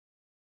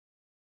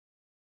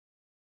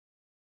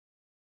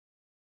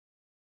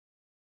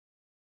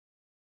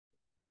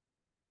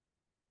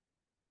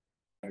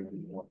Question.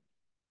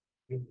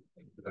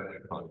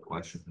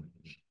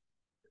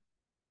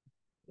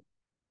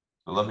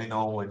 So let me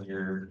know when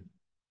you're.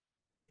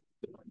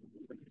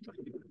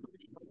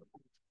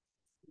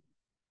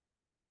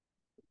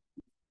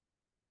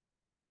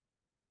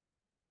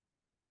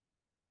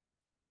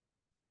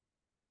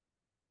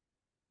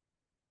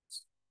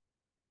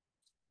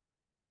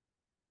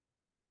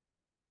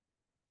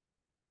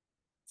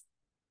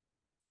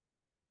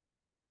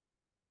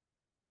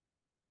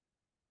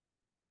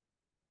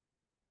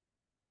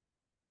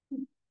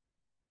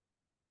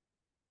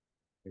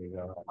 There you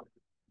go.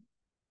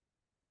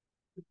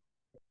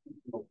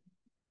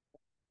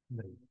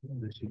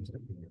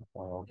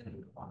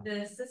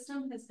 The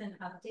system has been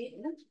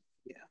updated.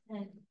 Yeah.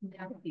 And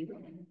now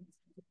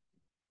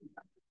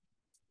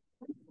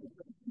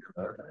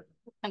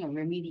Kind of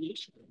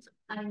remediation.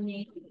 I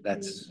made.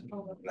 That's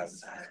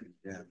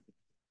yeah.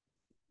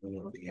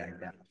 Will be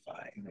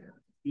identified.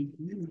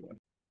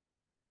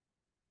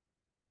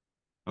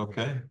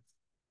 Okay,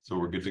 so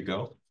we're good to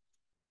go.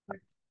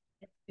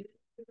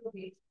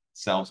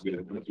 Sounds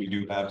good. We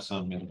do have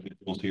some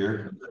individuals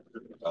here.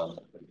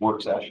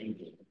 Work session.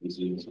 This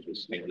is a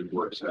standard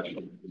work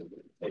session.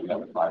 They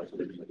have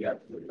 5:30. Yeah.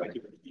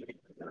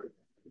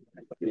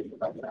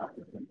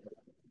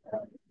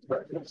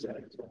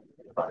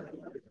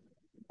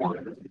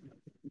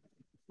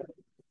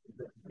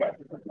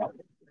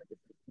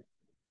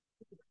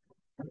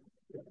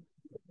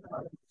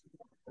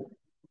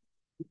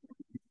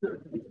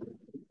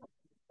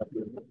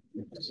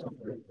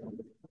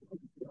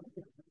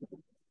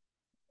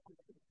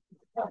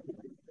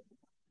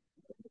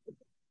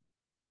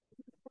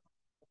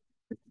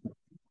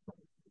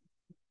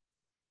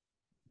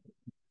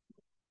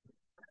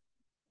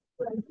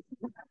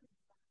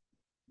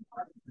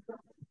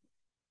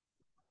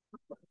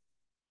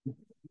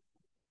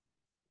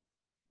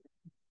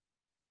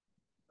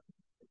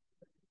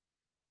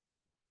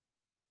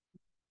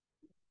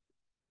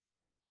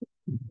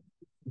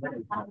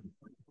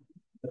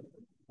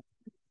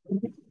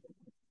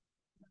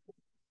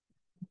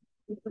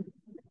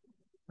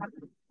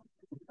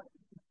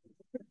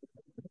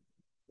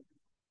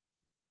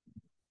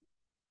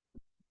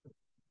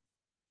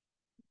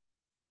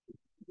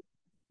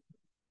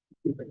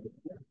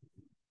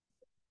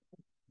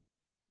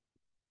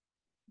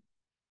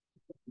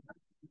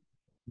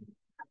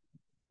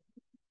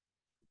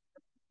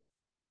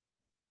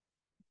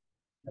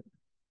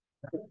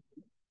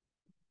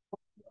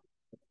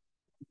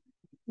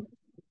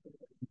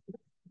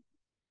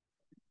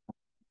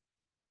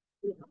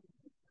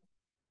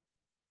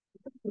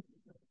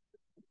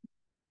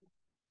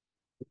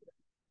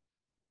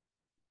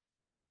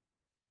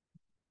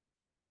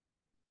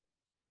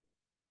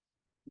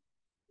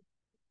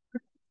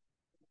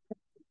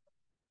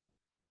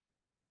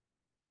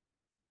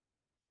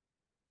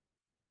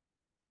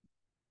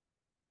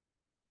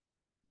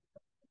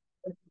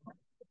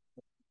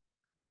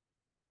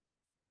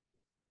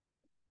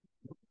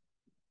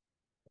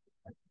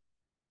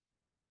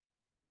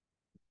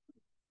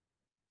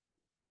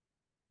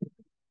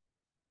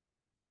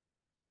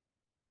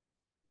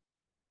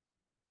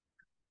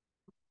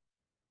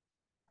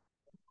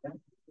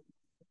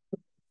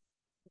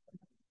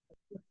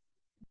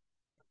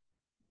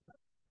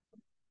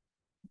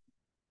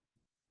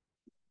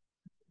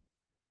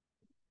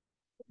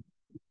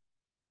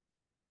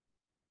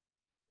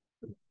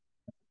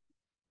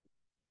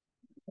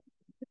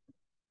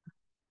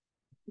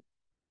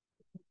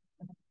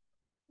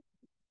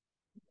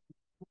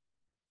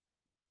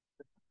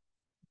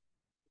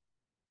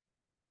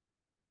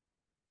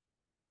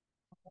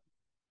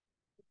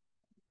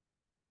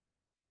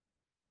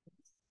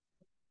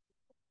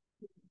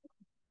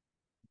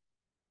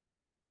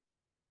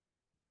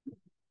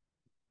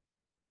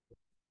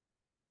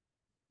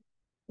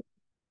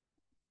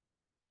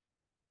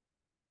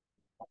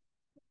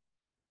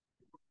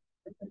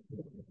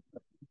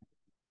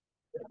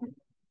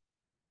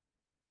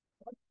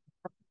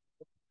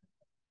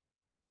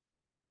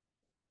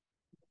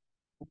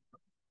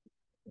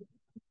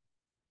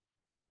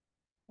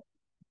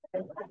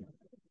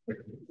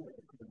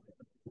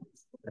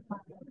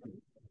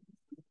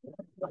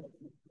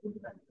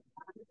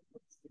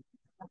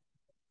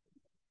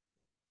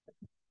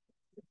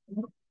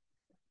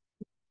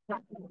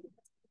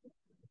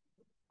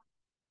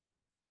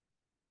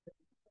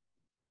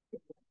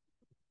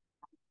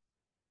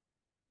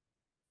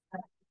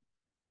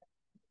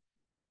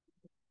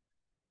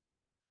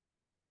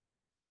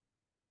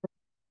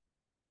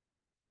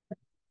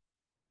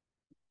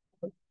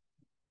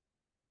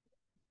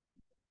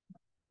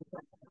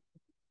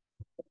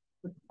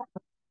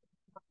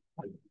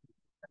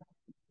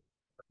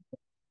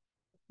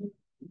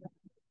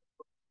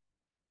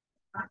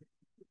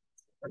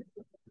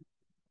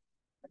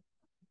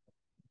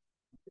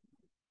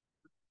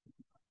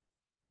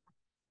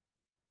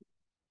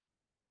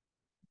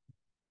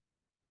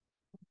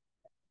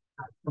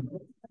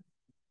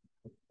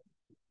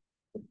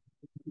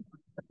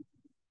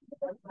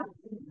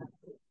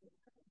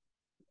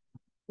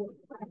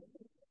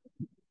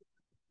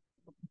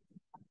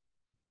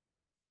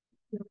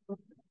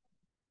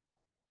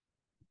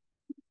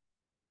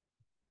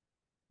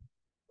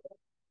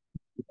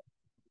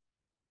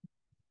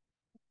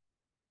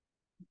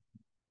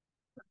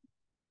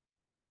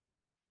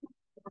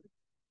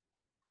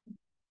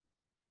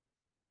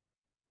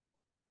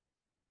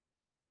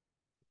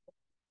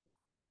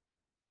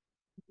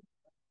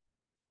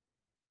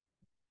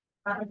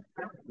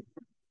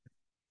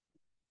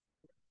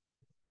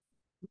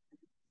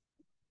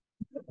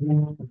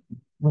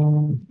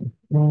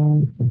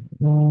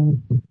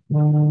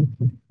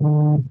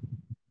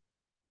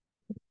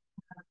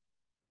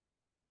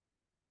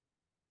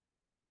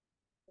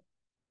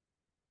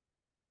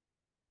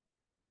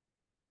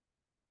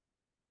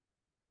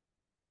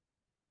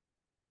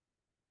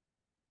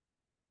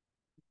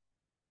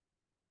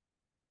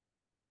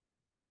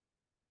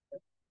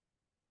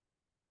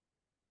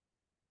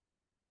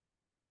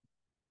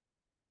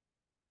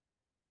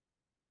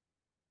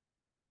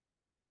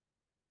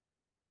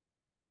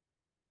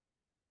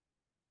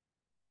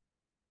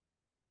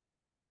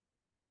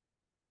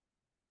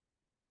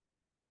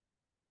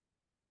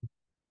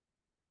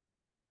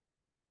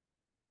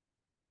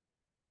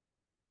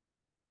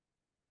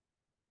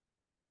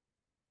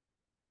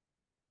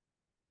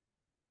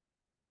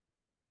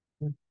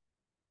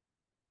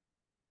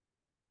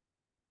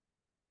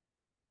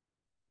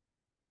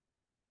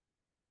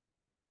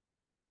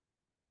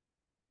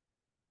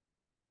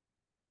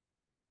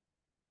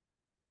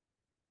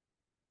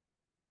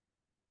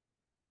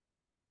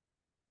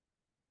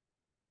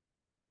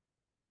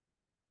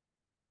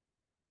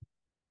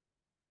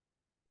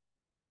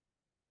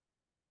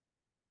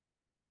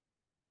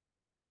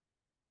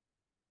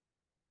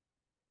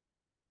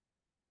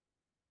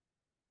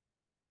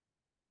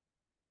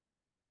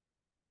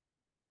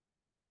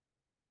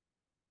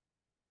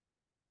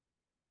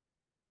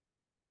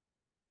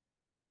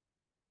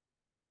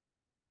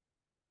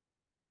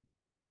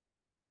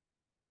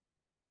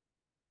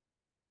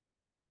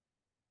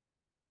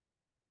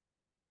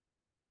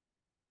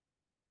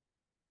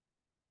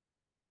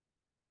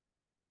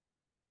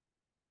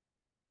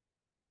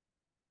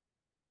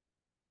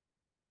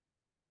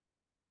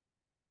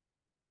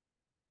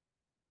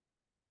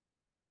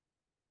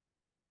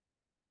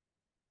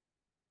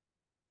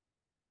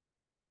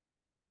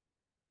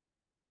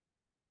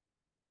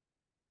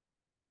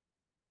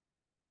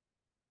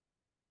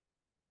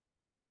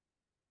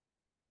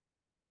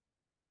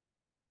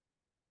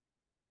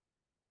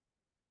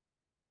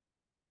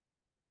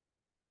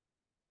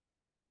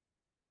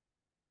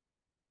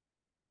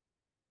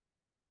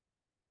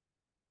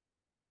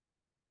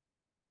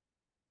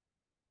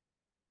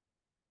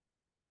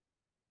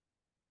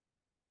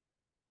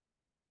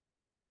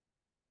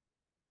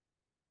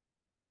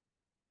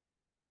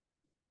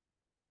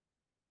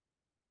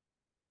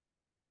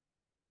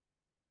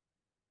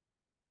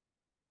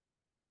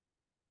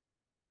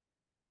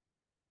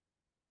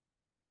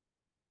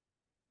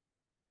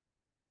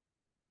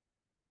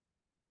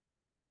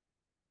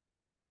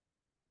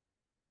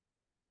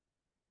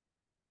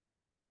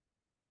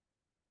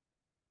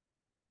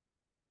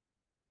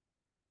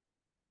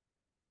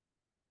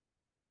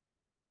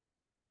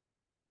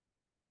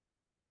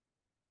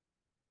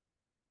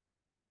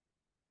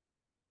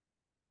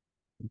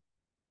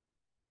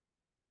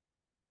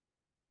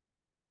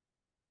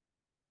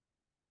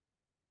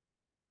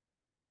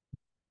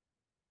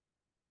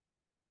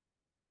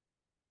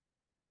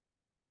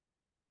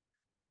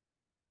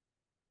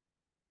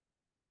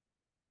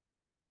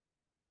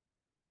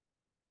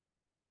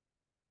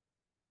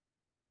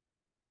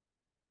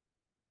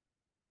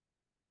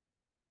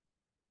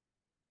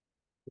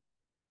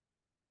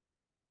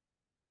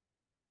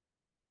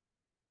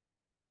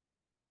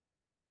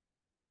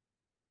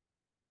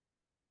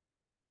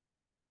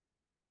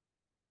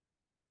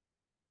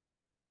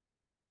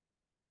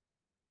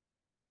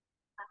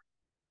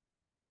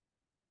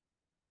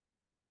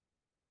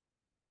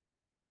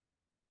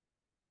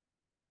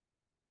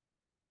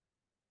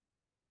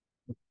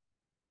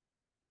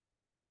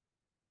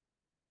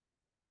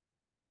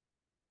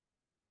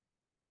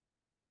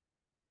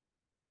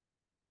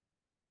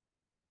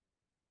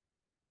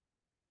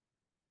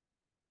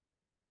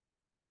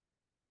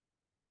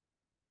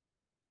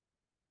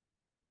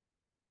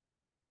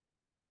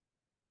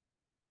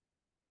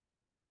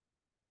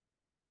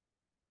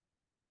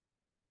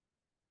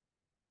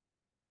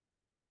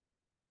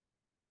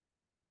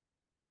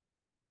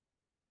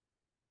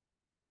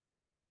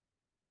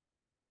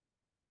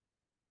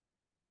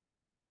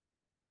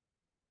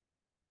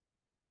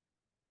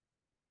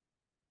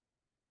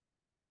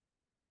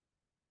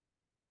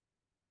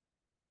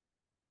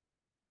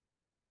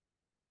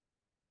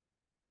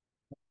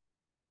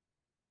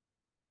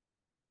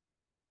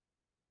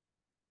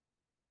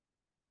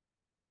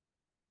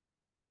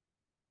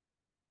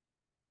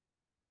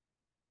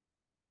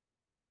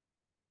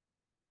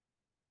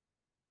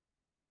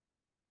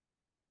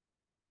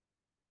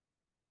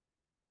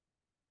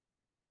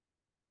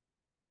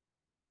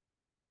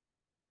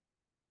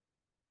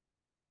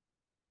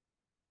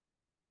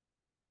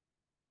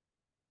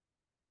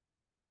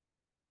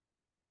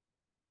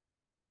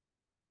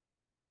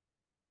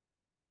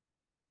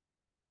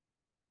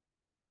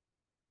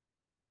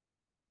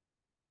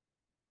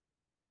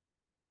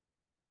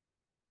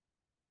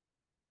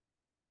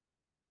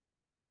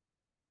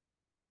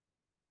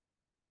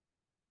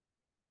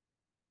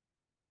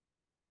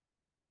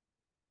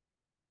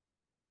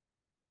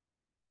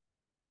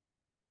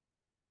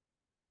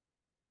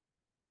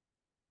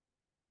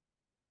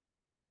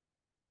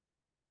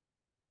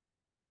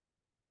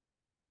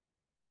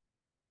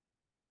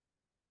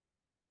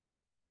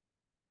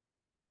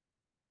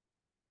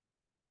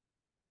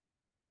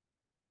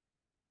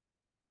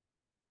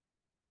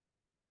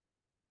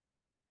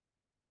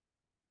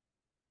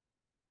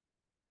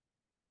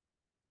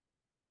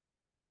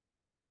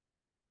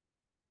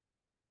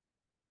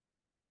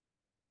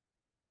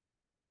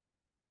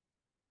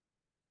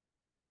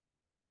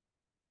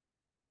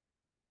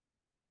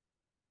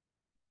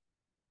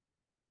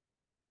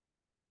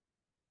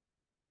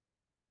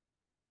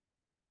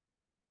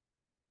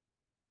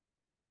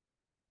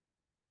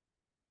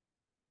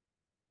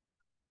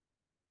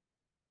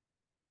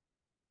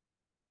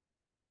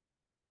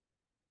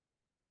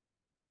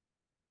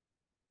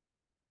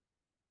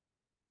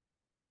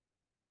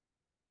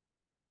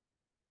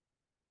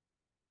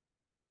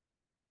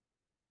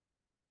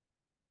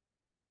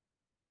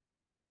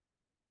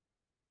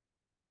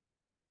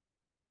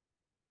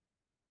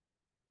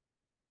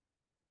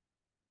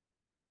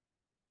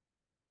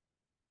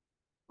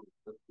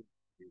 Um,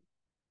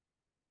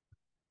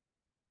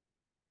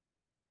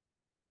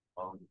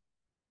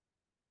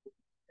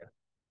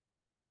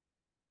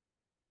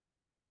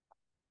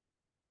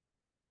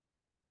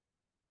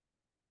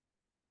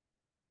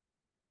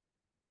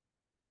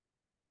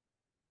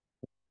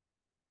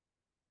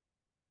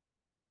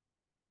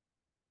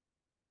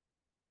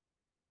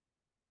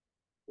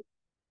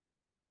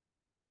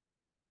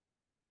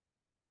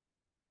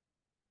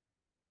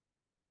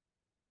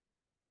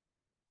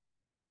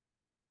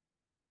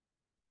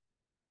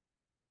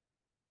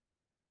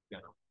 yeah.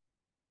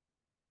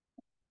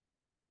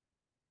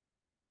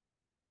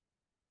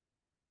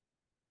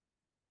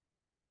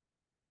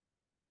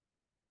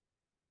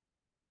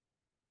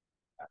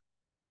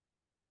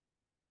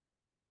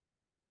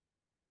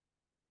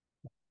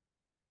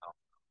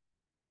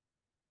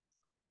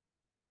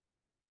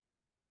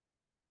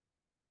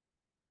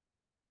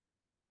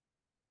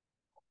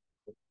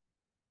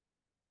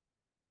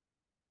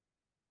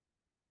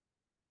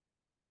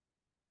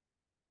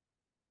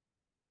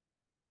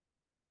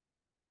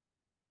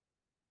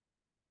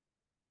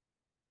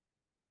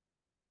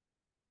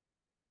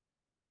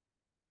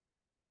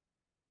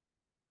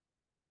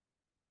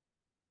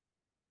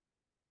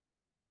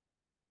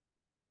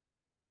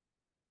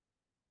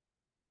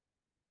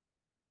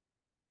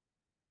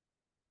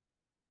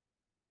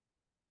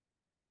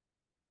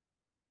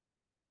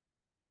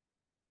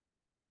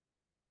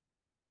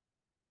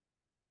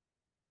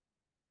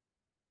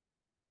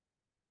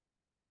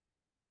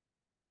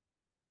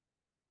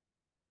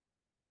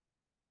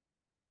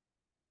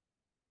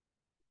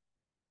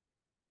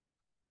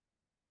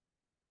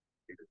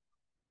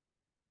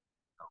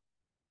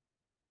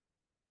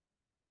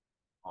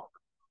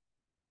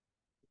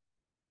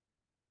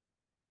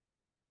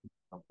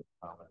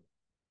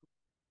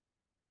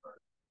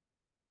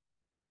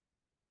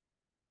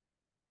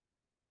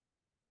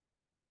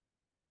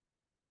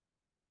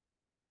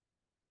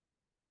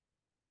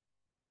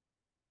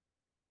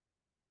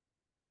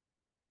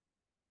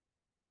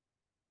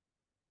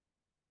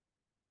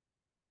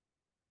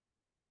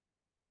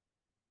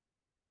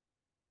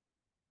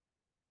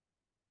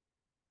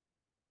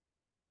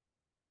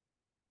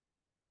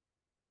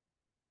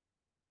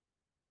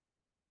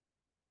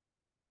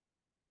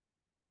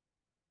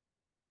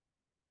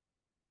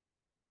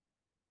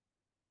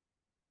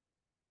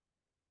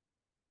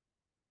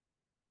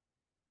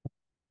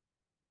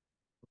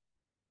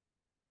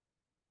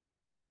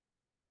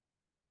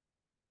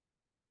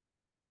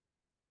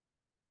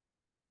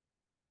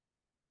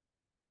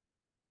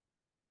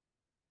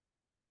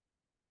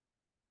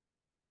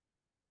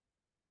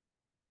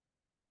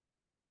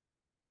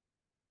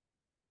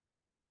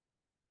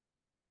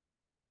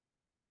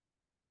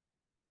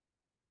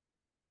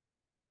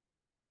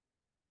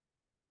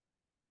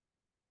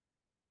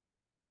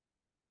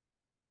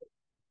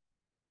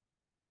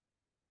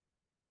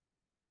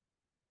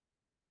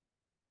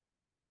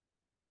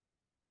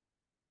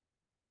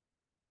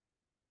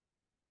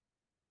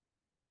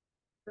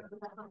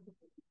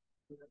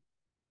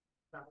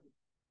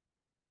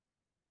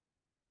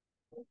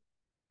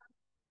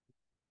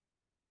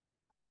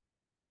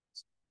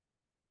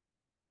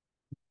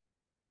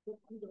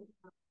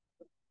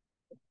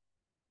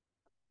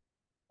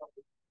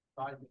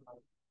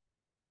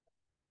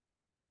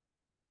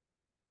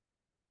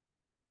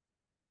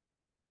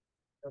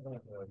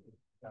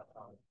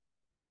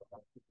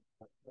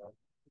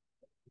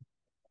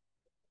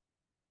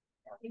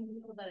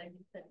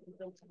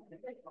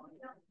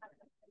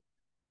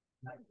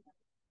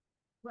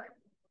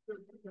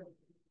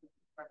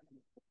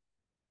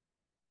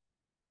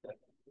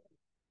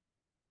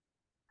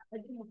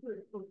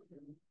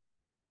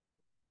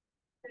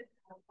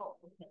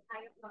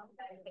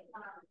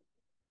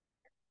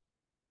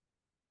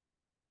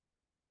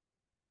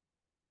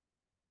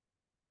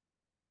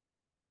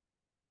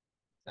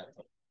 That's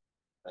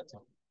that's a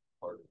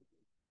part.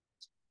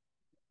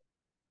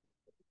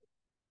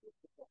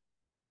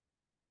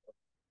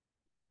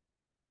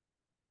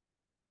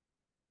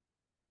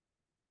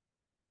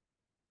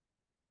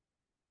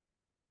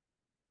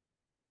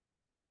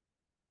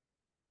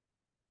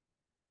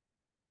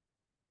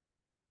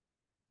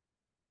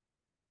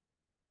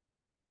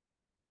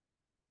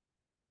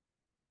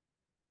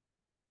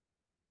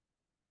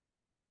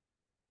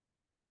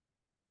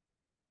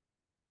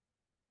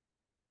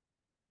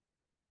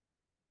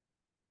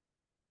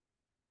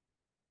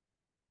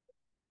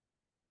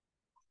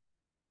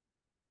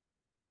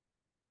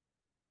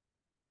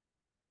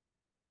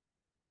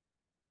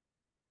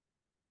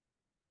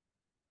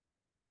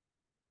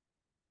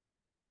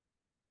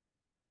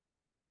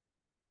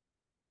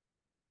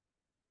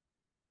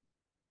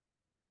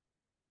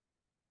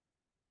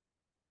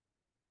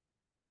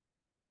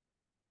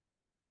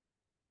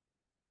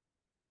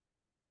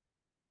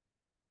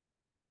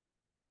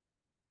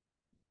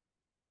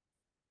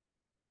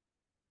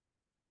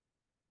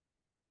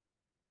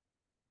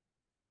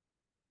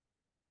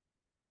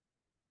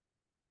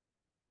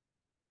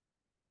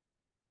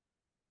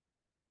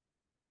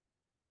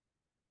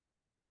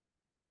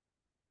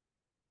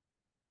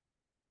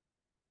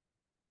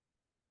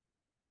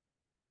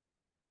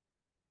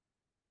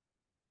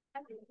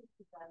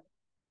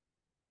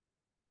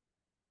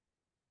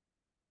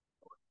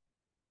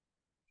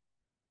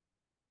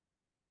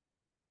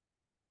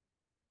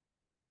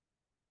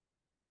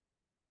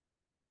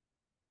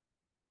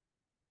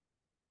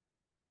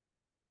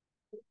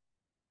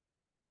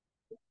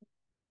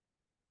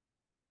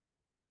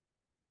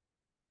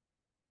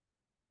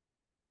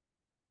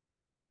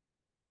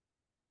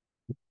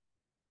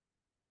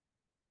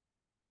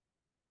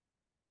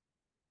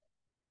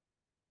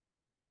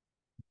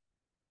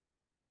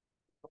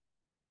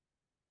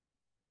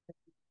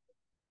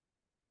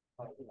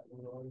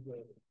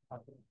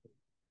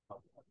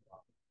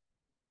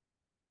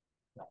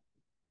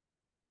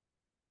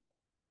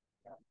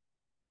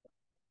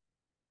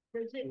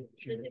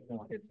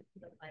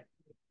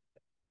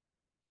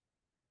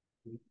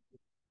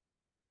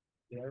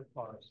 Their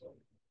parcel.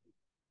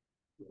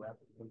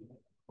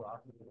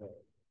 Across the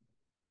road.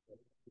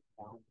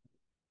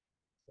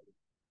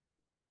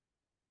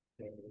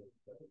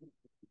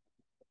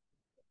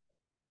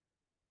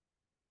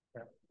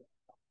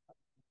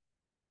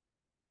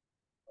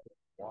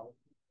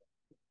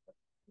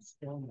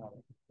 Still not.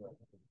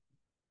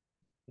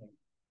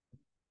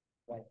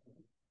 Like,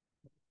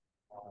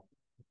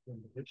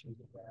 in addition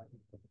to that,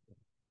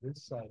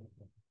 this side,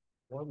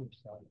 the other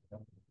side,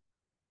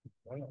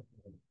 well,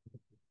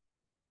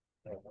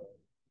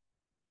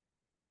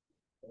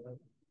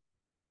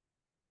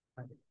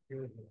 kind of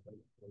curious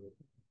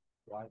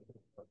why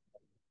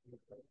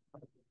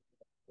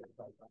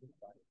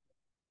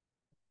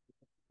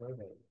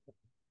survey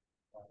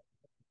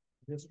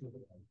this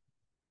was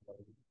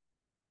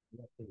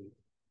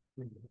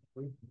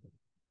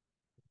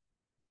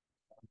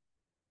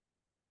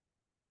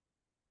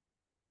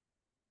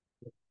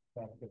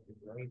fact that the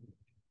grade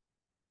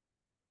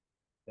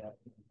that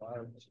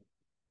environment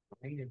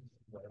drainage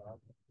well,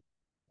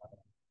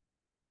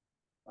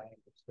 I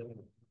understand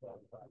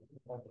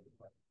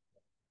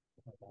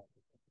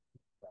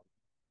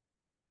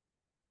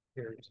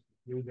here's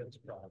you this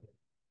project.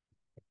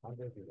 I'm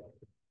gonna do that.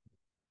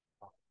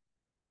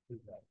 Do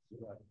that. Do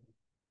that.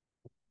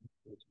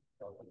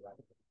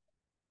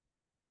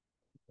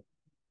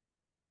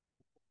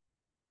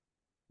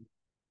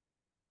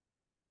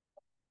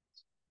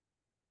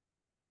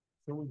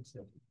 Food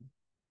system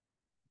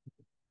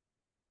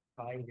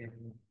tied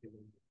into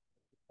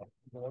a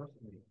force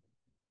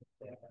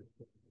that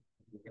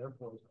the Air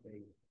Force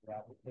Base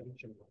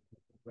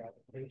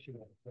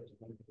gravitational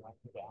system went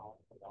down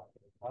along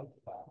the right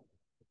path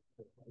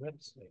to the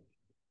lift station.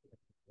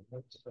 The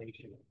lift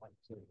station went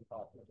to the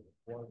top of the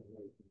water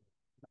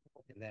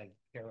and then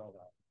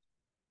parallel.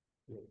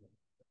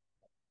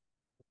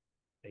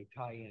 They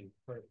tie in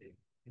perfect,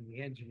 and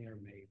the engineer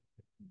may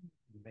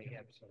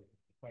have some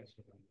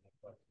questions on that,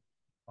 but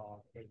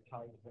it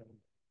ties them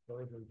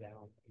further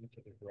down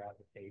into the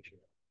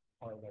gravitational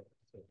part of the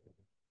system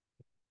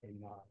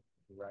and not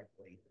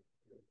directly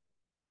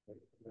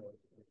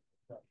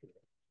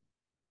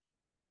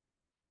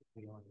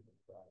beyond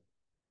the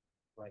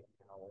right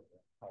now the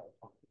power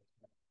function.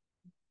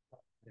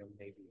 There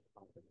may be a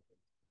company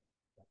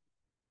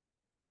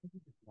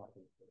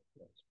nothing for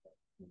this, but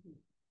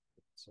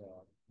it's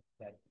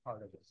that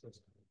part of the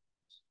system.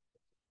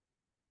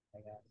 I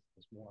guess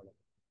is more like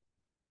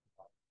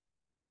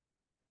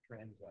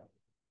trends up.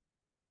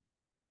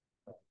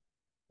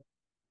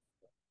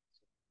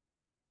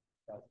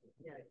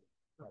 Yeah.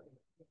 Right.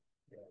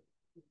 Yeah.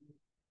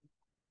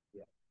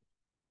 Yeah.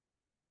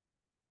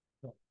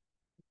 So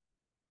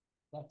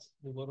that's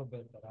a little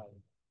bit that I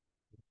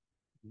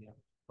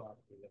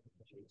probably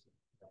Jason.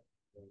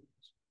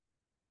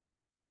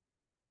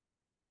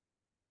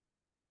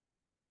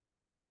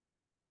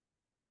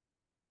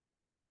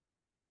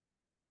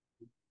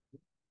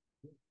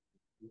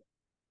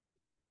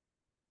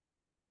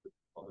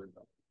 Other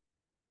than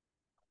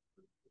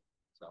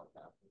South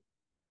Africa.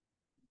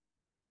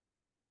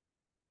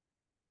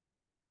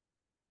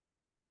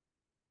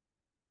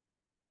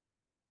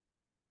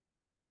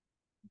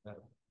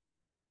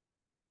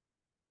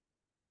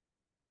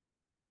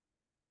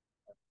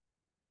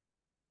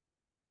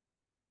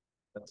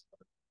 That's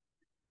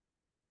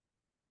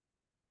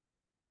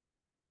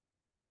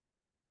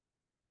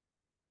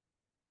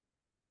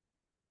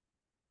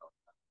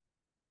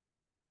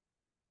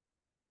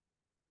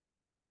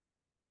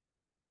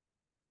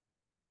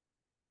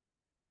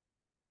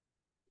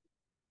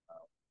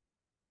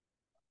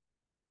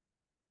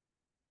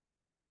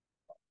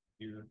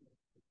here.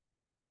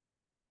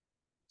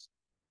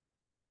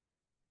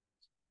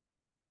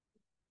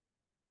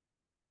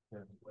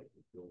 Like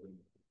the building.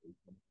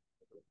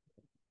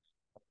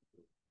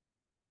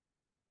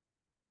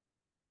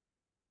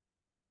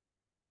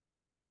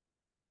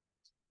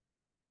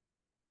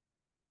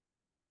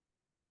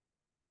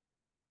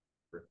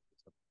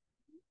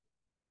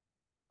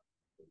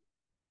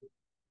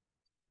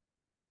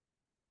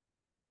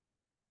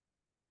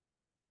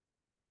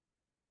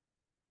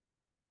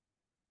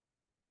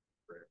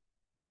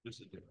 This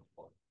is a different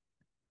part.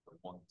 The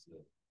ones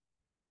that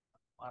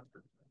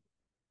after.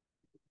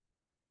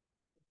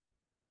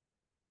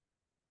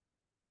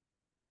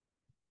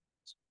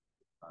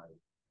 One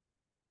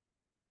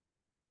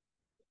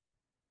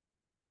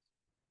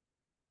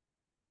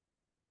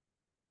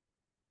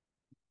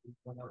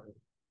other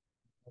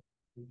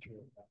feature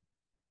of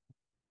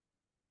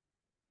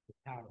the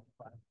town of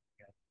Platinum,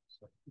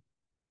 so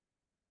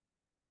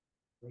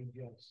they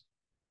just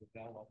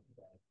developed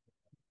that.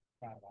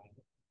 Guideline.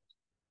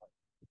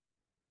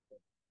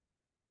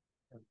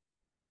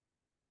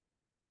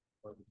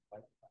 Or the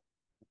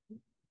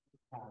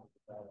town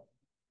developed.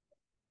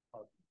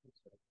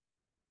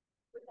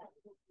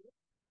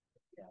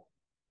 Yeah,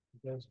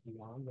 it goes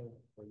beyond the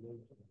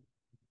religion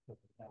of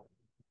the town.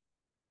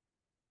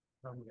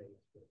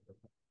 Terminates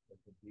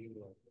the view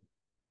of the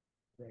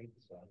great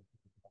son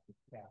of the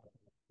capital.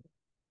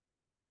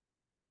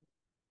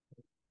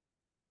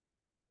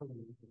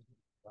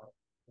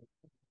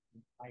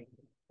 I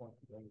want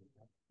to bring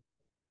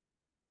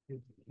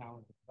his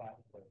account of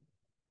Plattsburgh,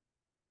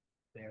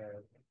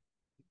 their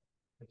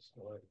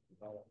historic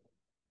development,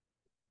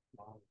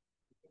 long,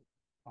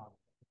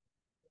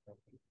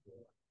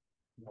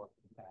 more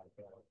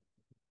compatibility.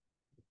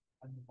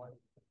 I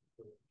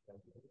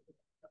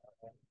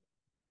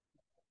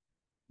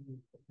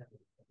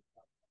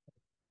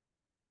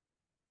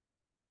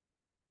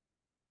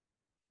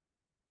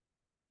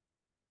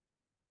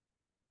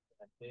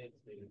did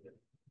say that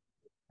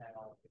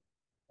panel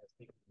has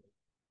taken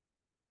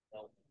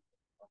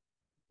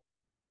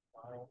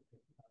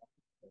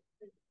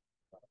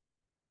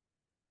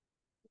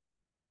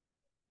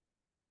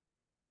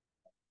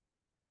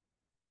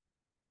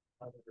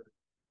other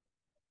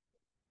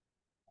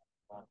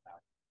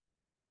contact.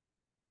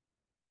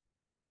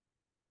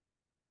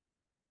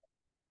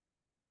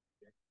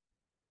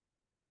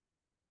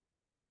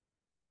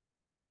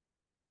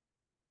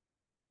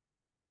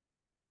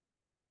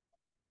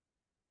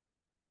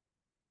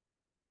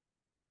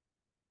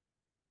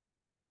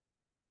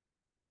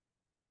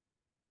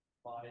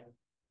 By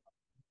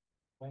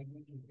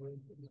language and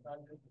words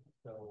described,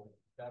 so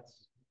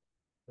that's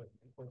the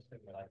first thing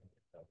that I can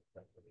think of.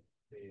 That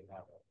they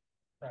have a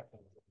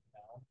preference in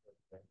town,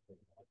 but they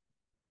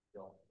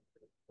don't.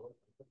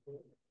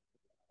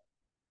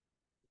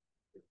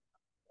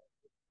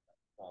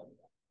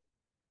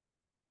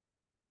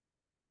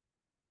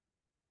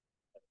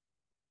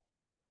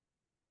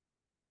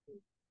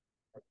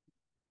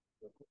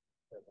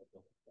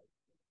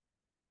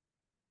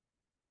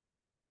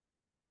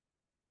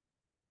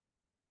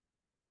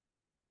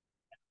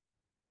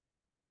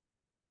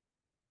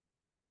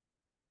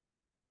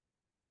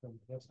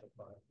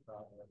 Justify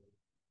problem.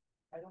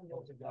 I don't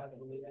know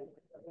exactly.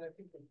 I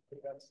think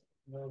that's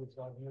no, it's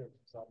on here.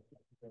 It's on.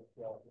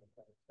 Well,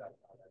 that's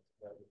how that's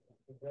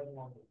the red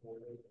one before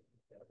they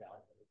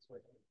about it's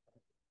like.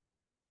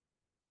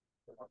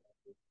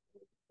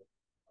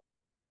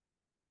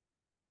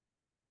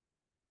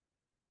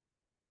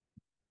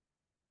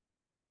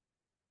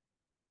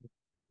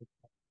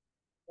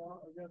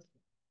 Well, I guess.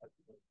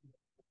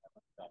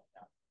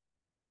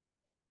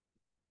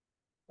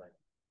 Right.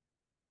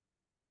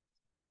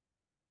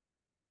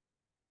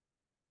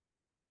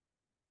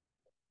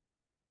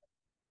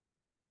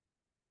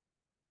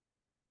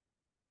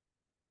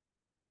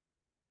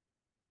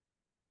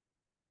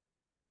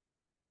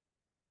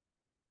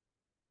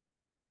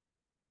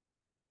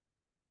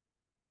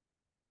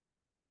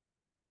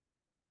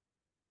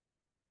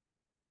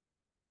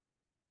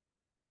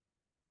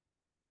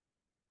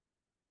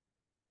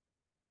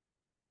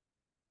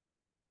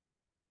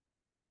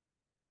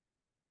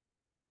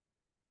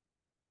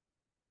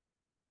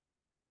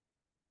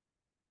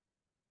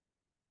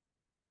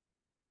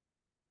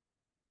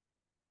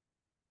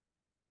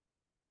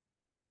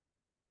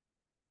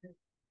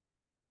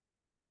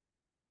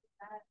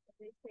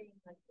 They say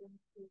like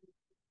into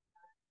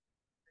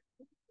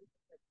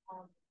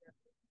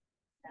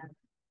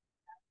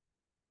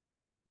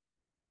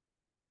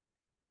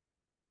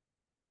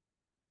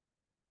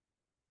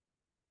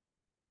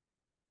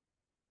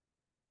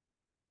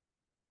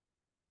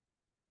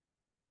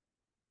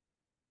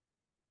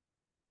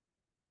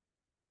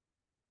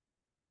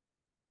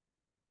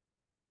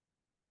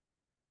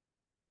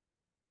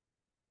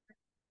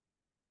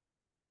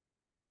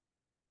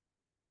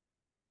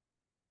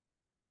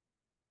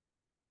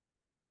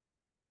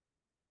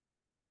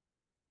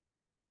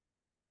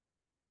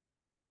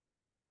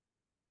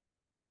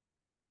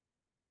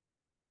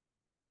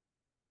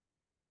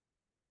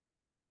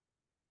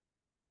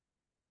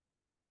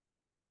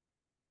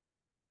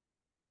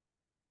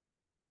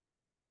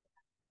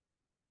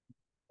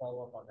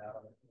Follow up on that.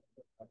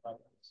 I thought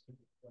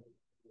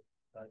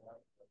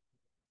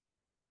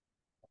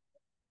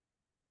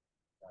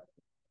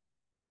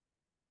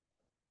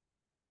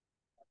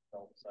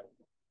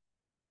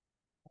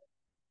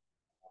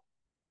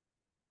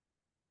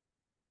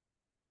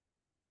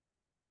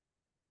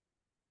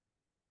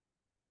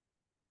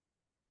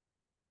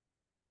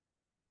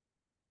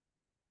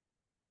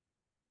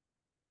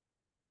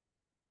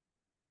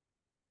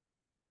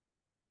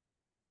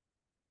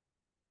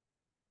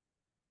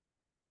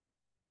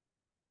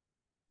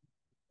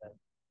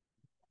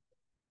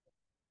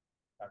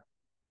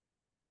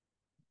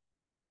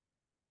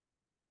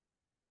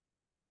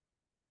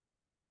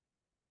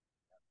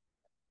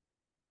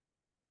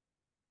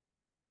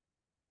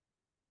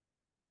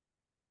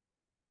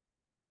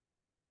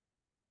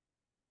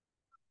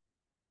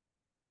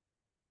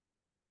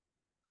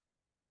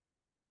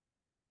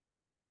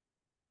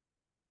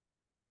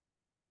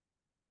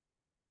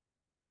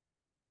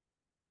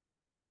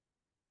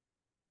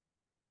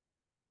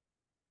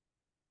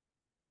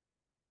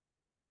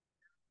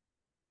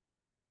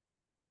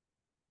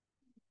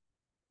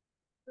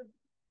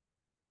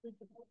So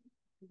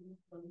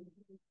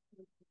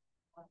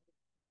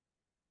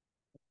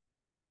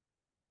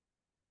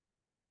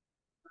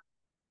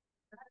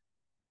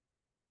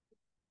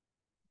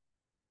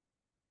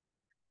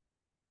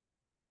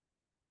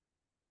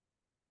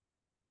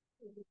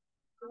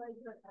I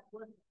thought that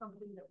was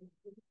something that we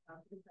did,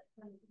 is that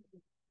kind of.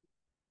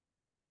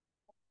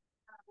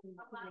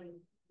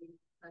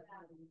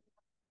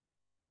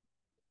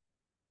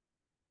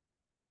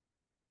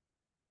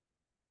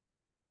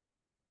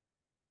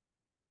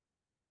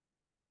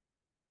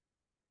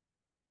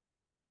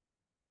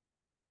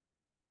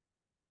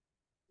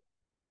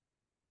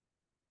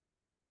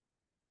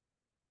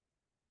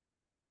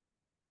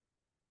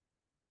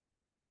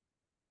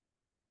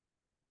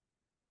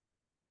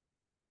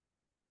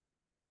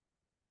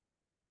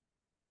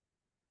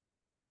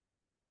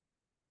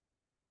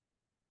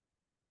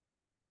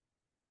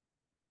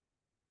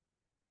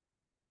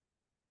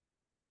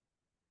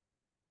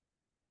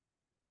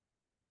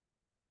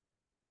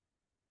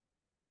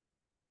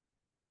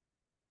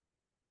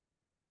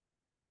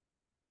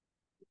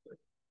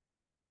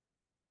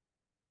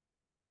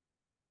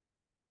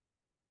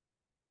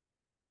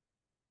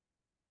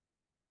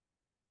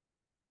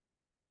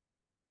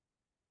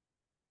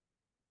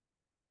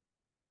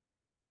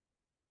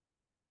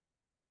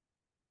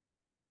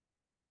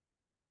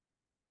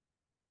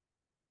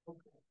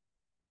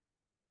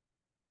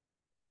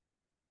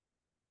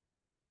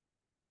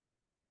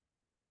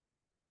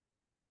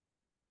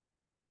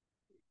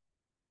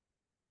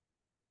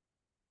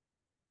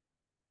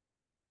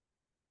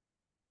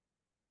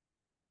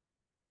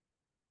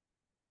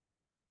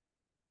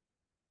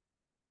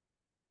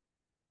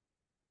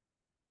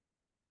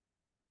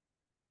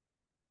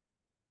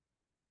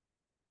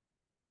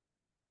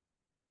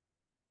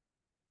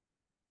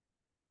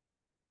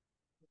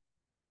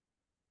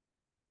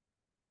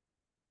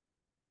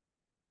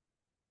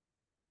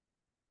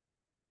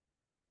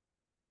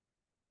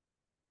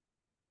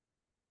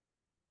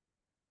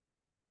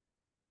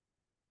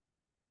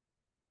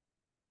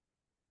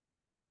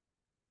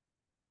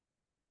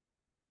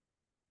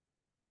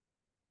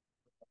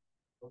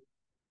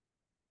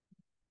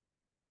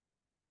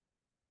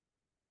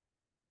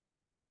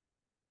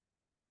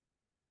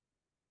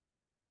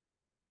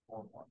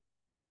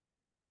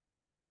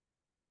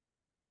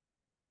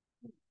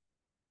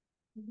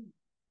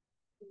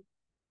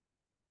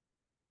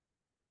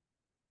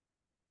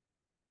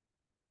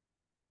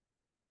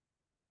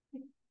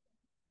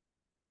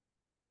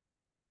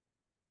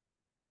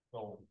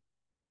 So,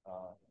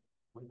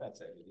 with that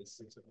said, it is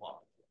 6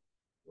 o'clock.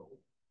 So,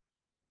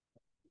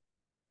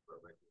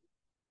 perfect.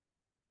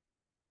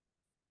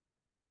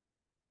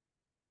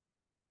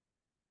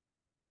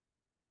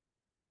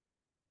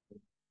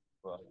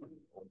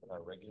 Open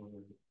our regular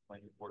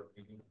planning board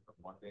meeting for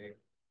Monday,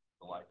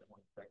 July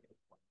 22nd.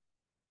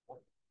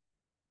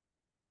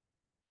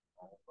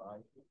 All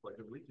right, pledge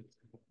of allegiance.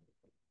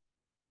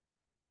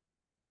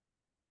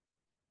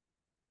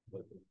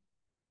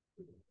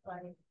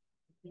 By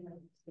the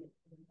United States.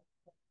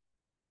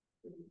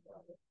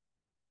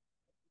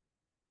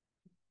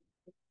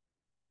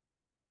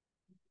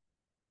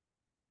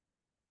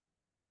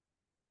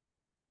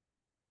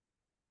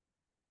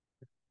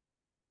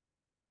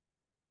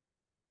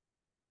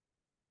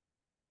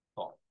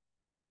 Call.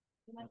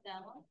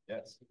 Mandela,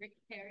 Yes. Rick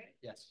Perry,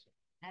 Yes.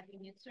 Abby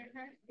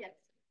Newzerher. Yes.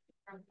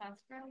 From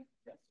Castro.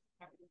 Yes.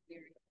 Martin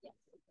Beard. Yes.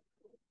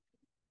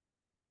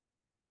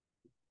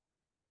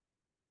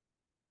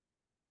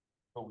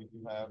 So we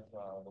do have,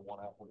 the one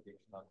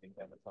application on the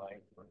agenda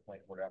tonight for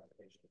planning board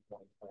application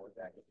 24-08.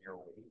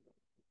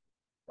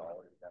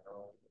 Dollar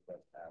General,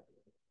 that's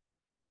happening.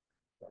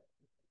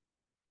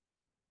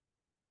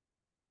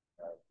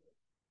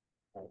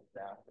 Full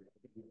staff.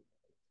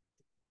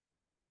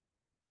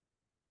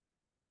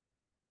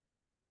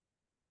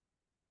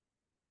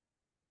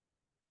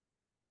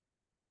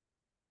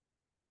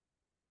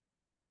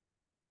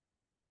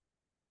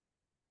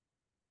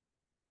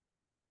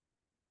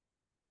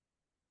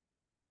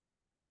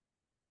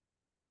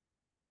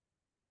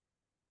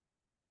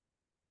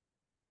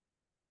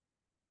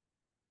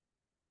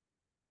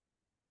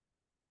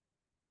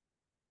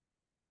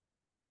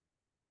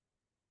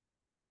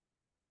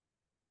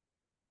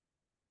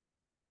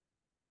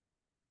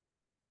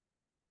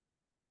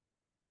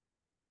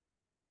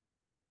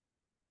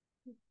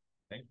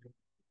 Thank you.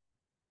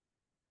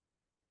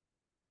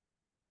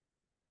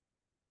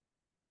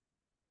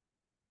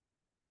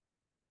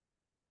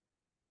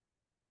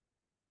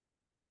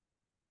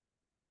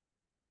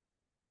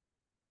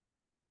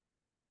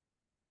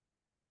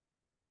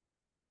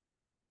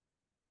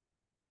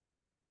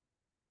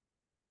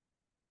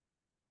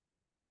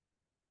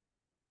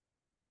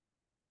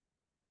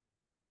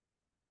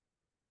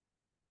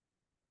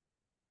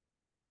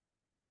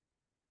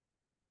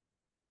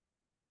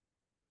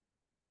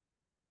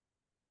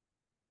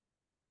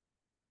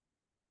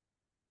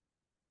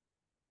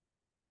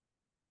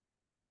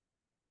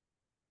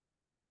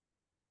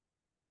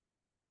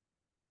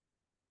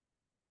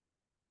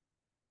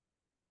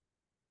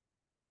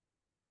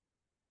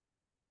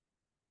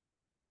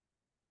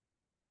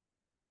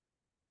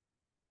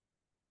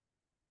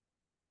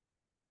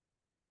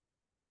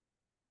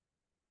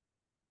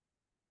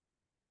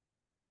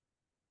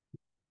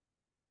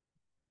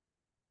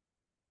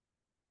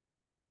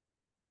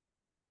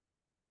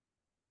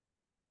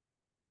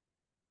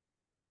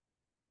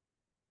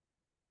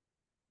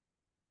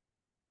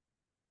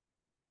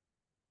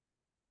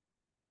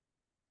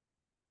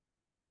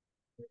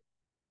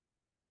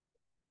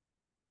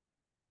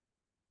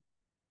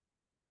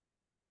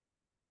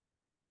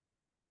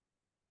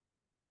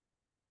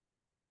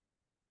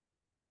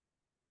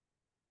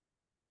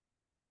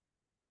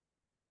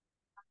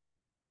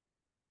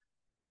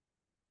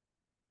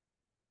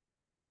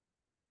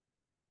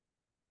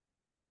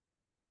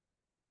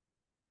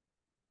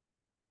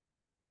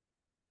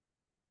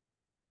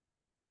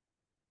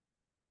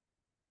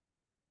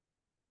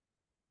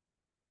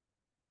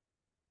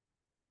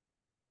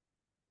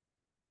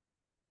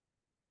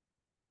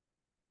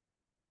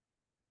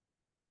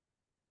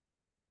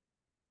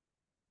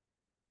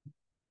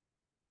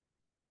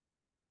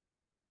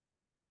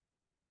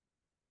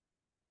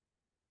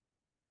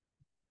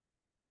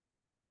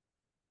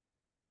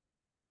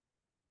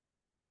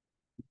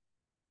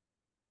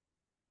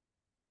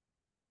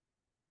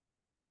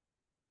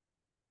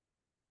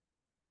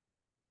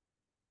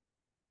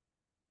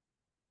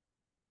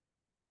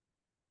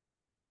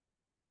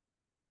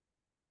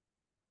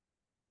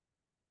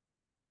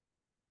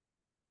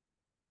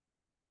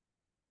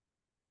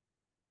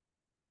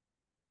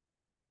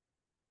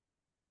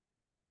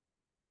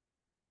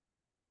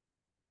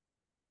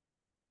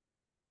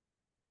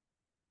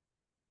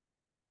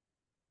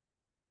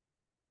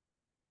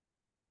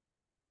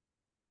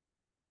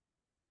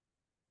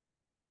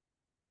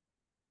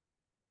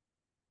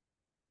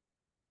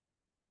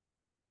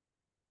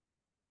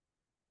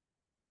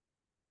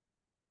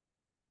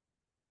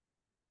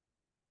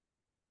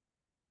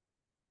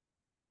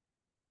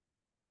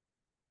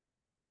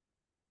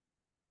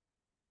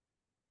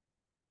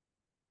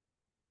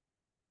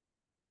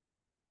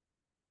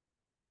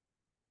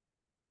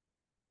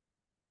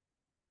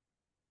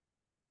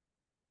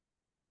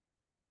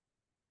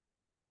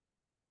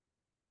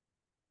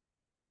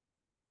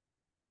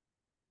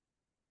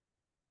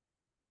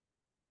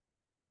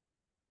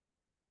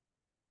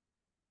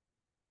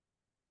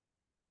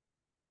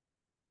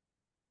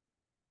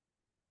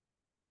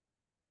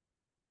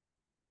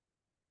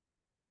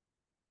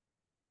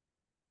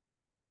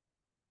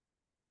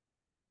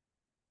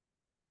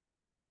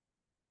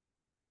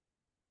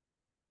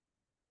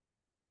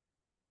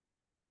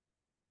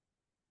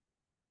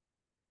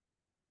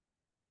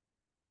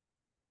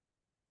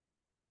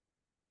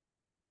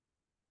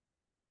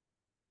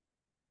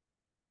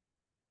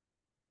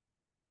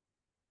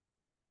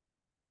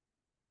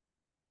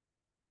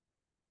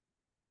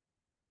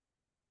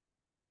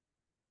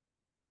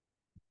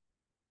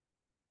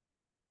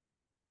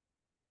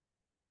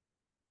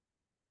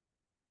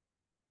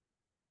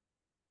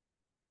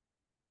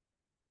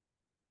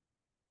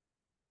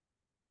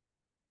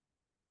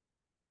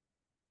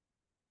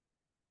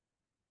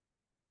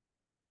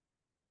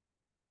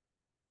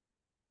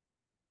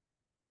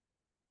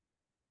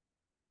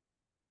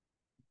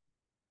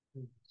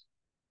 The,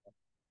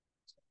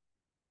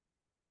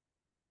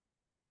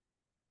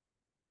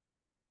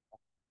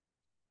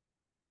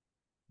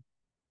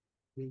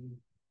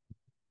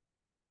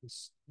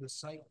 the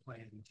site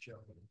plan shows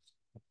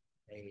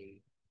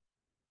a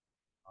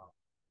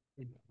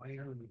an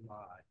iron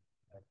lot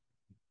at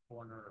the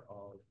corner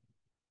of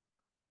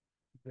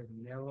the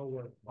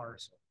narrower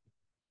parcel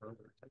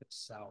further to the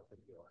south of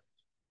yours.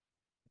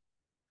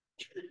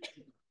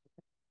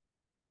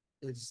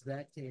 Is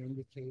that to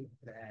indicate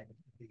that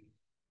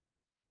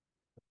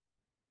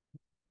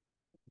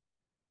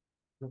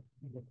the,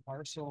 the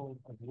parcel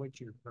of which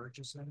you're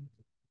purchasing,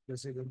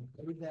 does it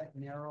include that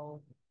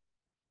narrow?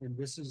 And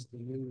this is the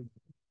new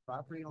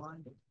property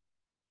line?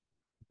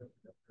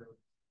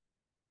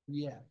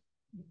 Yeah.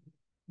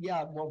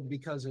 Yeah, well,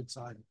 because it's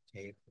on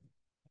tape.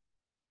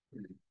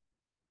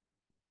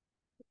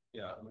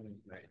 Yeah, I mean,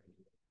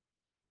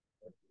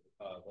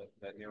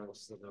 that narrow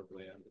sliver of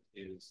land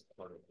is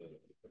part of the.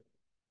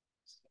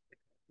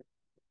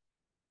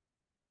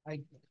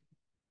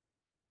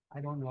 I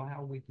don't know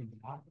how we can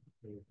not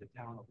include the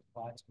town of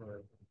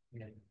Plattsburgh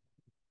in.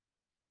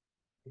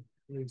 It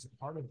is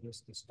part of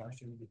this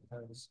discussion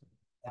because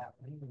that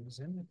land is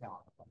in the town.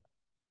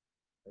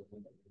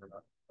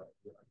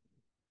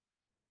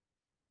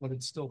 But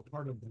it's still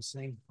part of the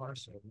same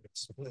parcel that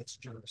splits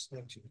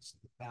jurisdictions,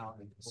 the town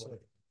and the city.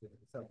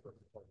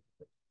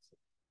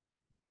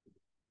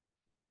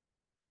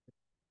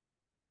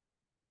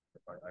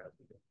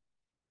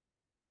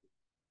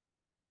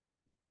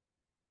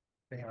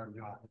 They are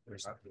not.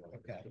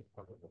 Okay.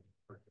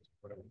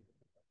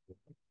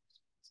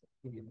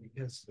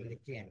 Because they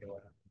can't go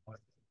out.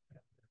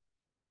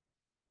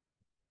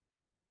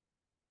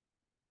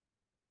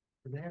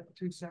 They have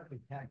two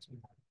separate tax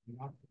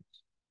maps.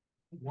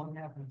 One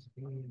happens to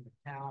be in the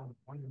town,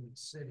 one in the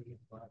city,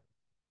 but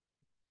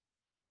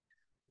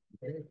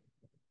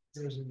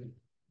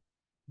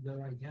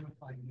they're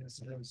identifying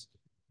this as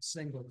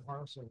single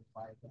parcel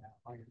by that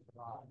iron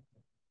rod.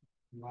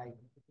 My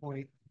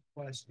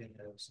question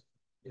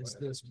is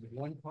this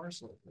one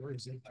parcel or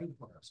is it two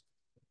parcels?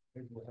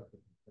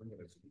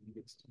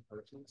 It's two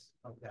parcels.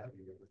 Okay.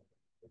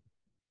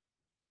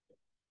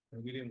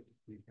 And we didn't,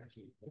 we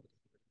actually.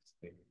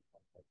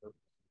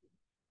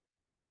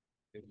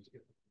 It was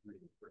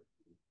really great.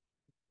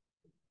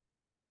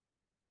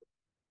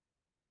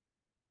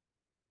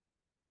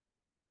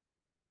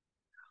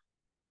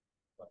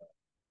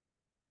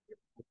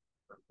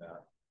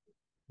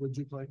 Would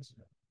you please?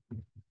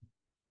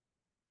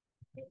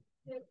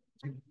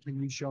 Can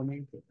you show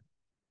me?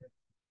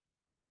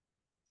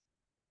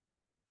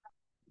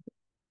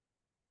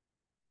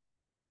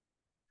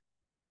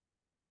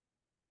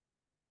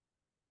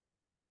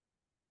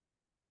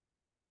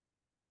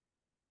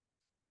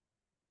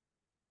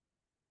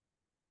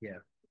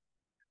 Yeah.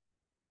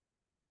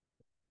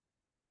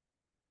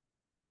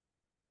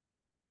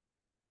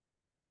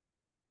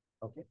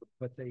 Okay,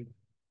 but this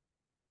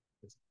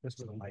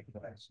was my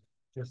question,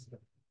 just the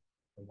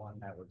one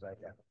that was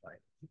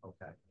identified.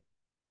 Okay.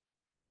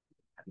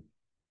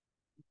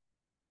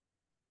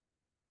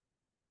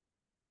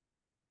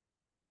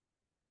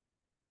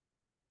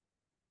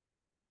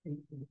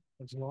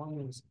 As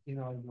long as in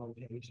our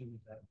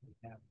notations that we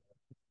have,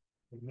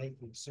 we're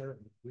making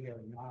certain we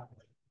are not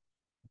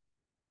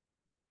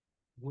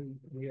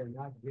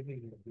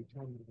giving a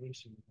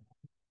determination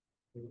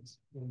that it's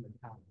in the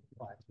town of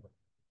Plattsburgh.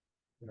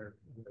 We're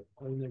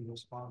only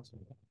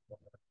responsible for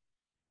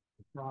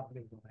the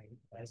property line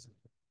as,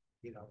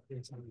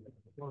 it's on the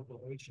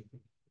corporation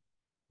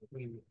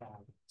between the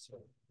town. So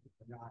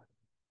we're not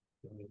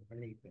doing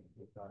anything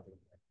regarding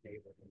that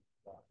neighborhood.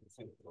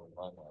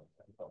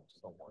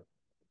 Someone.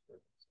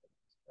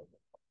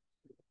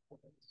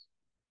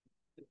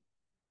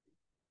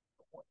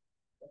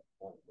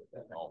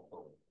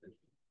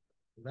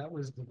 That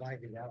was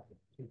divided out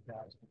in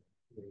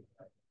 2003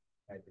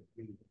 by the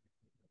deed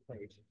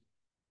place.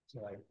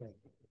 So I think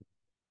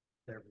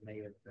there may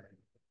have been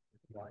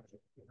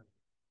logic,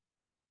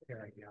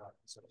 carrying out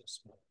such a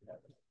small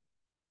level.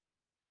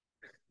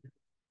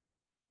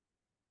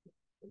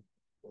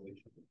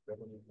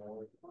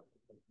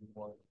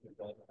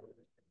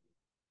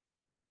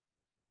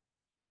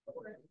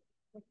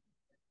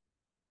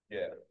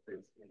 Yeah,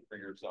 for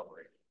your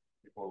summary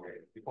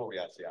before we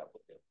ask the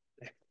applicant.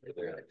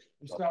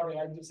 I'm sorry,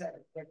 I just had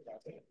a quick.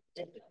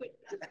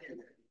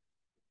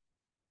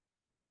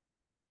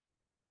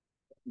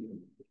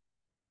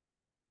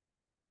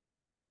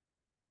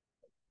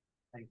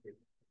 Thank you.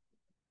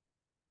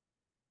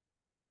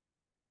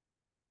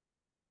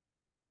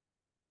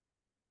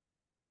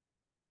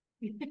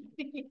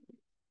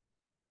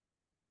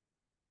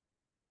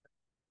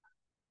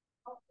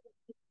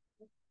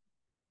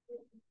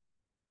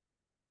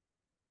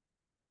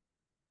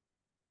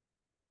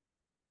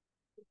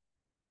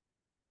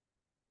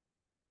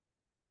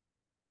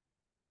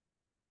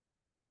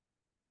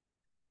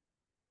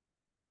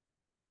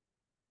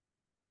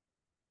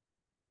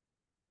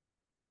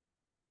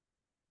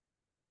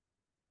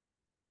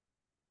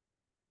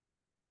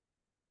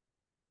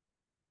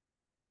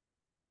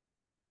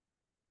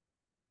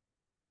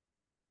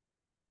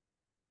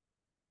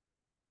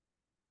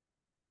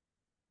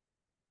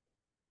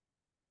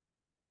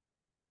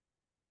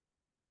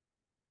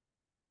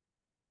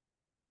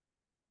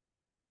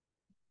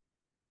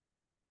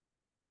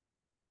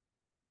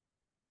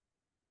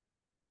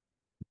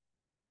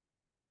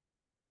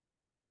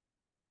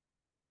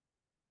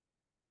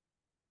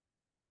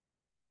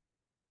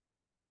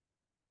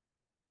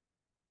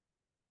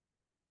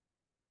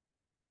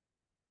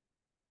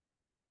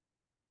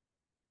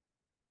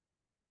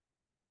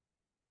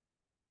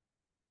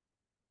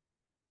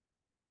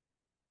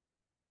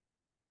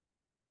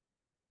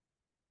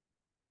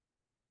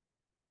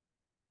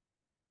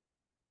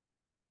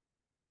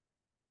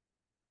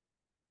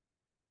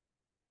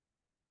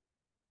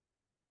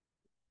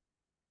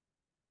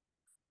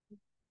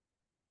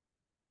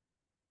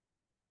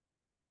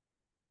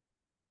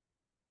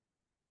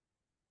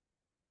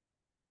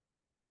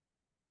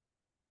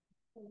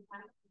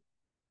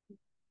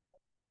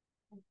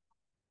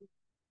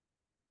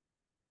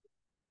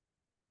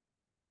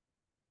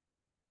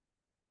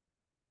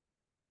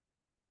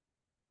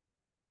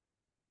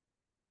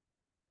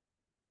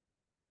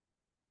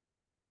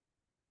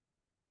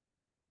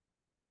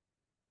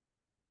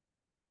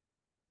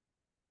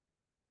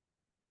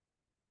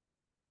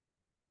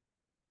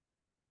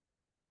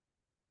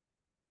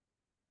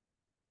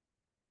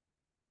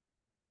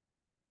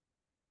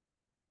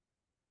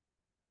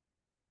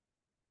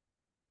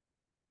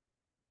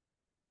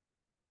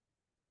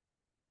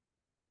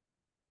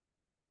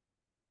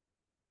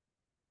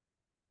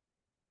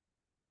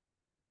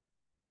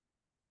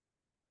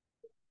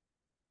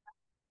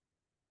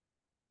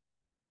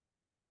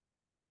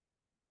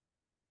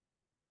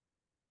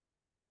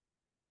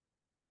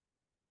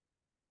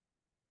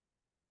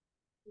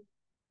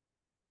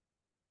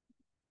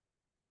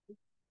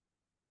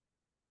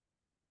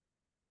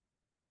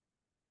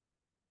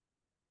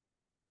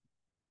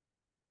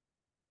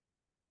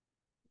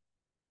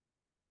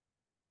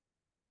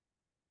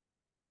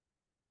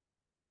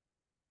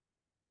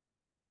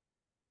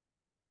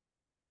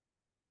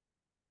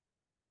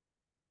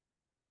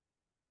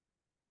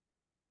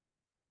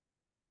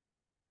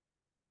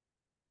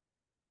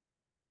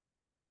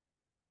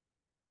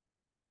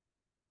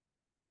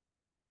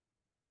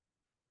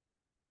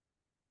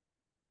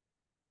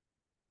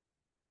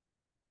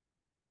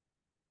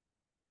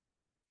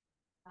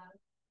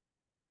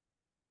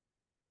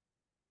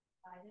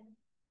 Biden.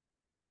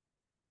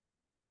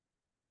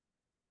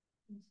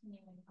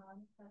 Continuing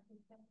on,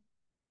 President.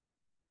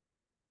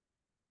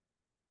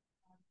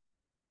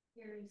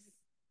 Here's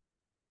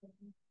the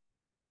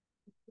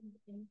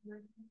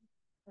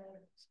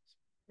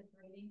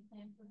grading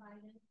plan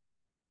provided.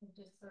 We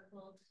just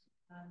circled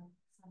some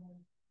of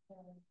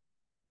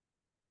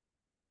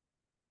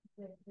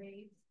the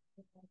grades.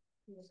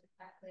 Here's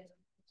exactly the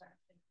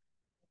projection.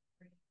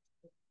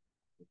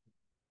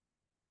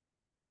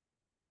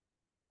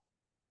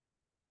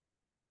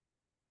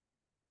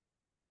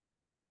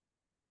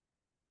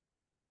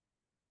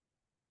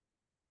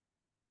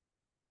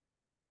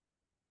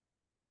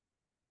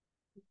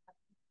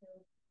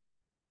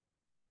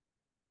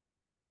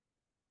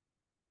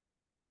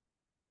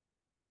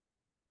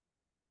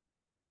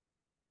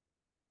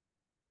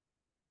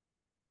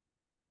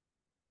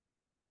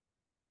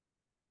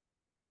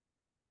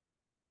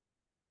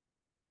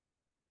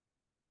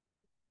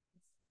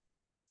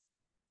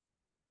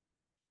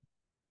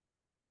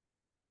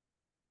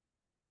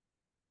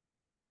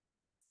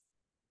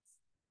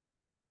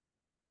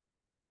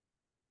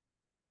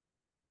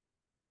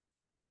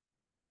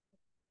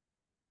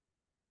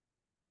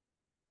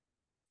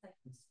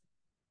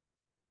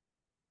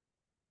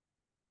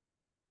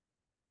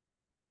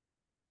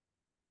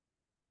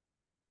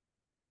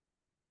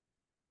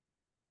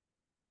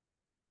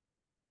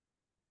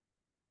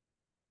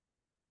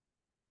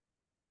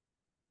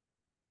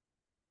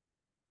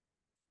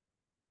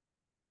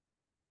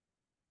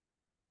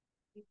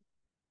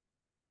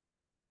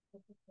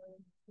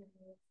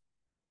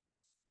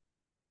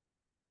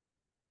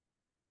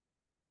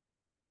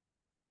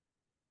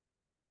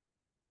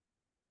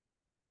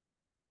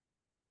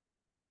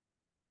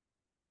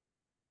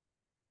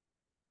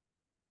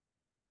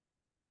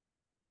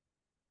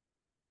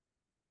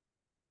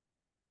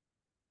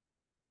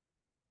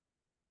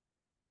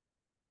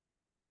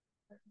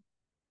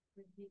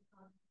 Review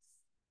comments.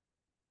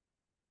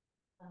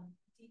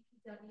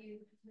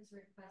 DPW has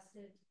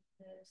requested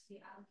that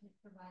the applicant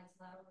provides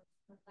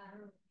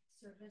lateral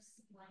service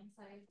line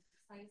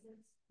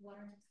sizes,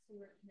 water and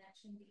sewer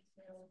connection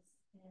details,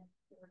 and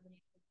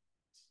coordinated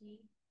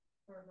T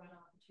for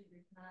runoff to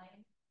Route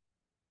 9.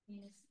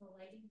 Municipal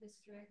Lighting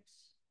District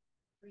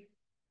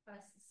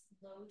requests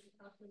load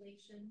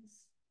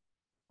calculations,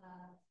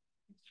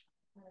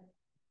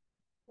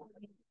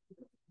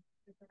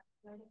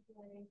 right of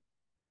way,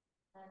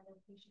 and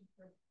location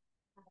for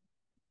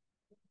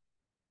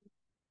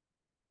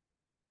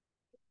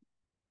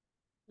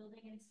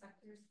building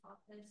inspector's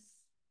office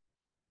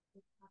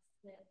requests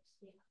that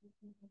the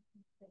applicant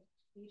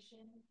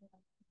vegetation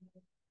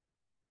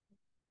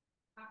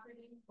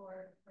property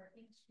for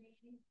parking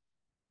screening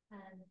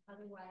and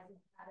otherwise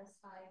is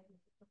satisfied with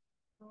the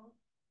proposal.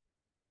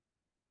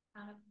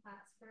 Town of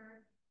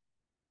Plattsburgh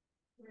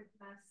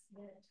requests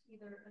that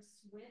either a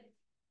SWIP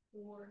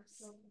or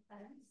silk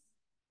fence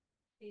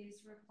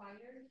is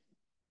required,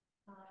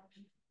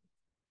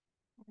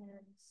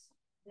 and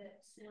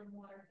that sewer and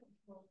water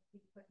control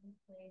be put in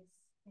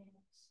place, and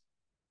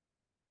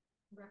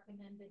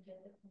recommended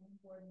that the planning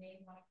board may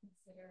want to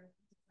consider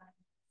design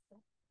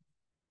stuff.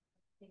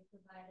 They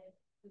provided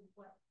with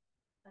what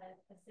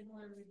a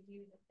similar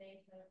review that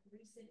they have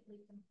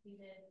recently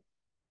completed,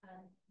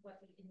 what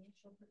the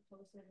initial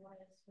proposal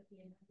was with the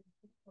amended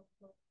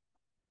proposal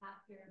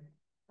after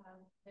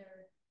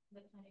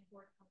the planning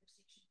board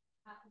conversation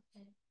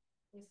applicant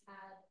was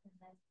had, and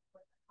then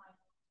what the final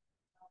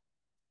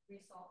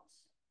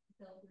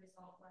build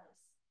result was.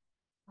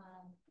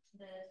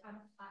 The town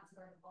of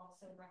Plattsburgh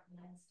also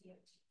recommends DOT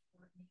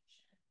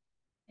coordination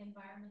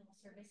environmental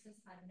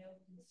services had no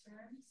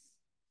concerns.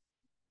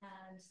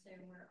 And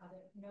there were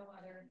no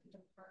other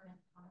department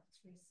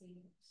comments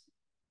received.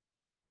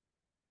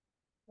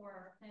 For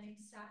our planning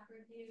staff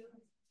review,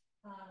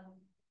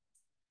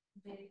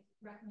 the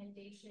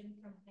recommendation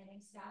from planning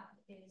staff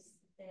is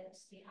that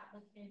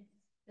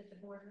the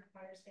board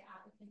requires the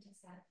applicant to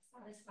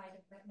satisfy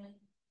department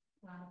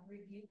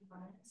review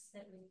comments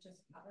that we've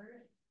just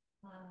covered.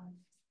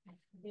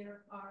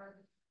 There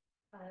are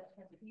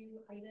a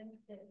few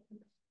items that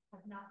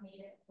have not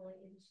made it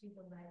fully into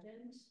the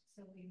legend,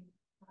 so we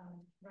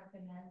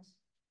recommend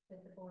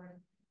that the board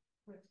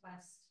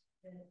request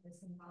the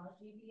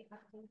symbology be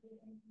updated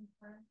and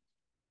confirmed.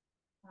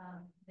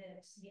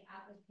 That the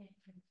applicant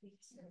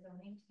completes the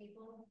zoning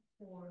table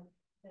for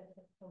the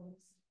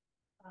proposed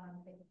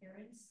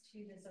adherence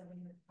to the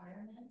zoning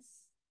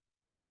requirements.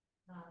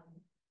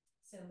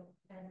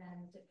 And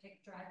then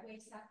depict driveway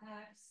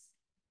setbacks.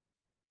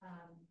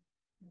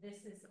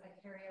 This is a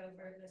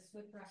carryover. The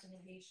SWIP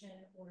recommendation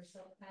or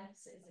silk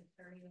fence is a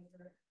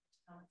carryover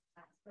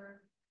Plattsburgh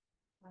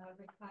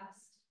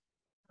request.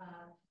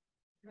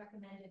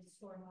 Recommended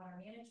stormwater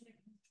management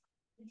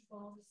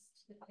controls,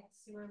 depict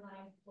sewer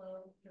line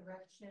flow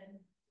direction,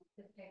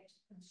 depict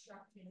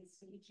construction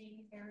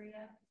staging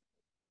area.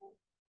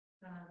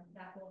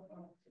 That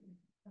will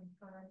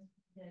confirm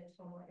the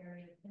total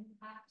area of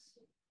impact.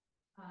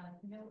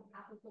 No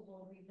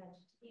applicable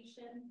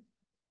revegetation.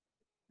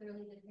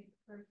 Clearly depict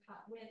curb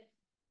cut width.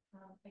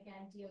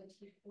 Again, DOT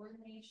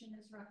coordination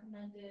is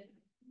recommended.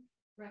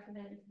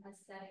 Recommend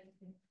aesthetic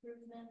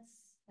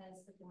improvements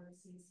as the board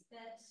sees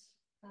fit.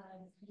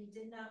 We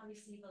did not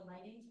receive a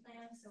lighting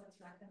plan, so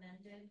it's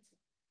recommended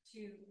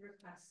to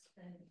request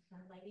a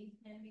lighting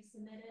plan be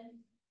submitted,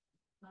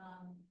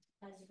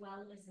 as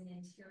well as an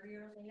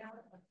interior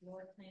layout, a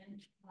floor plan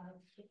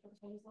of the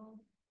proposal,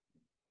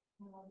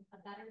 a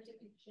better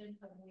depiction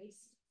of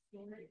waste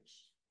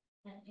storage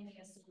and any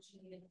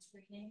associated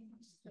screening.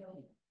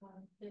 So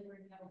there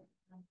were no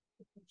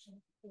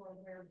depiction for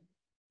where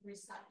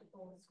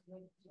receptacles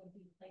would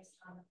be placed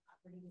on the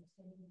property.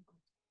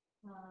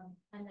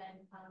 And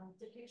then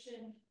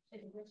depiction,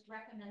 it was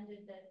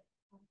recommended that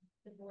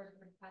the board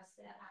request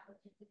the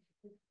applicant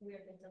to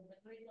where the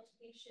delivery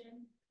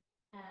location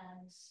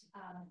and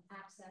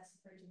access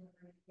for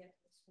delivery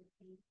vehicles would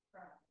be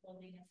for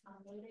loading and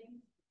unloading,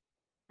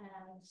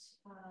 and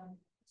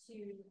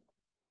to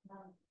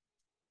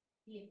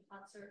be in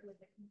concert with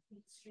the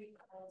complete street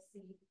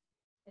policy.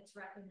 It's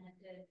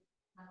recommended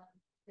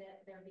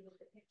that there be a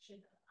depiction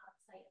of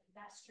on-site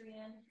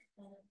pedestrian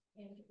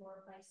and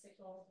or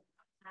bicycle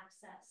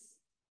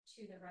access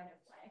to the right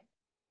of way.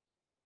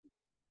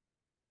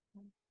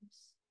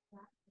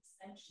 That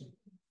essentially.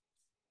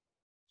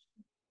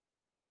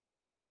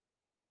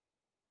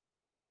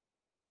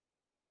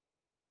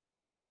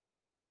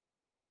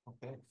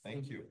 Okay,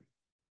 thank you.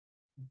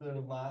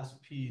 The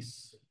last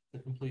piece, the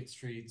complete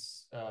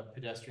streets,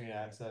 pedestrian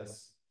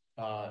access.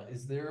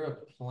 Is there a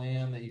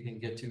plan that you can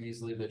get to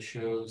easily that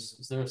shows,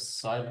 is there a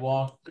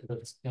sidewalk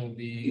that's gonna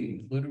be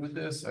included with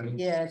this? I didn't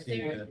Yeah, see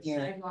there's it.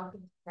 sidewalk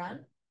in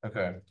front.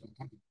 Okay,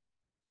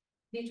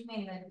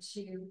 Between the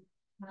two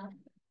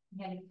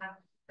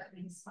handicap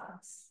parking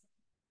spots.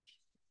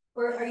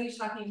 Or are you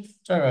talking?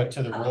 talking about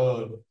to the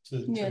road, to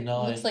Yeah, it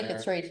nine looks like there.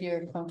 it's right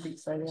here, concrete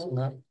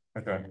sidewalk.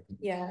 Okay,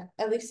 Yeah,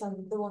 at least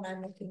on the one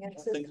I'm looking at, it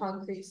says think-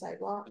 concrete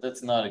sidewalk. but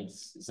that's not,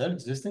 is that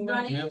existing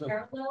now? Do we Running have a-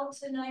 parallel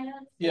to Nina?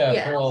 Yeah,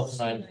 Yeah. parallel to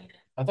nine.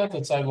 I thought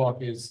that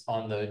sidewalk is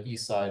on the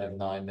east side of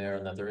nine there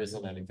and that there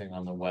isn't anything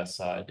on the west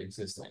side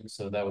existing,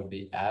 so that would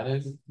be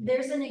added.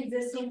 There's an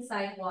existing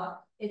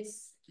sidewalk. It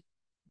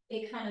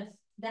kind of,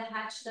 the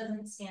hatch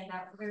doesn't stand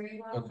out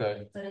very well.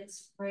 Okay, But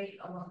it's right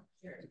along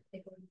here.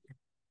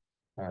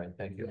 all right,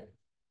 thank you.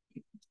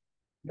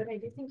 But I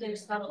do think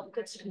There's a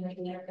good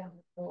community there down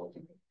the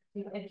road.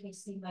 If you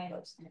see my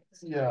house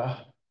next.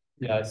 Yeah,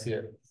 yeah, I see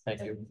it,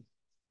 thank you.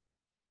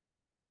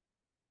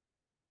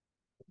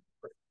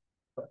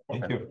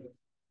 Thank you.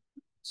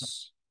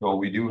 So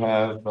we do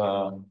have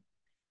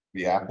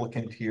the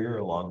applicant here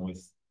along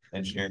with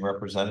engineering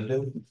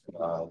representative.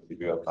 We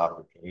do have an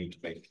opportunity to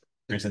make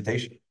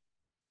presentation.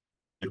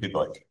 If you'd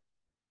like.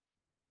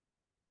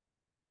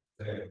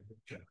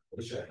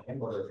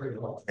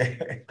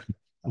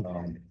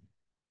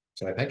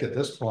 So I think at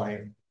this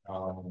point,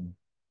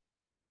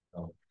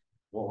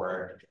 what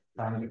we're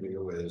trying to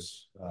do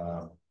is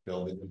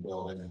building the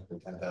building for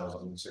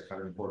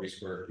 10,640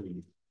 square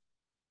feet.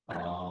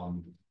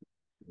 And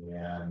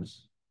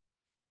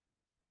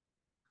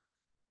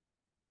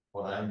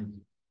what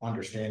I'm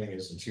understanding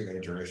is the two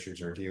major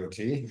issues are DOT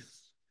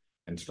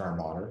and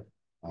stormwater.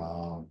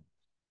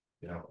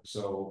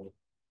 So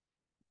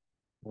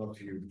well,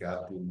 if you've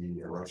got the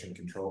erosion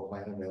control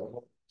plan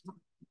available.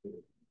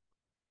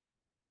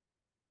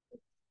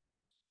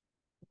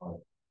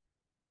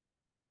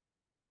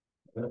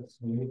 That's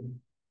me.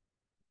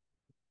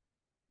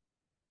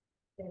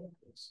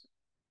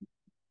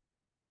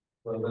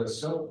 Well, the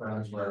silk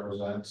fence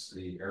represents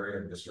the area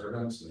of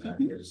disturbance, and that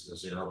is the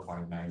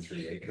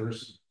 0.93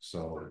 acres.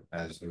 So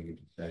as you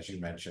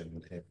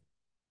mentioned,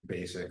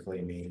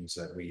 basically means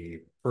that we,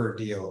 per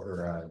deal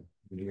or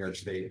New York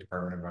State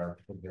Department of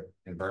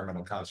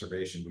Environmental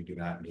Conservation, we do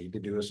not need to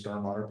do a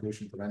stormwater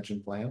pollution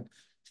prevention plan.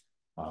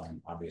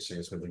 Obviously,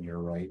 it's within your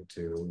right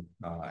to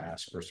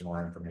ask for some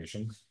more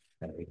information,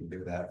 and we can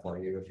do that for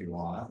you if you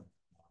want.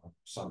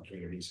 Some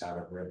communities have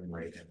it written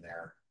right in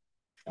their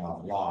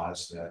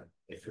laws that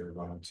if you're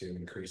going to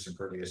increase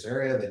impervious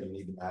area, then you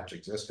need to match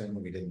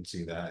existing. We didn't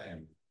see that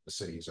in the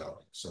city zone,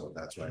 so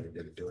that's why we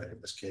didn't do it in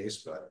this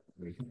case. But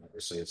we can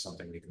obviously, it's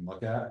something we can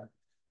look at.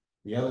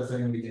 The other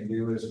thing we can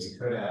do is we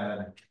could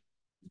add,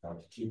 to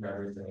keep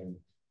everything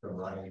from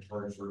running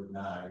towards Route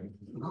 9.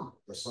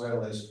 The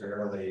soil is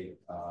fairly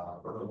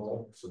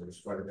permeable, so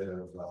there's quite a bit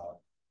of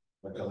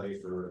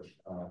ability for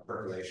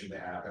percolation to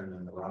happen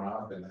in the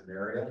runoff in that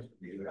area.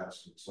 We do have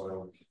some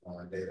soil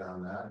data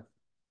on that.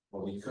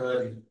 But we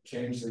could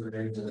change the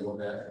grades a little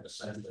bit and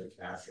essentially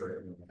capture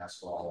it in the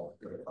asphalt,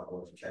 put a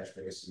couple of catch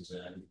basins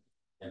in,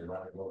 and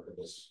run it over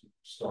this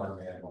storm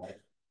manhole,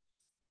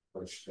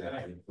 which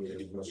then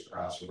we goes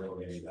across the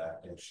roadway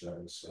that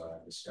was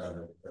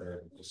discovered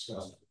or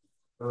discussed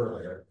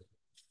earlier.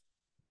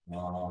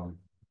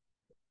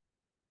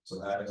 So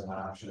that is an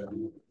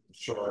option.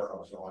 Short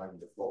of going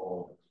the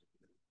full,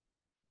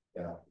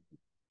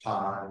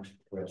 pond,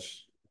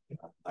 which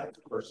I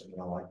personally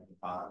don't like the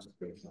ponds, if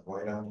we can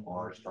avoid them,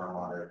 or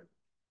stormwater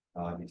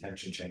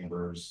detention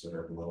chambers that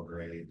are below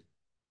grade.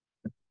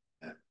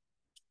 And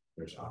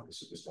there's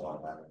obviously just a lot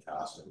of that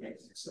cost and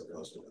maintenance that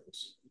goes with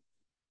those.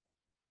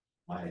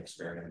 My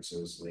experience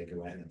is they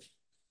go in.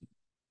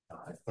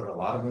 I've put a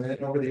lot of them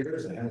in over the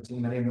years, and I haven't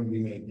seen many of them be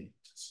maintained.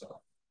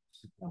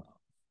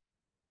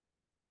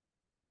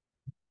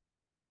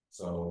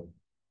 So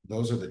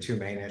those are the two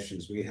main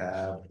issues we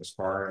have as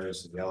far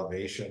as the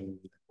elevation,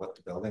 what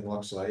the building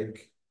looks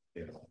like.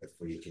 If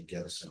we could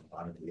get some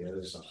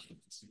ideas on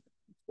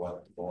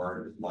what the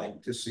board would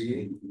like to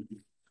see,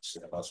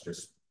 instead of us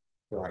just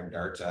throwing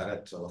darts at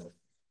it. So,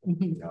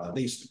 at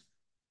least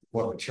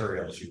what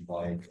materials you'd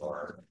like,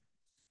 or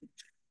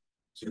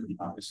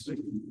obviously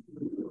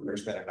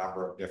there's been a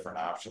number of different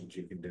options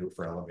you can do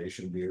for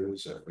elevation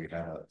views. If we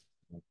have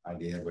an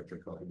idea what your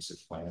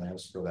cohesive plan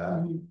is for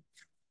that,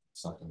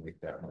 something we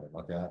definitely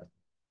look at.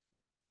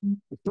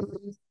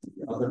 The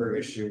other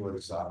issue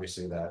was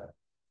obviously that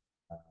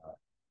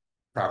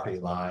property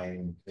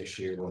line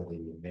issue with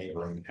the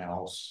neighboring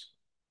house.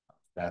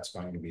 That's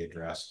going to be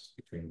addressed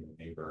between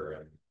the neighbor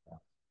and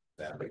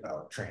them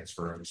about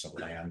transferring some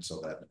land so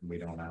that we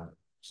don't have,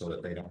 so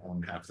that they don't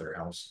own half their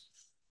house.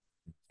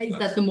 Is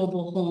that the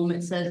mobile home?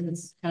 It says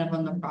it's kind of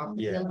on the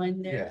property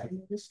line there. Yeah,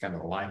 this kind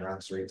of a line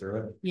runs right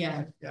through it.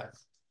 Yeah.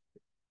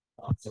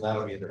 So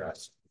that'll be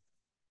addressed.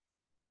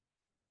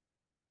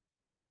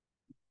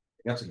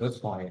 That's a good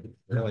point.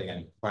 Really,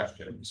 any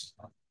questions?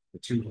 The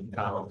two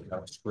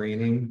of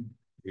screening,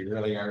 we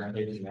really aren't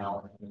taking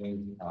out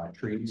any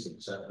trees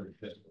except for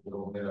just a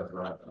little bit of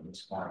rock on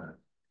this corner.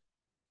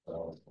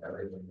 So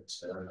everything that's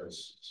there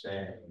is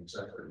staying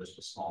except for just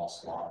a small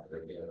slot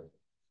right here.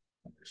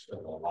 There's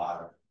still a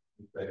lot of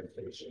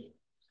vegetation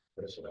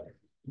this way.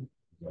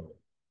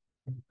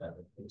 That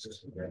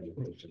existing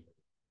vegetation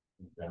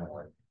in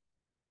general.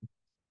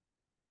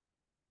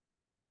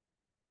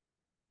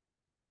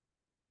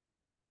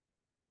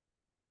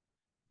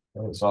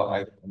 So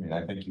I mean,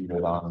 I think you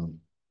hit on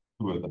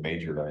two of the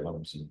major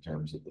items in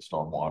terms of the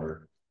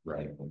stormwater,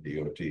 right, and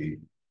DOT.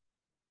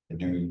 I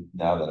do,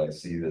 now that I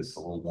see this a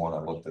little more,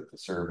 I looked at the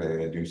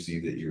survey, I do see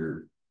that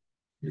your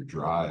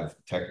drive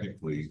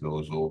technically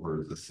goes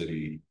over the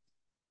city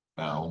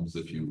bounds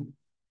if you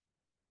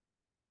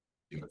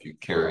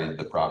carry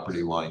the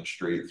property line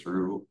straight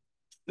through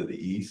to the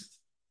east.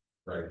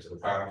 Right, to the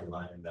property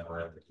line, and then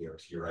we're at the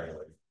DOT right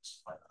away.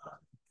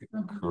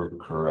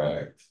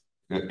 Correct.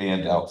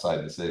 And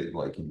outside the city,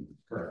 like you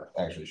Correct.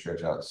 actually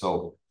stretch out.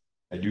 So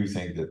I do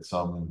think that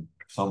some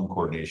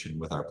coordination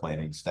with our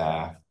planning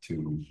staff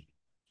to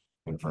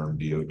confirm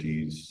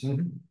DOT's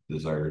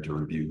desire to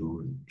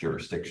review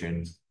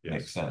jurisdiction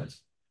makes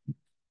sense.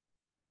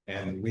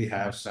 And we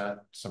have sent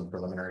some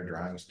preliminary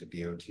drawings to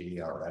DOT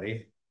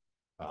already.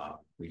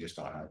 We just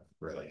don't have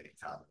really any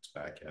comments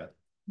back yet,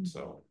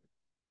 so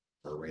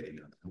we're waiting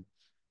on them.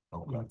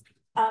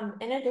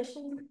 Okay. In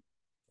addition,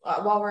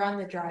 while we're on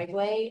the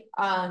driveway,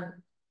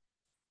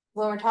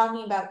 when we're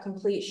talking about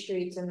complete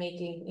streets and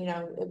making,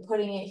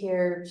 putting it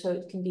here so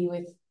it can be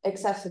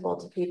accessible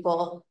to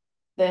people,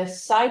 the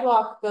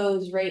sidewalk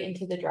goes right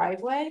into the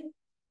driveway.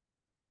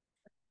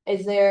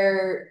 Is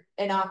there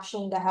an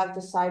option to have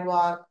the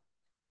sidewalk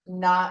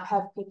not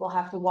have people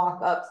have to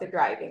walk up the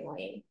driving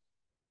lane?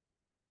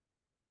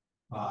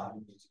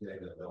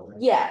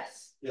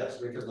 Yes.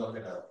 Yes, we could look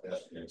at a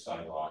pedestrian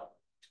sidewalk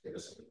to get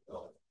us into the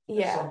building.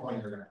 Yeah. At some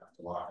point, you're gonna have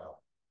to walk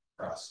up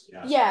across.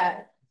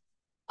 Yeah.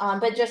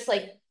 But just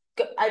like,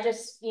 I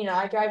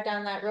drive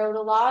down that road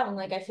a lot, and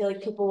I feel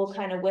like people will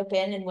kind of whip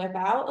in and whip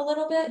out a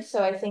little bit.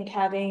 So I think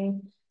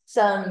having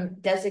some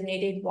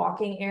designated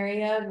walking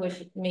area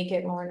would make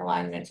it more in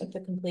alignment with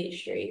the complete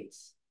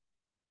streets.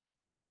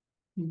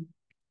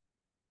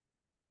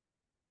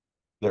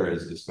 There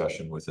is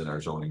discussion within our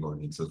zoning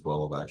ordinance as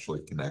well of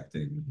actually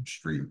connecting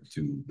street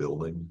to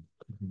building.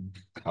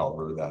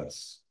 However,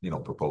 that's,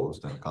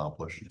 proposed and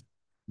accomplished.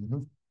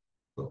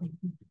 So,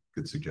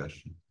 good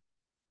suggestion.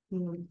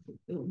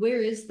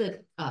 Where is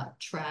the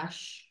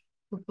trash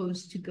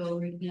proposed to go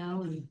right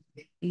now? And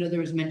there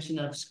was mention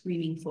of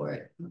screening for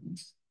it.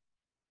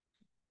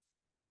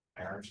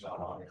 Aaron's not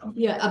on.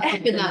 Yeah, up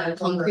in that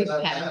concrete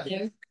pad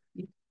there.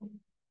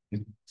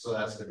 So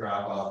that's the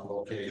drop off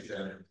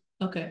location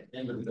Okay.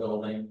 into the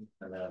building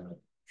and then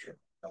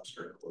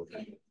dumpster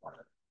location.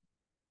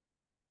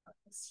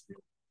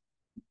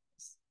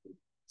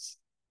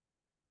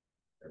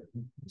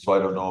 So I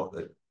don't know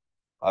that.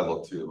 I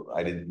looked through,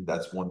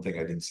 that's one thing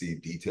I didn't see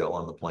detail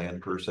on the plan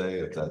per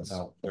se,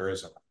 No, there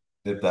isn't.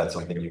 if that's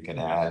something you can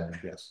add.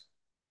 Yes.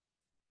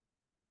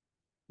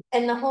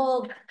 And the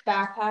whole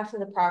back half of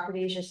the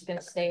property is just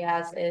gonna stay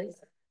as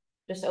is,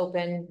 just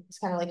open, it's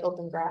kind of like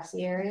open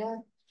grassy area.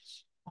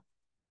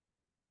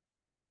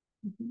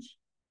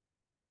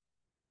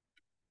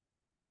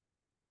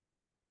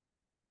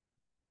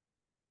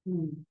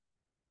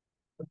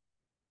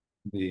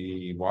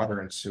 The water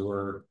and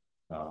sewer,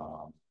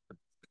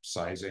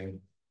 sizing.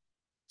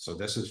 So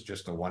this is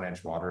just a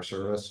 1-inch water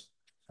service.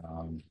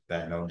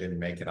 That note didn't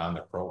make it on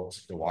the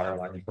water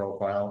line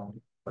profile,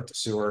 but the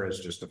sewer is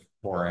just a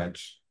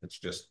 4-inch. It's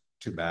just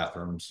 2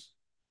 bathrooms.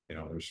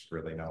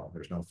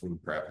 There's no food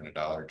prep in a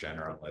Dollar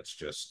General. It's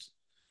just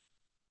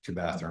 2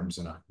 bathrooms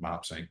and a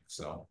mop sink.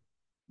 So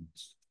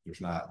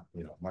there's not,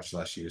 much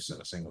less use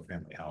than a single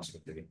family house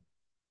would be.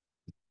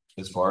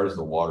 As far as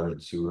the water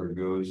and sewer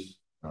goes,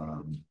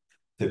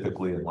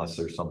 typically, unless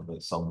there's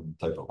some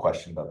type of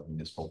question about the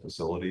municipal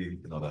facility,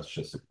 that's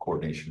just a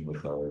coordination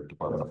with our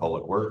Department of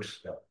Public Works.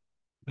 Yeah.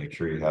 Make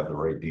sure you have the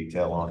right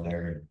detail on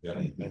there. Yeah,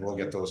 and we'll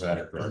get those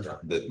added.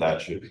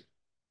 That should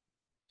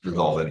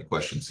resolve any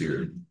questions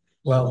here.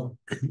 Well,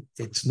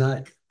 it's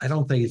not, I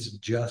don't think it's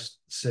just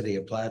City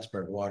of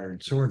Plattsburgh Water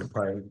and Sewer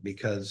Department,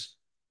 because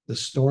the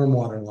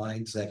stormwater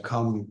lines that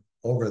come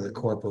over the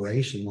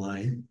corporation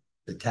line,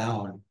 the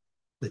town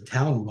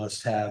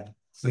must have,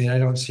 I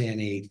don't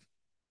see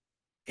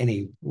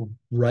any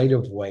right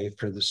of way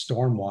for the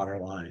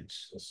stormwater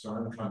lines. The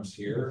storm comes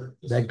here.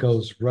 That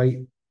goes right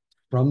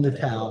from the and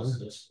it town. goes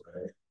this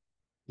way,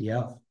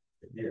 Yeah,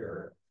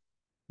 here.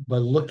 but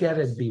look at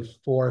it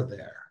before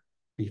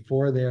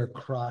there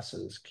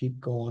crosses, keep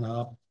going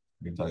up.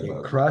 We can talk It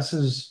about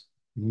crosses,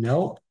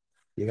 nope,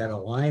 you got a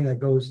line that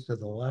goes to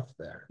the left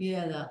there,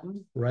 Yeah, that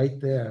one. right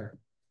there.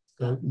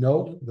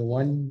 Nope, the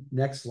one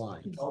next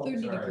line. Oh,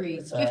 30 sorry.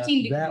 degrees,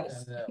 15 that-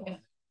 degrees. Yeah.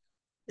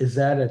 Is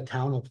that a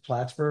town of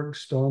Plattsburgh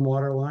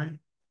stormwater line?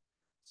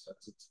 So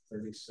it's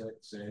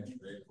 36-inch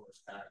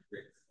reinforced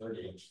concrete,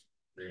 30-inch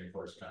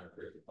reinforced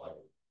concrete pipe.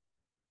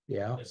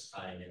 Yeah, It's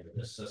tying into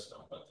this system,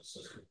 but the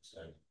system is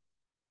in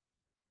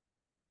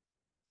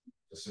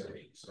the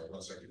city, so it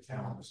looks like the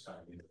town is tying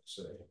into the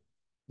city.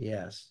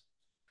 yes.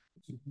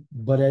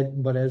 But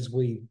as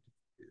we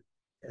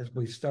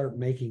start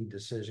making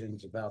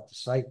decisions about the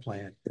site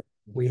plan,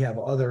 we have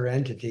other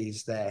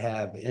entities that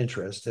have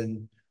interest,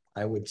 and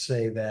I would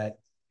say that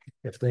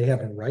if they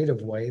have a right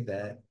of way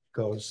that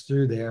goes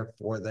through there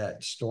for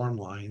that storm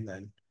line,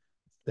 then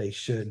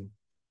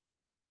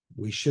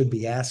we should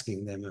be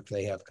asking them if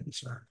they have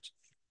concerns.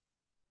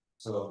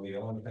 So the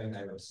only thing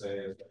I would say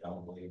is I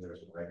don't believe there's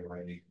a right of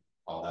way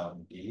called out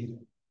in deed,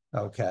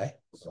 Okay,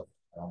 so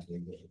I don't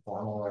believe there's a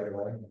formal right of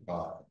way,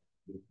 but.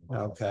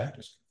 Okay.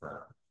 Just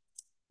confirm.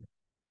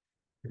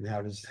 and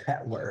how does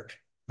that work?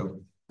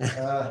 You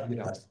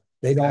know.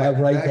 They don't have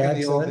right to Back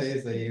in the old access?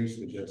 days, they used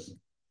to just.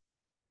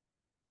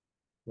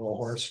 Little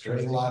horse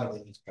There's a trading? lot of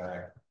these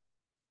back.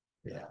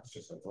 Yeah. It's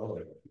just like, well,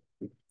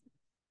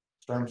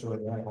 storms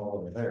with that all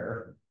over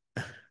there.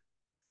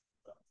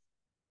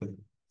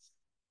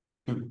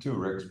 To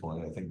Rick's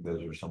point, I think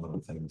those are some of the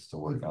things to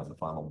work out the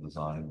final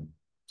design,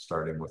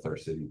 starting with our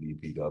city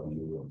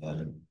DPW, and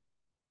then.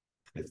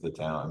 If the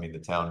town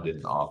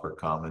didn't offer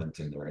comment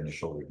in their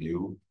initial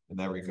review in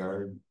that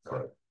regard,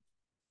 but.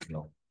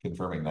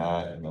 Confirming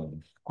that, and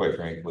then quite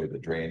frankly, the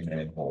drain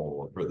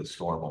manhole for the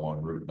storm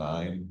along Route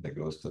 9 that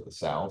goes to the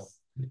south.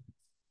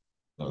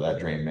 So that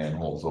drain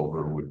manhole's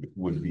over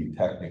would be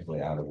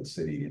technically out of the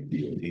city and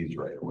DOT's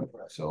right away,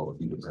 so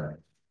if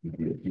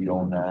you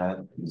own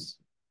that,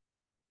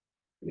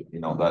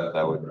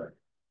 that would.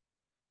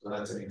 So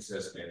that's an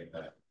existing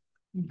that.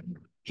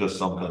 Just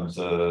something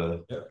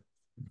to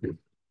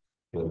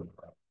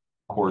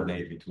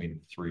coordinate between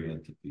the 3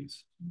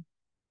 entities.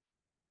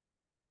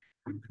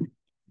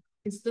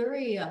 Is there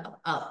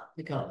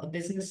a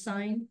business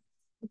sign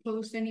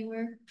proposed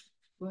anywhere?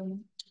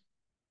 When-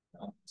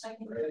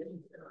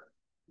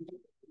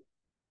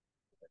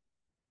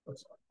 But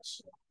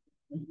that's.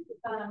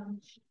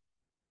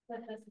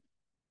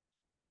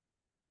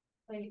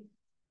 Like,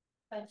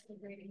 that's the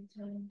grading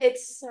tone.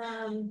 It's,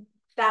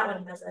 that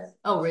one has it.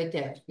 Oh, right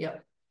there,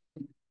 yep.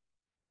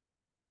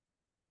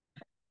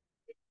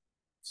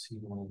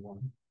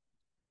 C11.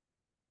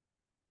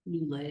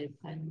 New lighted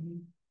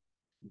pattern.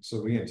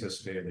 So we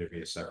anticipated there'd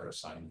be a separate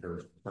sign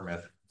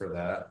permit for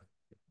that.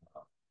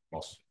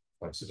 Most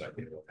places I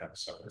think will have a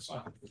separate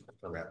sign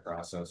for that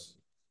process.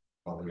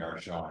 But we are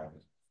showing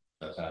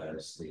that that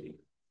is the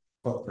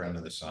footprint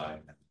of the sign,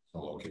 and the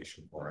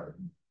location for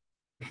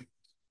it.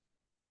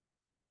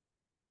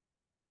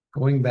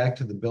 Going back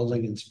to the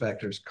building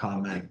inspector's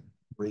comment,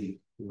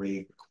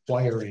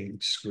 requiring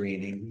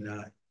screening,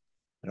 not.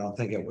 I don't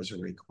think it was a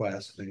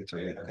request, I think it's a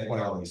I think all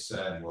requirement. he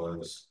said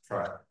was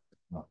try.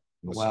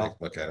 Let's Well, take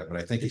a look at it, but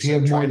I think he if you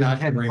have said try more than not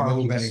to 10 remove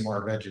parking any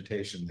more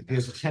vegetation. If you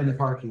have 10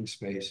 parking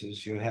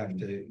spaces,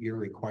 you're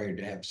required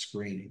to have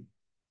screening,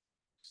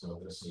 So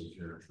this is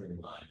your tree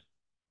line,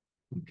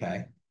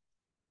 okay?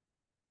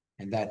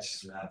 And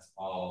that's, and that's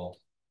all.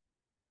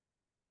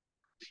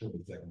 Should be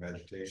thick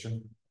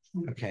vegetation,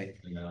 okay,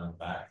 and then on the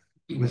back.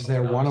 was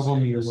there one of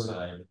them you This were,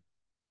 side.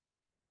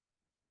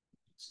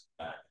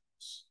 Back.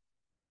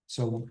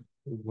 so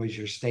was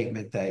your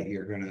statement that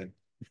you're gonna,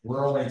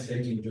 We're only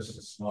taking just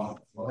a small,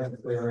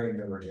 clearing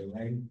that we're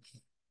doing.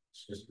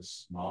 It's just a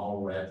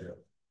small wedge of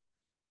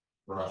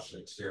brush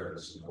that's here,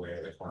 this is the way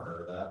the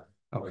corner of that.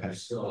 But okay, you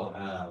still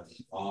have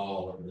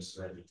all of this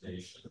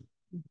vegetation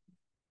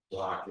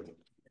blocking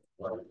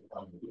what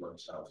comes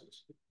towards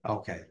houses.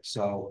 okay,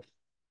 so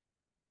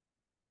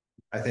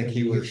I think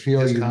he you was,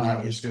 feel his you comment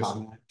met was his just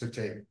comment, to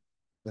take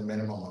the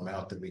minimum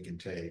amount that we can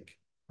take.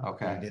 He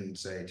okay. didn't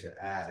say to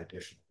add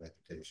additional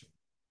vegetation.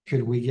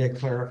 Could we get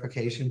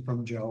clarification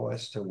from Joe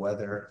as to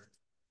whether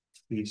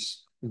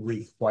he's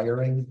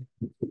requiring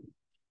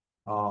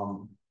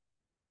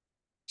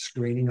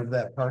screening of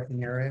that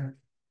parking area?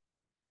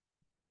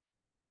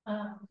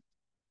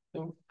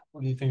 So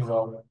what do you think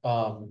about,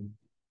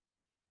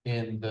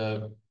 in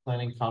the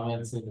planning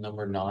comments in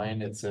number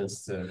 9, it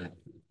says to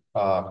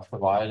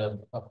provide a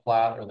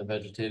plat or the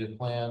vegetative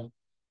plan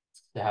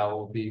to how it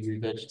will be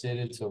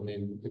revegetated, so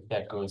maybe if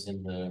that goes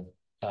in the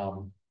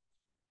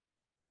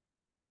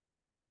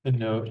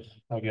note,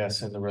 I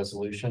guess, in the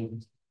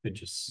resolution, could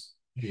just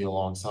be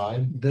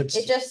alongside. That's,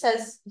 It just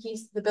says,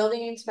 the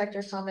building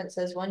inspector comment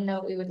says, one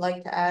note we would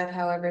like to add,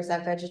 however, is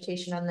that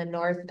vegetation on the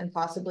north and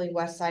possibly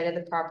west side of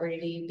the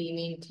property be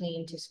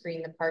maintained to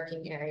screen the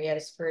parking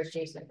areas for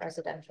adjacent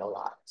residential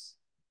lots.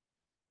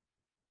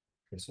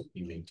 This will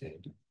be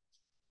maintained.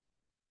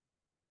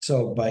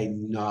 so by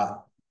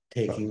not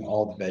taking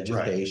all the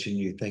vegetation,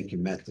 you think you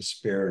meant the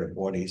spirit of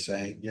what he's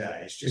saying? Yeah,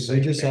 it's Could just. we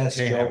just ask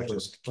maintain Joe it, for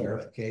just keep it.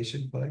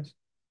 clarification, please?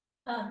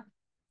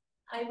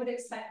 I would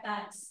expect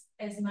that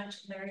as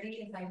much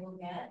clarity as I will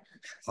get.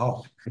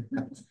 Oh,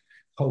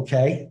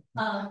 okay,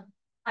 I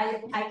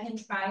can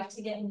try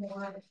to get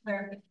more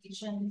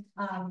clarification,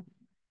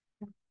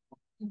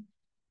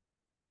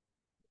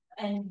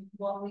 and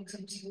what we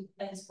could do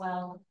as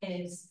well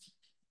is,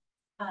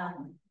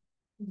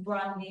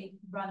 run the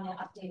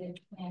updated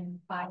plan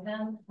by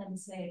them and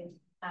say,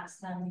 ask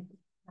them,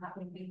 that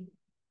would be.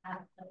 I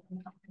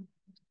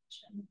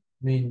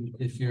mean,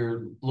 if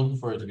you're looking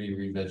for it to be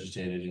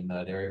revegetated in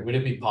that area, would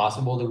it be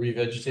possible to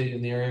revegetate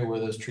in the area where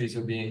those trees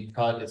are being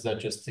cut? Is that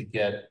just to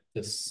get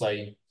the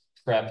site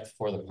prepped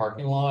for the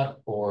parking lot,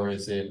 or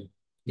is it?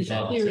 It's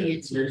meant to- clearly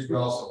it's- We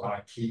also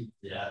want to keep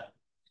that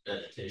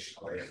vegetation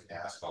away from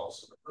asphalt,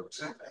 so the roots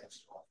and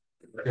things.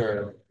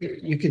 Sure,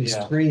 you can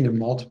Yeah. screen in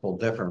multiple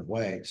different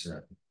ways.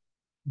 Sure.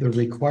 The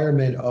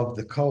requirement of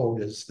the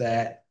code is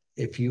that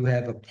if you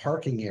have a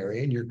parking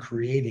area and you're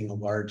creating a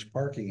large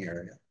parking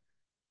area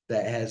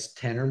that has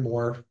 10 or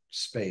more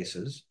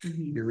spaces,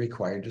 Mhm. you're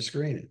required to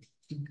screen it.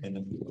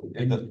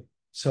 And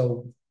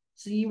So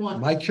So you want,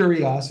 my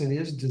curiosity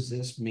is, does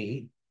this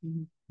meet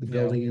Mhm. the Yeah.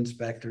 building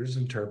inspector's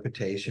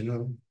interpretation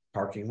of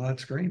parking lot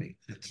screening?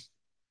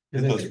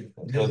 there's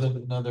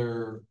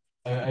another,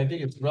 I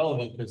think it's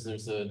relevant because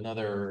there's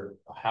another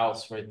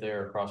house right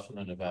there across from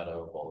the Nevada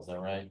Oval, is that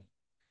right?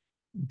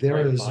 There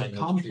Right is a behind those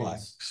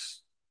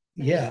complex.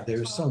 Yeah,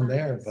 there's some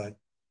there, but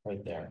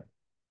Right there.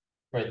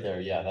 Right there,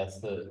 yeah, that's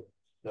the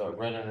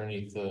right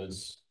underneath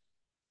those.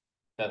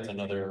 That's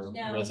another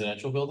No.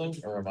 residential building,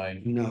 or am I,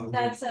 no.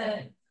 That's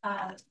a,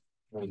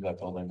 what is that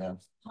building now?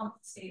 pump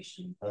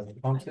station. That's the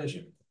pump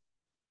station?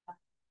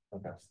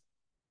 Okay,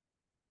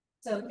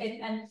 So,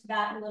 and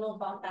that little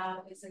bump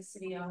out is a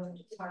city owned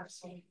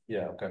parcel.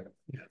 yeah, okay.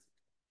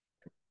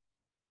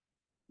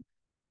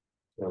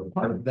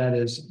 Part of that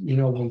is, you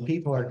know, when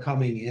people are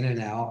coming in and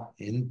out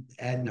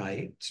at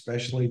night,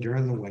 especially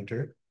during the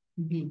winter,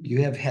 Mhm,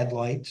 you have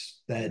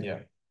headlights that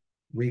Yeah,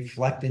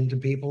 reflect into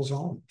people's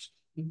homes.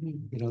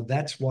 mhm. You know,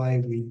 that's why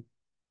we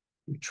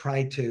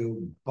try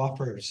to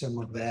buffer some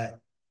of that.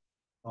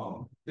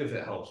 If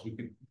it helps, we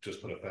could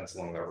just put a fence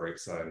along that right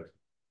side.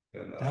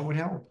 And That would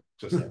help.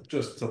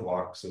 just to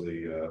block so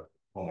the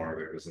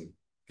homeowner doesn't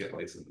get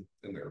lights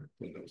in their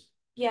windows.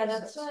 Yeah,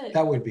 that's what,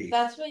 That would be,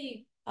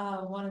 you,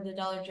 one of the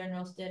Dollar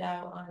Generals did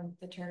out on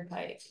the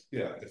turnpike.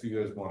 Yeah, if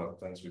you guys want a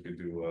fence, we could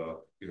do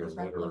either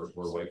wood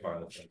or white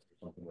vinyl fence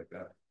or something like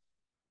that.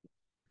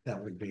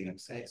 that would be,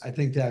 I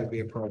think that would be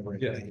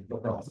appropriate. Yeah, no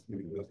problem. We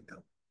can do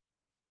that.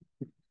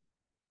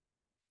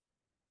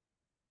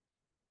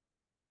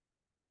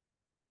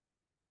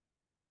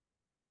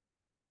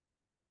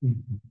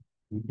 Mhm.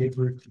 We did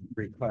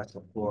request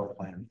a floor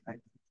plan. Right?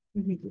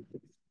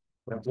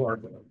 That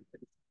work.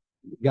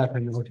 You got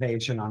the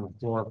notation on the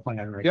floor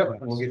plan, right?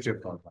 Yep, we'll get you a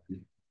floor plan.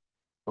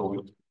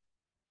 So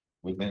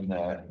within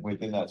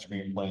that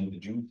screen plan,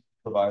 did you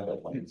provide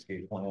that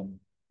landscape plan?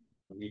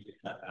 We did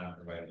not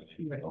provide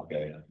anything.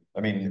 Okay,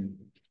 I mean,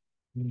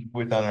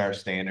 within our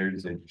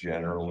standards, it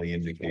generally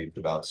indicates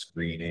about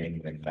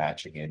screening and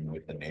matching in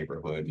with the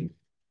neighborhood.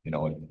 You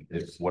know,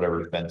 if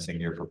whatever fencing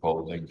you're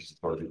proposing is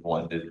sort of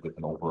blended with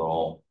an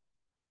overall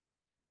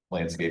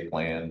landscape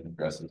plan,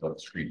 addresses of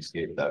the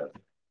streetscape, that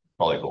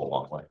probably go a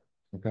long way.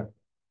 Okay.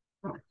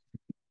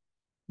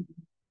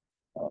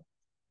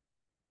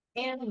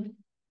 And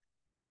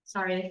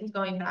sorry, this is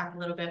going back a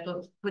little bit,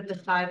 but with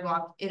the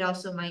sidewalk, it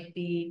also might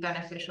be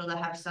beneficial to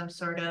have some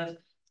sort of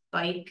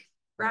bike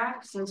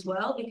racks as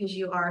well, because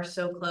you are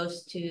so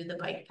close to the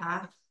bike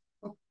path.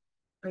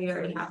 Or you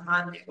already have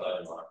on there.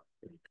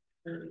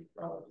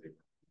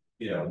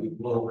 Yeah, we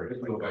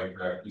go bike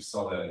rack, we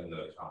saw that in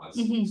the comments.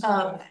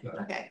 Oh,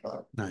 okay,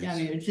 cool. Yeah, I Nice.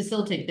 mean, it'd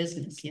facilitate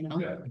business, you know?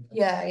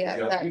 Yeah.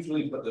 Yeah, that-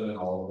 Usually put them in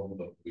all of them,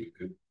 but we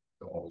could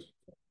always.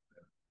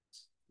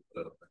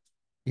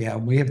 Yeah,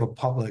 we have a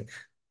public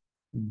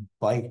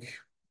bike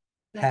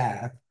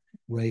path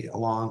right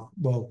along,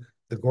 well,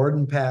 the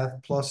Gordon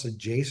path plus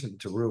adjacent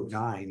to Route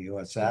 9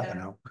 US Yeah.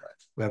 Avenue.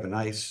 We have a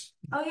nice,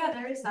 Oh, yeah,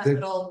 there is that The-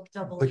 little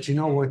double. but you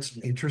know lane. what's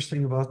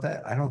interesting about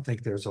that? I don't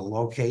think there's a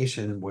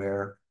location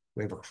where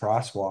we have a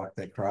crosswalk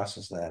that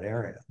crosses that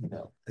area.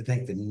 No. I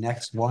think the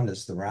next one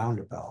is the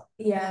roundabout.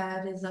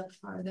 Yeah, it is up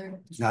farther.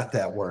 Not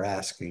that we're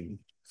asking,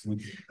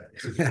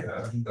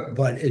 Yeah.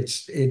 but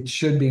it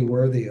should be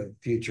worthy of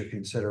future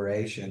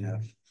consideration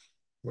if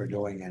we're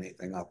doing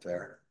anything up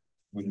there.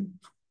 Within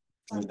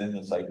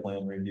the site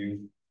plan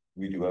review,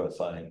 we do have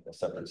a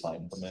separate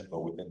sign permit,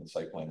 but within the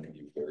site plan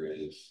review, there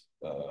is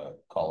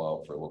call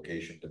out for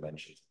location,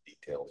 dimensions,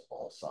 details, of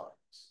all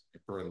signs.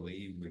 For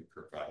Lee, we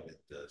provided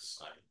the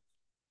sign.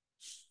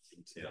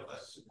 Detail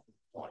that's.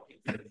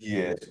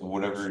 Yeah, so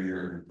whatever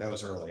your, That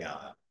was early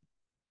on.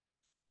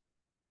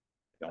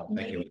 I don't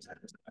think it was.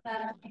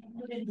 That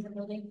included in the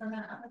building permit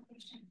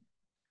application.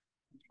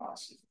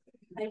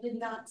 I did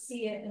not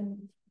see it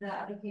in the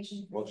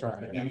application. We'll try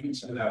it. You can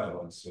send out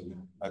one, so.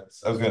 I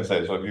was gonna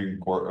say, so if you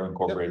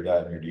incorporate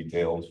that in your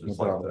details, just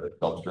like the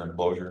dumpster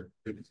enclosure.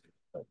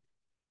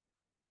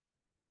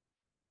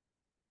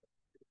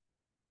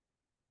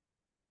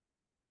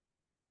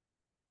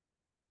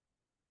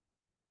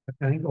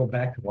 Can I go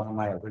back to one of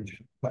my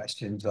original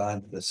questions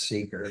on the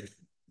seeker,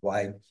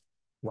 why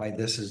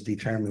this is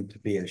determined to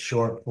be a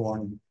short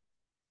form?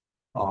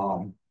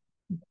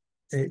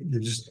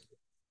 Just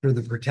for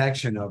the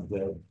protection of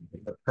the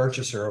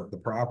purchaser of the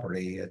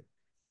property,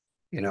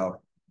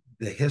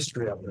 the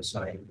history of the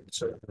site would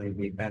certainly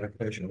be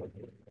beneficial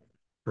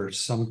for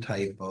some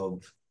type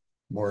of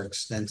more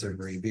extensive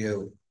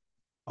review.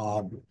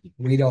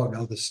 We don't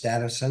know the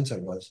status since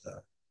it was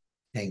the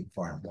Hank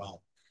Farm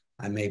well.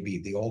 I may be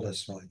the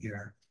oldest one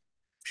here.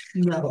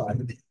 No,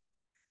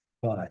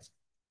 But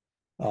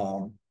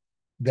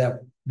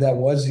that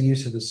was the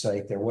use of the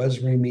site. There was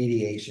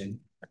remediation.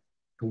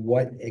 To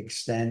what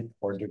extent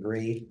or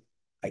degree,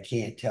 I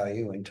can't tell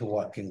you, and to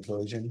what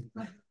conclusion.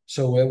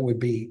 So it would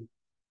be,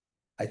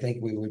 I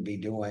think we would be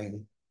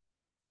doing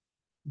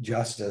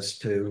justice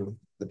to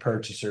the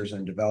purchasers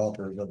and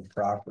developers of the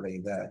property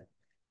that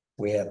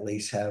we at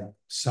least have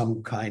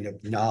some kind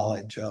of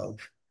knowledge of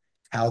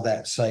how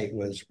that site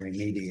was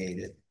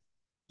remediated.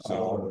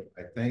 So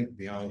I think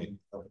the only,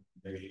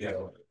 there you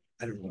go.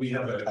 I don't know. We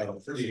have a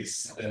pretty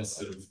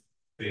extensive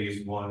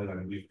phase one and I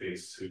believe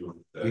phase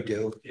two. You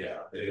do? Yeah,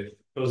 it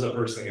was the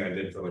first thing I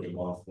did for like a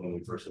month when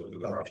we first looked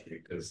at the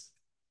property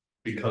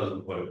because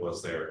of what it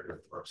was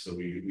there. So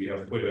we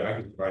have, I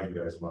can provide you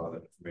guys a lot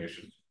of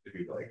information if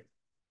you'd like.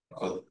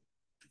 So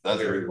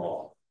that's Very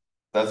long.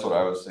 That's what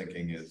I was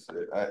thinking is,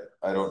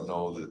 I don't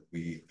know that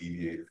we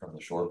deviate from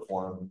the short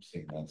form,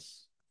 seeing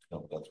that's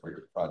where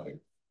your project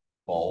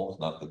falls,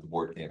 not that the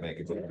board can't make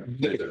it,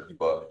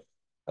 but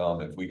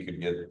if we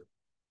could get,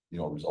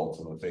 results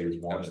in the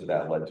phase one,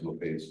 that led to a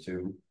phase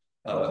two.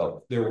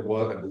 There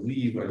was, I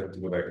believe, I have to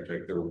go back and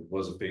check, there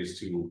was a phase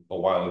two a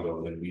while ago,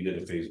 and then we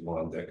did a phase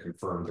one that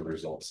confirmed the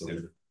results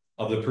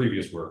of the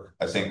previous work.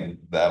 I think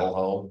that'll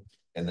help,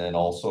 and then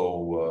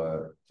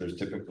also, there's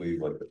typically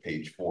like the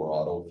page 4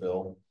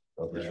 autofill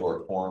of the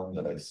short form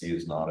that I see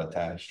is not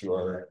attached to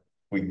our,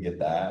 we can get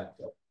that.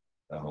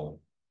 That would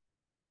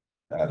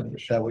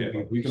Yeah,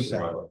 be, we can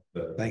provide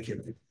the. thank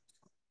you.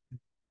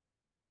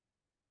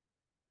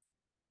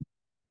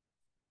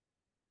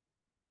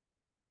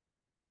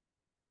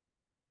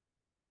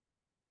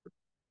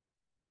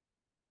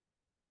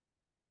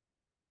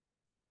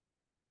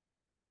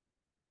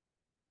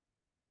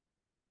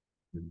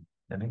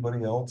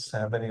 Anybody else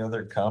have any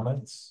other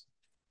comments?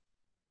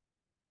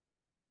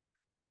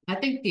 I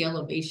think the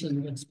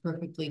elevation looks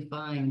perfectly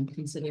fine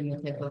considering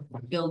the type of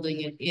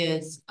building it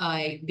is.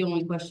 The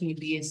only question would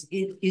be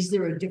is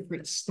there a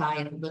different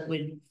style that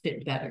would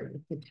fit better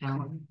with the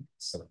town?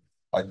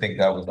 I think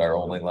that was our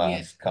only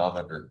last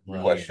comment or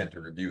question to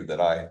review that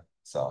I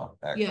So.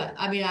 Yeah,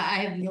 I mean,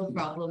 I have no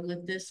problem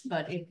with this,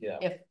 but Yeah.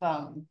 if,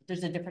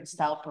 there's a different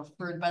style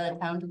preferred by the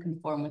town to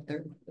conform with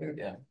their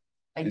Yeah.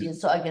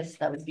 ideas, so I guess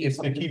that would be. If the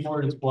something-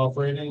 keyboard is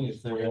cooperating,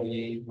 is there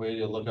any way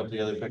to look up the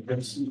other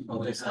pictures? You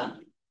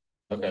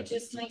Okay.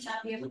 just might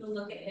not be able to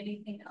look at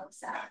anything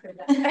else after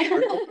that.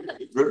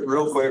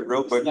 Real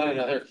quick, Not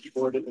another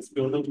keyboard in this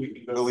building, we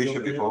can go. Alicia,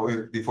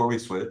 before we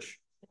switch.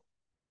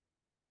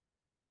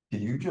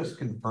 Can you just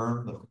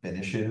confirm the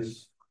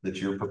finishes that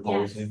you're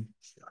proposing?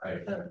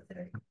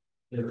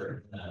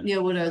 Yeah,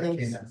 what are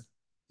those?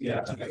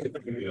 Yeah, I can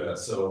do that.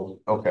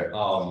 So, Okay,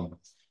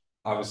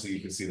 obviously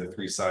you can see the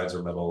three sides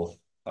are metal,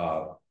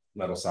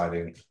 metal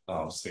siding,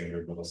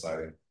 standard metal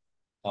siding.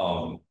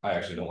 I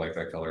actually don't like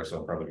that color, so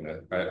I'm probably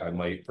gonna, I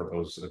might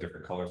propose a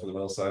different color for the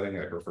metal siding.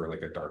 I prefer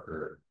like a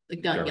darker.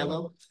 Like not Sure.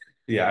 yellow?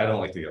 Yeah, I don't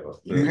like the yellow.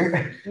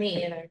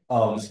 Me either.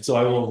 So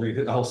I will read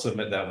it, I'll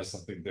submit that with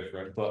something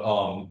different, but,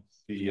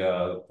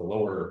 the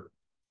lower.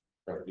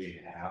 Roughly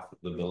half of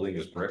the building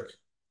is brick.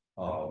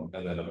 And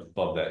then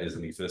above that is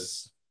an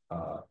ephes,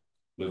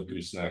 with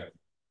gooseneck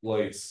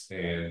lights,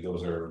 and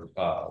those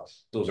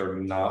are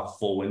not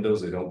full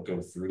windows, they don't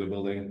go through the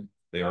building.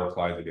 They are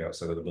applied to the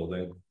outside of the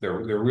building, they're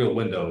real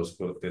windows,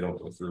 but they don't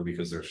go through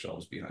because there's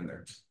shelves behind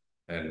there.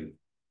 And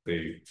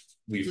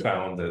we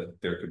found that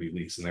there could be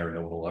leaks in there,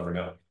 no one will ever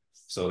know,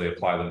 so they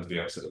apply them to the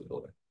outside of the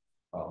building.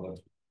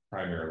 That's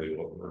primarily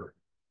what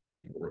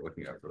we're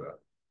looking at for that.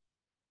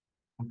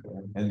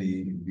 okay, and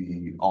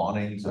the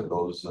awnings, are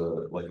those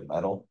like a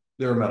metal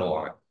They're metal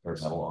on it. or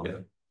metal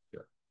awning?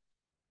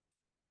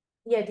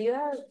 Yeah, do you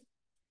have?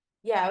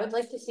 Yeah, I would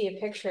like to see a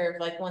picture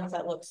of like ones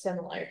that look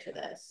similar to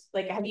this.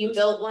 Like, have you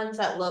built ones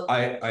that look?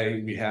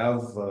 We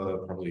have,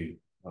 probably,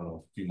 I don't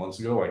know, a few months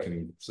ago, I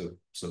can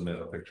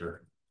submit a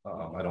picture.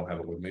 I don't have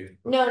it with me.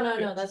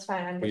 No, that's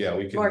fine. I'm But yeah,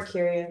 we just can- more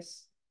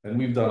curious. And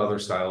we've done other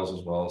styles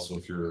as well, so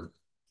if you're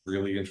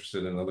really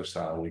interested in another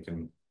style, we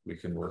can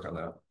work on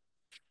that.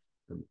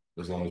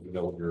 As long as we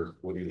know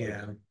what you like.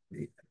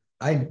 Yeah,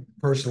 I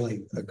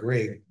personally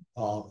agree.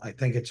 I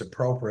think it's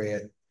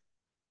appropriate,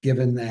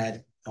 given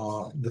that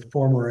the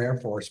former Air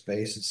Force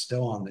Base is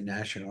still on the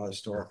National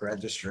Historic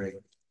Registry.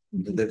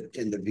 In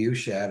the view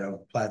shed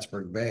of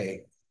Plattsburgh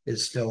Bay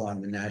is still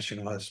on the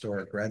National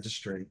Historic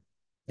Registry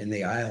in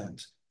the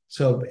islands.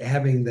 So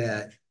having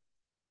that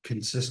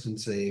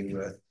consistency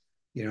with,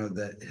 you know,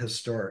 the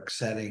historic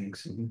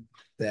settings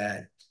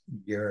that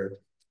you're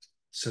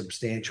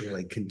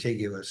substantially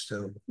contiguous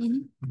to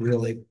Mhm.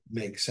 really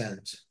makes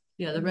sense.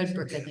 Yeah, the red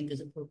brick I think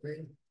is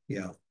appropriate.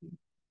 Yeah.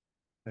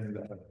 And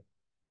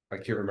I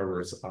can't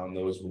remember it's on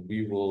those, but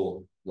we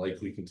will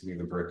likely continue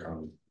to brick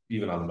on,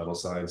 even on the metal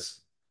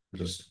sides.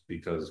 Just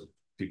because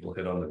people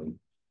hit them and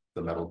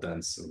the metal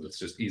dense, and it's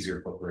just easier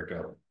to put brick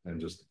out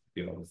and just,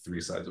 you know,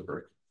 three sides of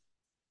brick.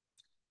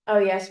 Oh,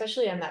 yeah,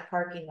 especially on that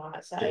parking lot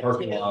The side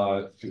parking too.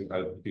 lot,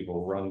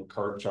 people run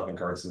shopping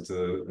carts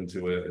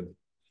into it.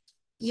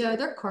 Yeah, are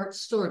there carts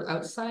stored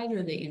outside or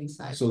are they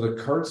inside? So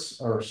the carts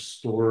are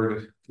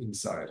stored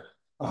inside,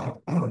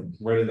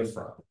 right in the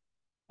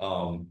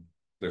front.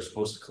 They're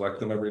supposed to collect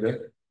them every day.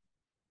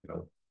 You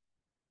know,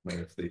 I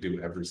mean, if they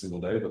do every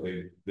single day, but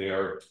they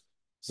are,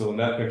 so in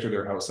that picture,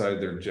 they're outside,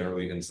 they're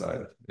generally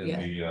inside in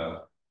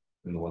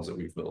the ones that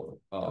we've built.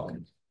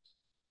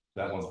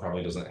 That one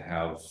probably doesn't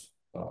have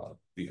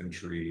the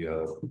entry,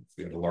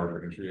 we have a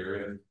larger entry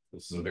area.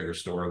 This is a bigger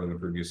store than the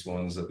previous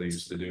ones that they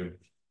used to do.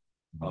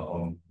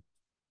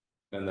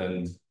 And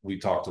then we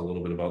talked a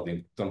little bit about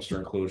the dumpster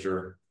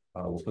enclosure.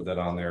 We'll put that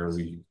on there.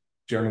 We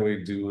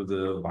generally do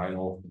the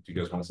vinyl. If you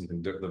guys want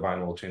something different, the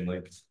vinyl chain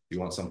link, if you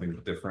want something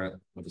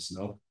different with the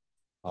snow.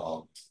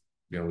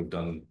 You know, we've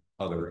done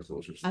other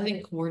enclosures. I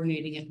think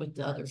coordinating it with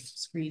the other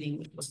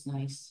screening was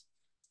nice.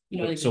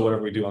 You know, So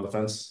whatever we do on the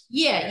fence.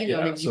 yeah, you know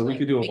what I mean. So we like,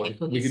 could do make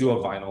it we could do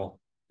a cohesive. vinyl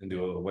and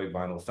do a white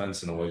vinyl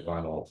fence and a white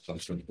vinyl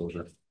dumpster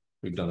enclosure.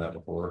 We've done that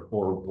before,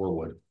 or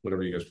wood,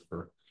 whatever you guys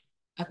prefer.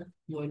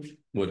 Wood.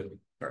 Wood,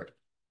 all right.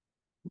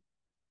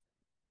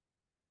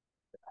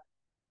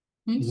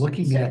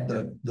 Looking at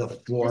the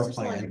floor This is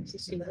one plan, to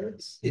see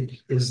those.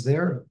 is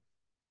there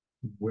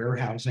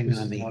warehousing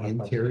on the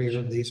interior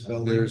of these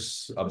buildings?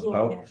 There's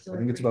about, I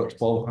think it's about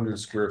 1,200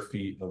 square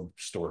feet of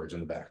storage in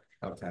the back.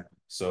 Okay,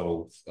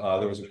 So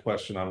there was a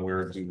question on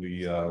where do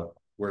they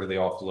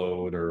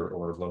offload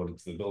or load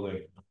into the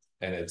building?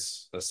 And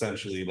it's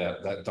essentially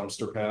that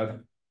dumpster pad.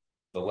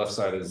 The left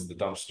side is the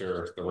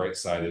dumpster, the right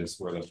side is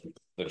where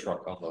the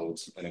truck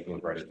unloads, and it goes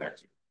right in there.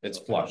 It's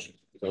flush,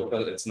 so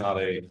it's not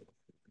a,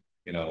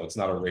 you know, it's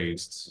not a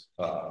raised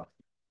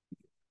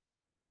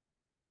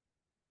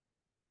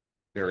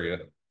area.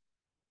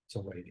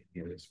 so wait,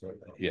 here is right.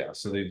 Yeah,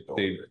 so they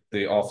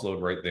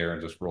offload right there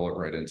and just roll it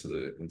right into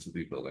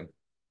the building.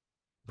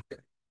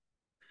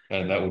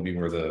 And that would be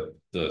where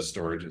the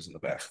storage is in the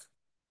back.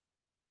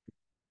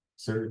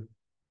 Is there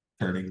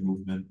turning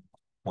movement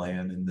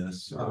plan in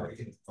this? Oh, Or we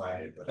can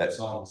provide it, but that's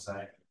all the same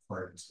in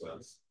accordance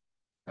with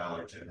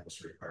Dollar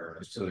General's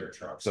requirements to their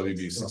trucks.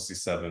 WB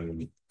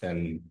 67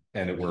 and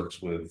it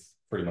works with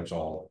pretty much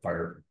all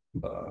fire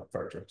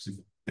trucks.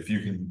 if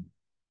you can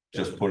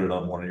just put it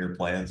on one of your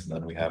plans and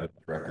then we have it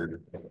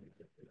record.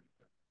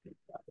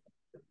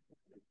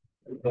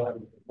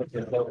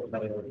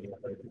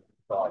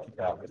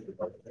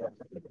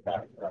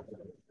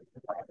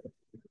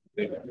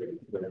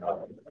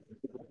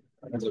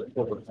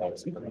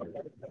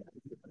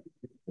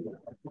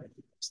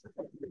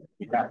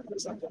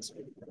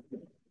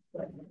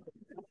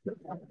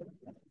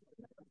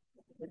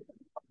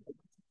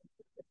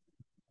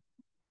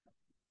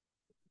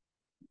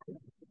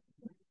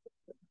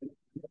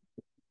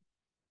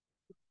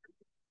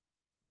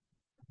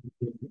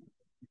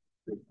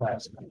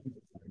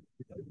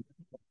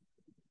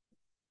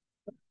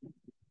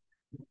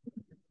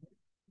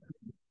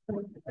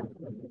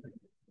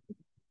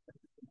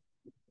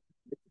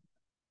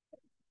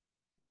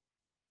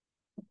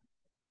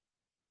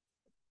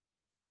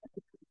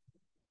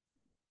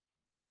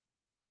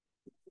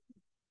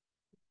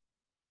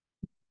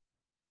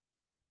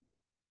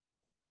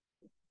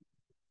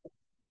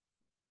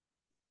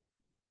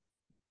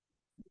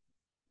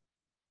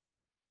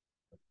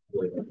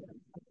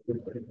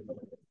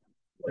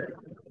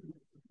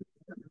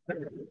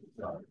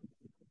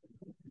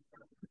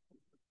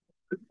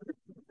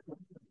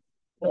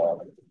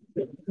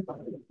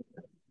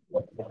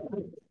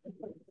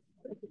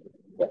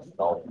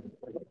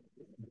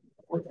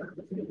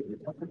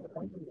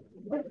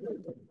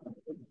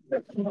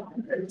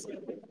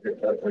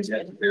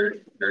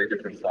 Very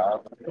different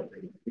style.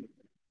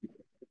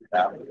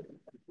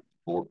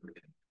 Board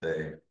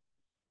they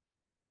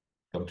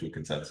come to a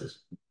consensus.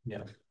 Yeah.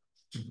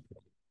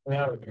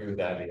 I would agree with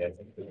Abby. I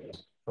think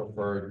it's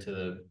preferred to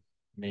the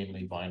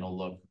mainly vinyl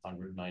look on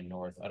Route 9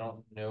 North. I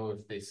don't know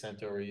if they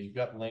sent over, you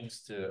got links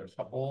to a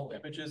couple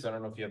images. I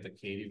don't know if you have the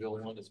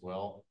Katie'ville one as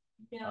well.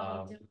 No, I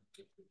don't.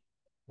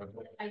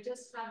 Okay. I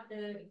just have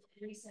the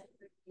recent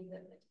review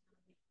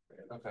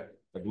that Okay.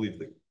 I believe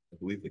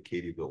the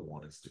Katie'ville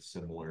one is the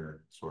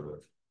similar sort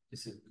of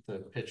This is the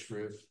pitched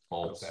roof.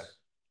 false. Okay.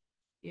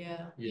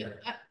 Yeah, Yeah.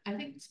 I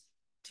think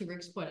to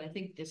Rick's point, I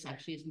think this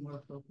actually is more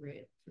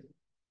appropriate for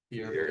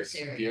The this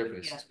area,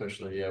 Earvis, yeah.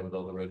 especially, yeah, with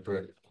all the red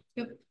brick.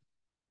 Yep.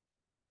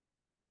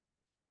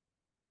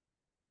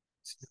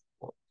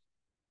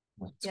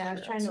 Yeah, I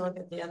was trying to look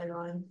at the other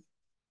one.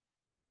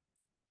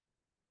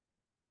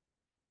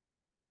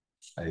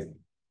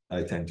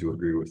 I tend to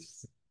agree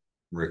with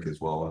Rick as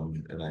well,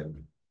 and I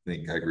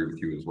think I agree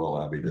with you as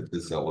well, Abby, that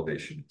this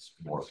elevation is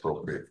more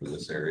appropriate for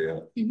this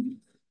area. Mhm.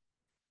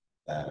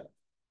 That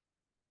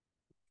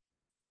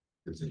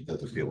isn't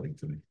as appealing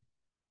to me.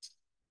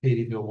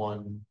 Katie'ville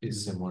one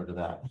is similar to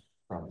that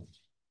from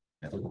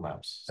Google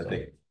Maps. I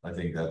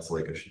think that's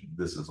like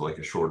this is like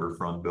a shorter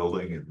front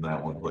building and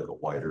that one's like a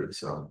wider,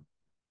 so.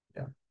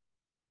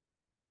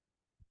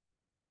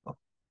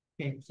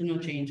 Okay, so no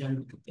change on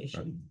the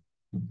location.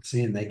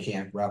 Seeing they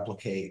can't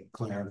replicate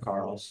Claire and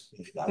Carl's.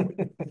 that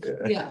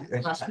would- Yeah,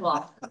 last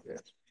block.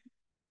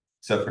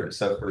 Except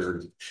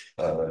for,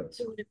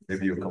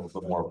 maybe you come with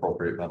a more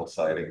appropriate metal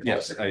siding.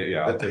 Yes,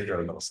 yeah, I'll take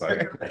care of the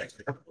side.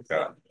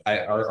 Yeah,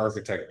 our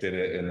architect did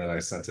it and then I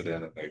sent it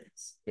in and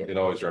it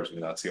always drives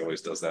me nuts. He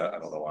always does that. I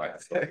don't know why.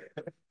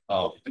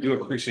 I do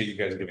appreciate you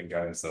guys giving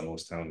guidance though.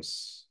 Most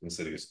towns and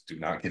cities do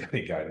not give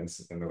any guidance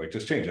and they're like,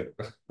 just change it.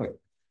 Like,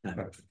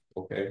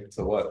 okay,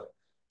 so what?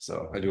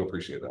 So I do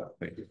appreciate that.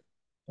 Thank you.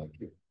 Thank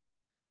you.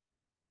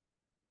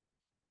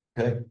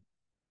 Okay. I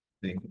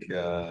think,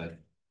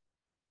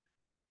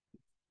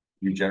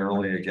 you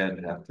generally, again,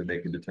 have to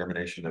make a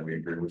determination that we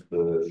agree with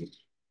the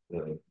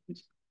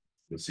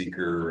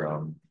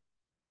seeker,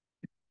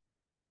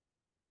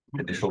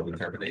 initial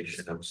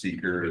determination of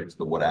seeker as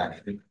to what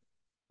action.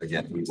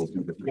 Again, we will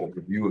do the full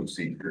review of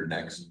seeker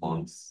next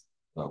month,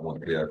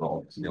 once we have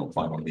all,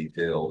 final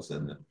details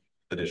and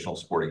additional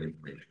supporting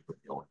information.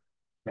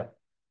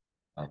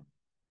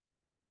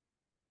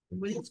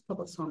 What is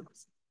public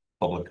comments?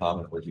 Public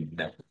comment will be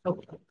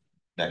Okay.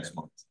 next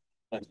month.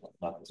 Oh,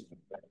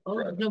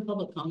 there's no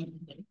public comment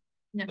today.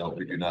 No,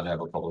 we do not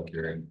have a public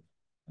hearing.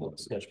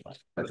 Sketch plan.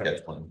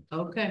 Sketch plan.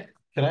 Okay,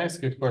 Can I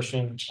ask you a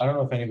question? I don't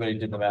know if anybody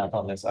did the math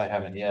on this. I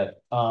haven't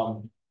yet.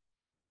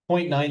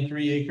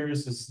 0.93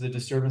 acres is the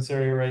disturbance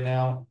area right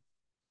now.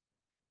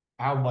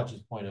 How much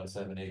is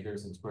 0.07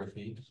 acres in square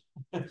feet?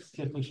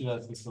 We should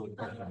ask this silly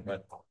question,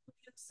 but.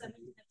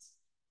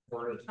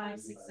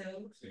 560.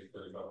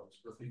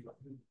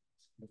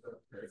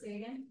 Say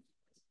again?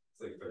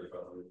 It's like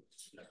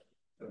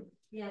 3,500.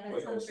 Yeah,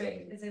 that sounds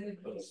right, because it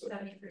would be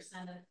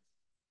 70% of.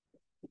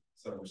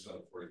 7%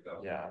 of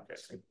 40,000. Yeah, okay,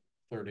 so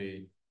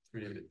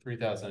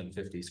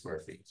 3,050 square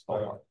feet.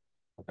 Oh,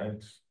 Okay.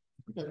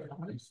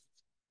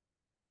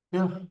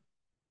 Yeah.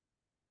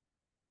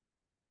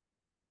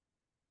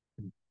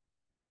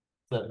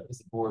 Is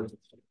the board,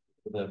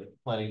 the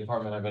planning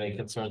department have any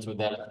concerns with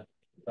that?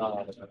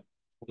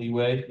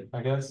 Leeway,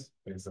 I guess?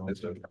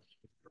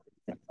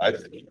 I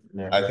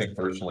think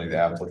personally, the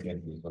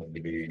applicant is going to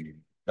be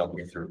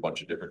jumping through a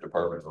bunch of different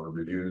departments or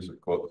reviews or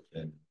quote,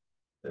 and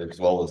as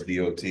well as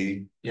DOT.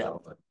 Yeah.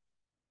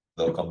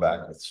 They'll come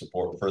back with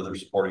further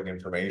supporting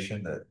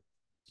information that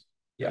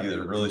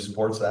either really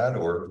supports that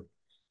or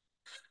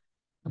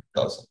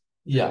doesn't.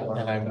 Yeah,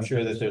 and I'm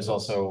sure that there's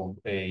also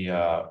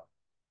a,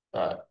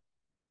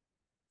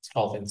 it's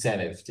called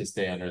incentive to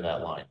stay under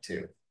that line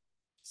too.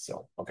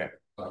 So, okay,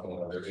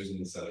 There is an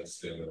incentive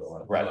still in the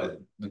line. Right.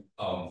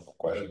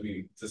 But, as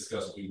we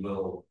discussed, we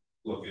will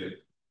look at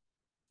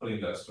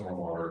putting that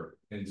stormwater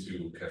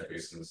into catch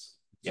basins.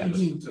 Yeah.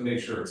 To make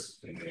sure it's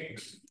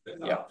contained and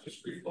Yeah. not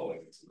just free flowing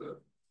into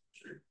the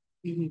street.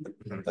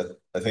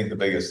 I think the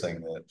biggest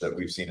thing that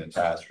we've seen in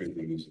past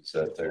reviews is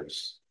that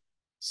there's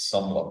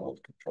some level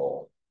of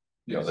control.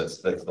 You know, that's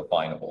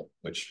definable,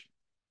 which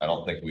I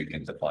don't think we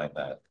can define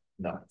that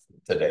no,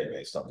 today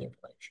based on the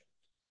information.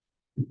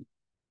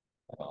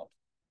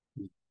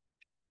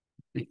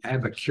 I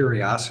have a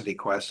curiosity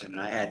question.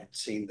 I hadn't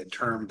seen the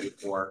term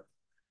before.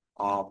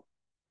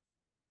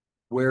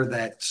 Where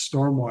that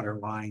stormwater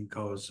line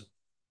goes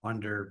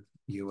under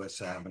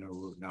US Avenue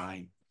Route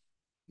 9.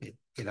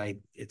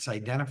 It's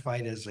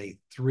identified as a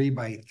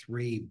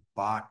 3x3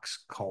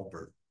 box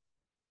culvert.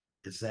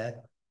 Does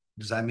that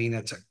mean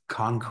it's a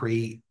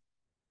concrete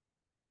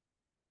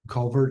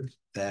culvert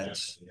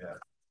that's? Yeah.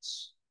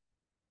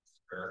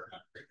 Fair,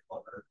 concrete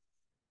culvert.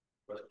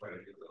 But quite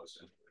a few of those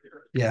in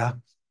here. Yeah.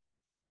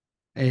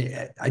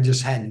 I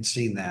just hadn't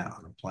seen that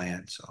on the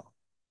plan, so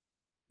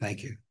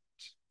thank you.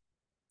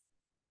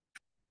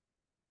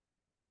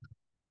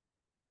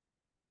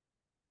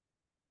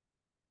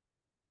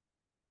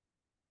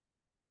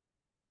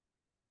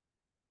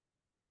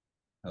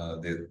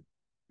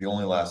 The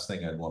only last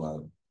thing I'd want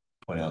to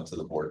point out to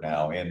the board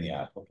now and the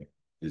applicant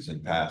is in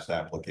past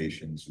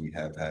applications, we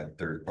have had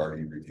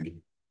third-party review,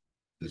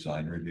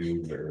 design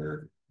review,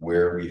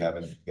 where we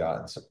haven't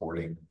gotten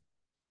supporting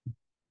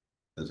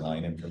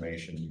design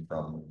information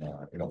from,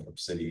 from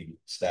city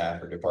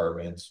staff or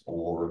departments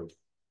or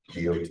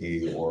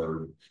DOT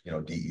or,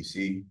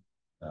 DEC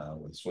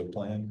with SWIP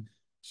plan.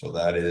 So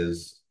that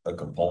is a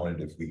component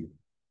if we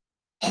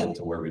get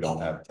to where we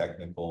don't have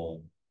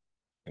technical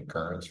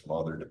concurrence from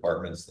other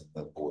departments, that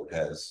the board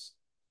has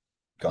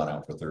gone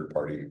out for third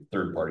party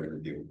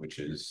review, which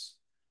is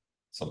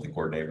something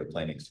coordinated with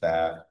planning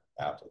staff,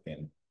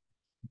 applicant.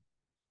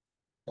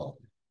 Well,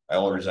 the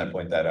only reason I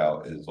point that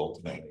out is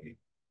ultimately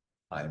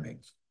timing.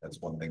 That's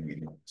one thing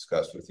we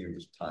discussed with you,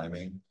 is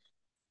timing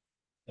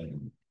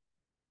and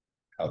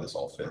how this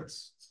all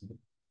fits.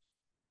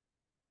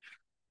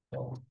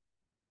 So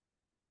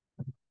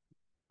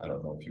I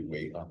don't know if you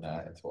wait on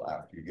that until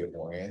after you get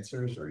more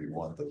answers, or you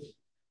want the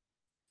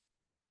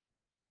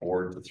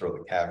board to throw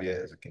the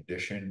caveat as a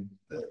condition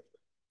that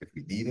if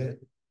we need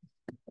it.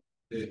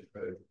 If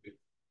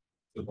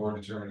the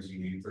board determines you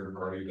need third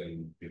party,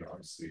 then,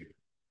 obviously,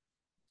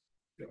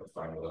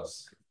 fine with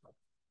us.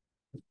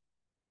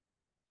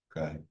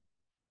 Okay.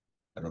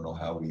 I don't know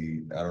how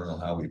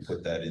we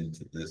put that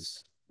into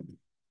this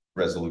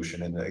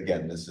resolution. And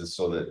again, this is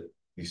so that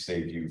we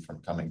save you from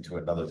coming to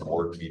another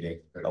board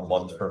meeting a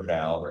month from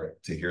now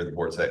to hear the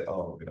board say,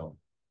 oh,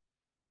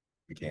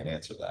 we can't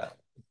answer that.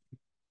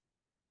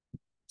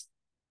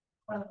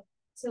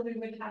 So we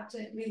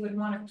would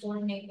want to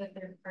coordinate with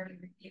third party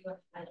review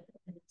at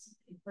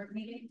the board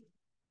meeting.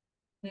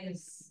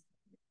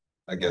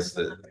 I guess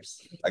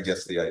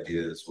the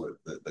idea is what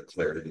the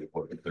clarity of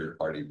what the third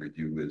party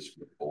review is for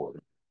the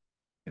board.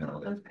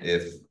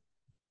 Okay.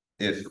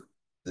 If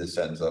this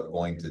ends up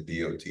going to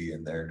DOT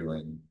and they're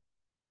doing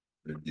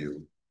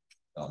review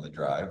on the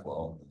drive,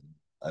 well,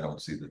 I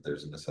don't see that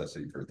there's a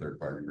necessity for a third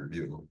party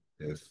review.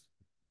 If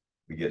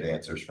we get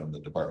answers from the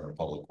Department of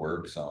Public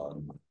Works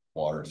on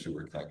water,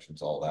 sewer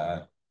connections, all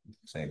that,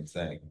 same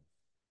thing.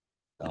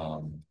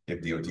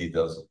 If DOT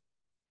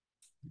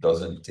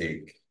doesn't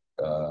take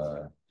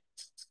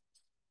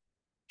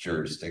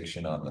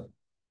jurisdiction on the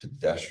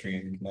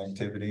pedestrian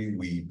connectivity,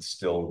 we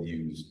still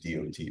use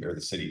DOT, or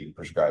the city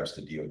prescribes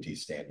to DOT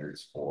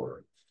standards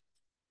for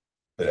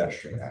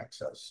pedestrian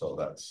access. So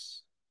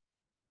that's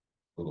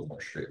a little more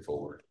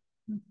straightforward.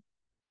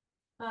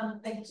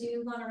 I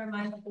do want to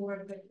remind the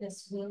board that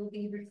this will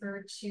be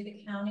referred to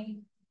the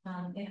county.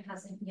 It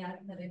hasn't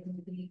yet, but it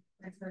will be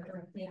referred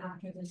directly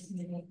after this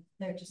meeting.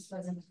 There just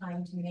wasn't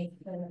time to make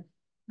the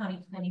county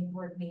planning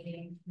board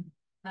meeting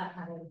out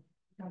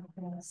of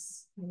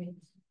this.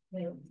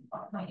 The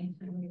point in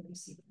time we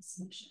received the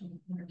submission.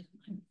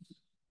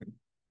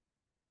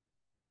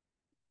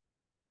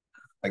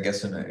 I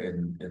guess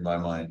in my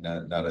mind,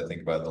 now that I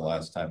think about it, the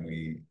last time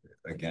we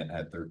again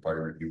had third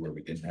party review where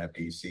we didn't have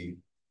DC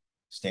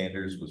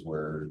standards was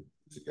where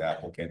the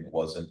applicant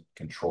wasn't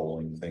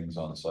controlling things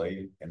on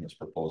site and was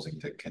proposing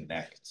to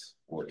connect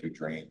or to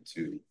drain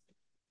to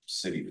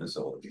city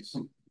facilities.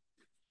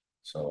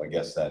 So I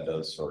guess that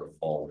does sort of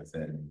fall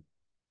within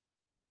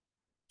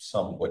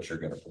some of what you're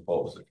going to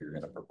propose. If you're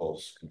going to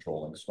propose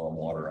controlling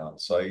stormwater on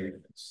site,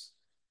 it's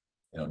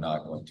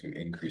not going to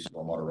increase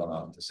stormwater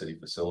runoff to city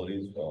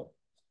facilities. Well,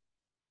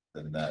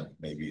 then that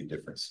may be a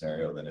different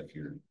scenario than if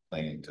you're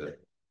planning to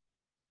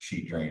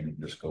sheet drain and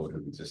just go to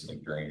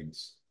existing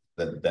drains.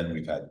 Then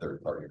we've had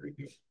third party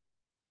review.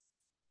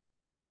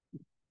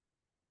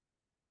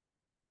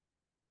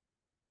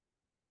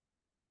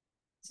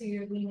 So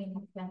you're leaning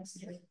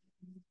against it.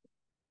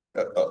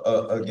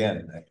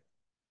 Again,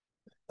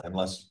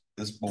 unless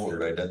this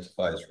board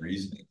identifies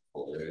reasoning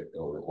for it,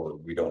 or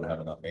we don't have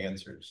enough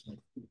answers.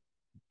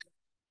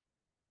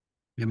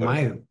 And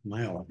my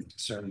only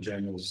concern,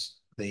 Jen, is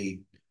the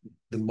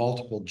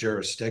multiple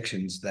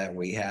jurisdictions that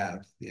we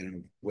have, you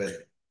know,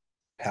 with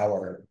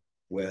power,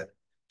 with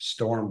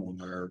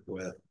stormwater,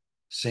 with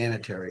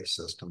sanitary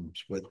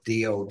systems, with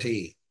DOT.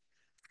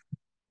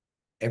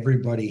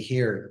 Everybody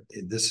here,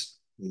 this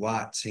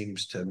lot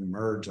seems to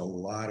merge a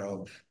lot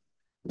of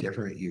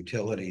different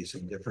utilities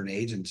and different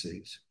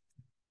agencies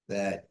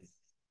that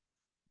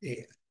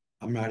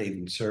I'm not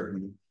even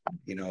certain,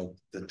 you know,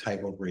 the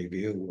type of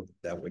review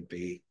that would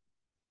be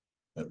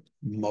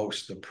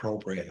most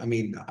appropriate. I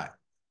mean,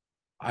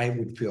 I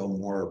would feel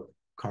more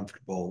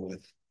comfortable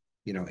with,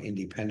 you know,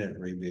 independent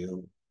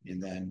review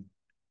and then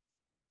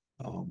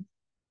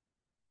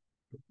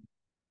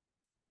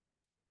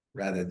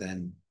rather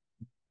than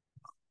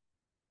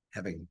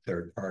having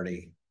third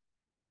party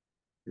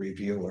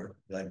reviewer,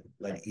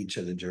 let each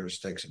of the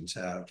jurisdictions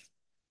have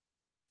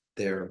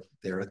their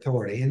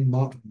authority, and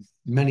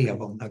many of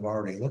them have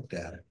already looked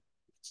at it.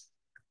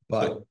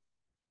 But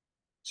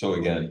So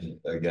again,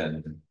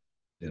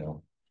 you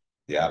know,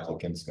 the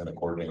applicant's gonna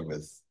coordinate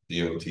with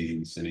DOT,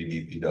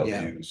 city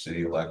DPW,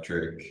 city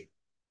electric,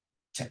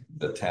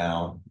 the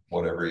town,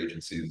 whatever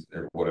agencies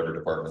or whatever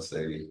departments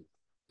they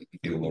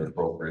feel are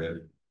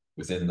appropriate.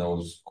 Within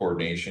those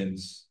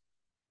coordinations,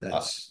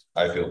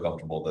 I feel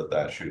comfortable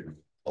that should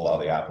allow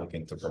the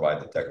applicant to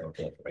provide the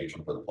technical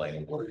information for the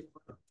planning board.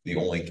 The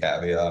only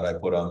caveat I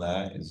put on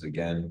that is,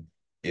 again,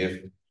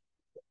 if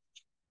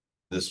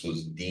this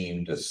was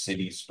deemed a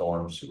city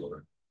storm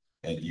sewer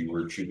and you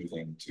were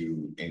choosing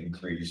to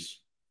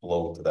increase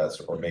flow to that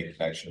or make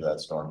connection to that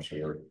storm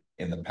sewer,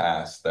 in the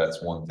past,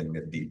 that's one thing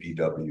that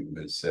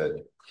DPW has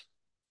said.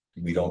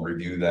 We don't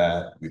review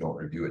that, we don't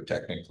review it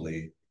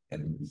technically,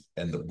 and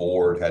the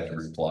board had to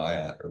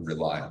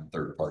rely on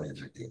third party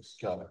reviews.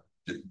 Got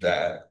it.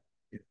 That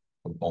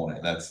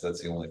component, that's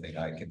the only thing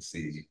I can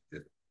see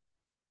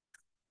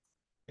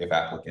if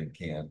applicant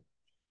can't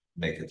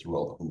make it through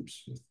all the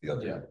hoops with the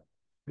other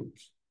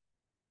hoops.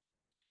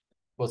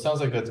 Well, it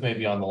sounds like that's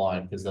maybe on the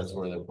line, because that's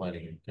where they're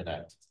planning to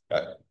connect.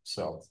 Okay.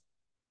 So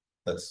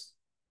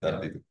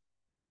That'd be the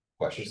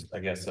question. just, I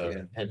guess,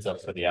 a heads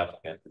up for the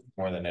applicant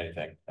more than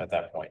anything at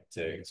that point,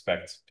 to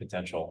expect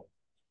potential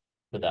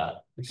for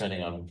that,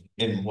 depending on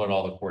what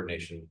all the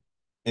coordination.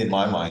 In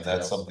my mind,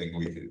 that's something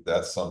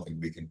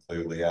we can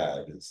clearly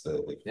add, is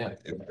that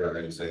if there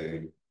is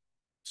a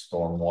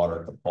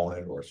stormwater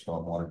component or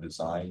stormwater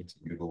design to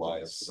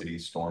utilize city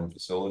storm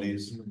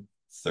facilities,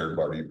 third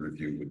party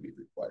review would be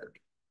required.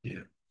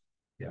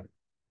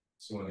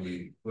 So when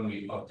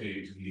we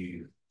update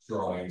the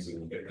drawings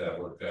and get that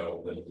worked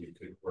out, then we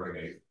could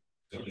coordinate,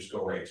 and just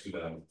go right to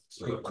them,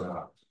 so that we're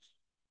not,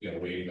 you know,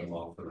 waiting a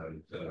month for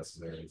them to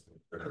submit anything.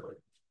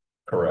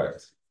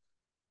 Correct.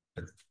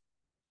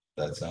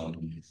 That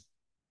sounds.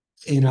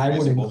 and I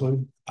would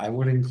reasonable.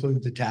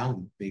 include the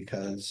town,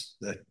 because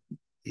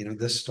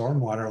this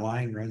stormwater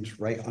line runs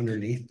right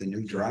underneath the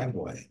new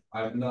driveway.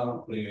 I'm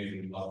not putting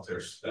anything up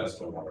there, that's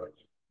the water.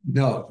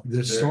 No, the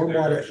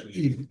stormwater,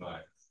 Actually,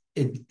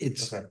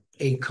 it's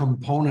a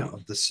component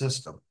of the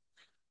system.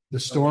 The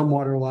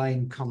stormwater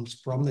line comes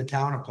from the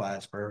town of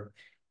Plattsburgh.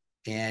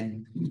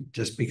 And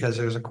just because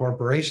there's a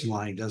corporation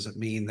line doesn't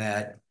mean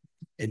that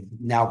it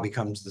now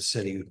becomes the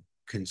city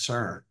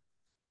concern.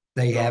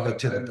 They have it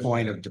to the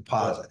point of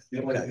deposit.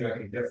 The only thing I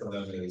can get from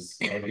them is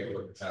I'll get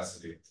with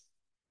capacity.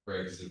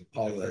 Right, because if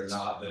they're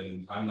not,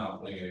 then I'm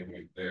not putting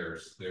anything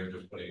theirs, they're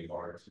just putting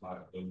bars,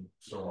 not the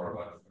stormwater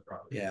line on the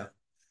property. Yeah.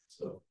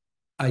 So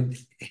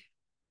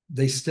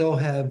they still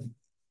have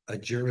a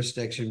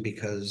jurisdiction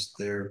because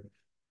their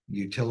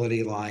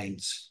utility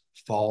lines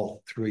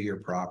fall through your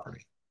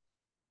property.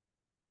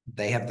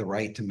 They have the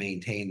right to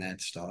maintain that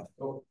stuff.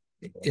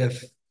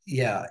 If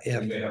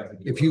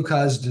you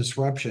cause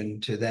disruption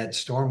to that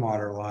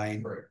stormwater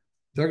line,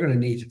 they're gonna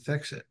need to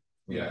fix it.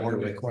 Or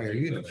require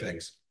you to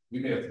fix. We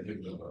may have to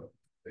give them a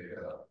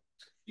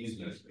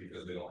easement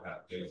because they don't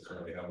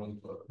currently have one,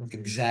 but.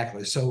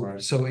 Exactly, so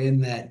in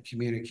that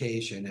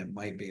communication, it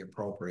might be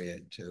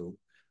appropriate to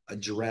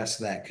address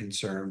that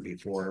concern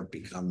before it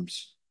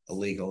becomes a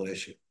legal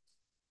issue.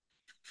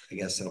 I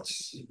guess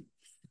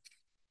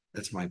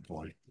that's my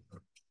point.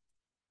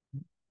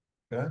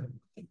 Okay.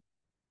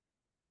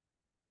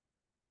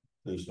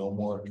 There's no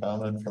more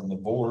comment from the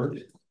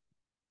board.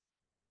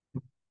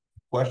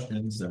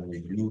 Questions, and we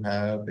do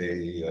have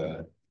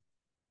a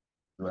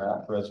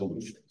draft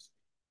resolution.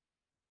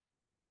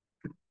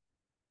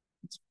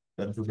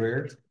 Been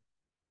prepared?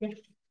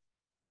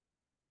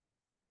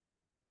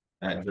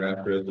 That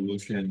draft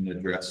resolution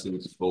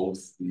addresses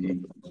both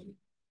the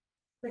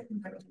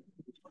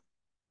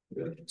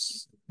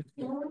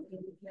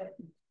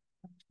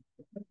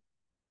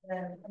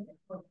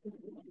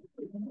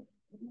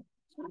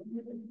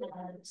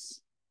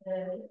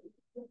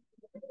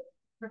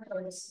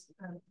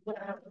what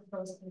I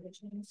propose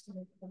conditions to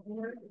make the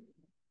board.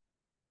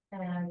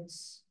 And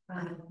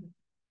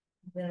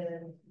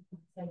the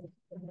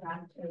So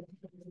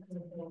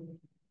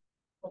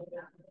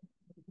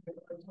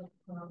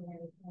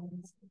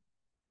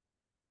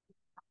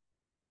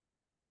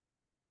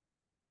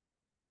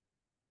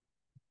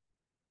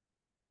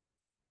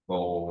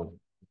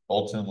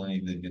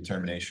ultimately, the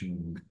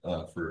determination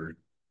for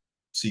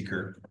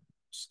seeker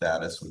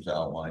status was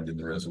outlined in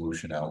the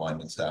resolution,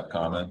 outlined in staff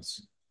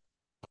comments.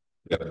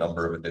 We have a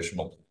number of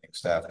additional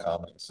staff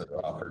comments that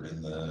are offered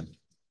in the,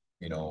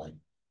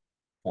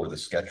 for the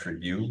sketch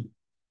review.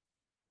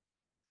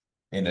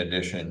 In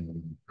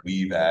addition,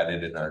 we've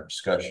added in our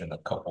discussion a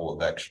couple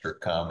of extra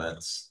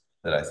comments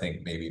that I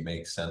think maybe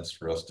makes sense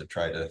for us to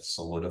try to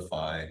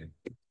solidify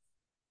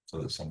so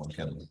that someone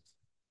can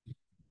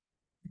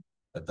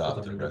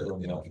adopt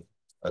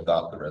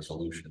the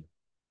resolution.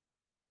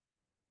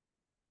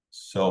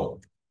 So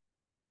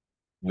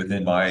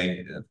within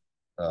my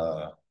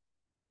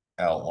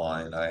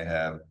outline, I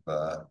have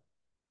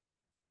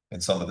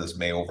and some of this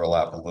may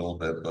overlap a little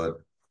bit,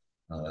 but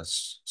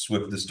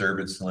SWIFT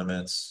disturbance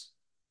limits,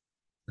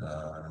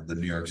 the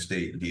New York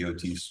State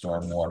DOT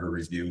stormwater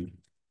review,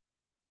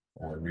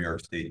 or New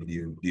York State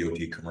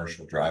DOT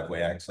commercial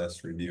driveway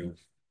access review,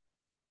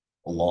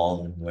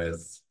 along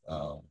with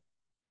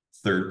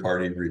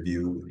third-party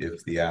review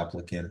if the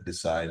applicant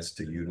decides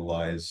to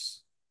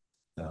utilize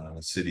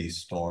city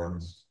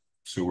storm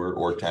sewer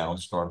or town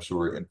storm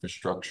sewer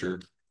infrastructure,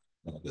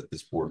 that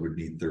this board would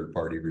need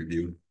third-party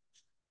review.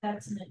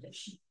 That's an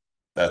addition.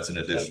 That's an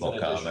additional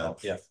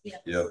comment. Yeah.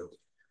 Yep.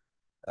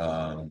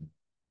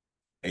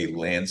 A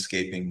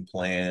landscaping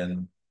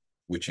plan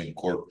which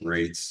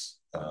incorporates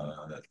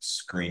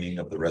screening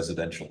of the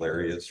residential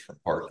areas from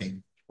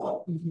parking.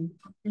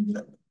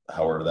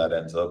 However that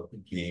ends up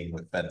being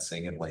with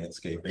fencing and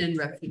landscaping. And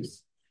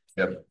refuse.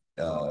 Yep,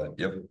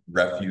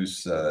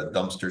 refuse,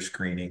 dumpster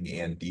screening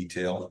and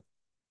detail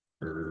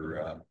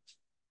for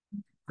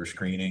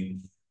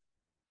screening.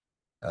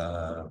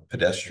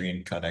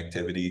 Pedestrian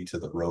connectivity to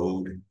the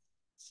road,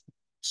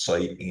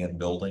 site and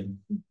building.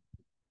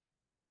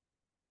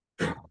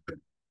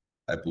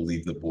 I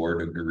believe the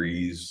board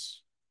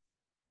agrees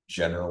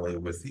generally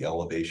with the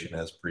elevation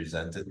as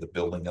presented, the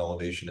building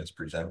elevation as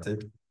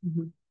presented.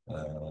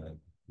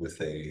 With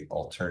a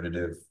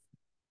alternative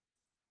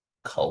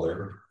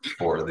color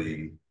for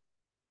the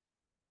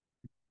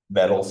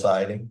metal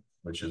siding,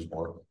 which is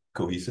more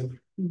cohesive.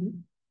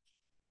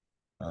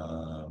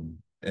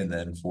 And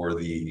then for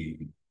the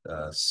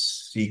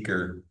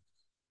seeker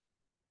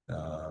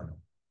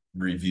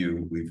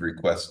review, we've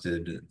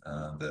requested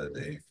that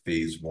a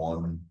phase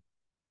 1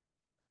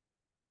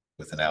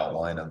 with an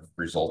outline of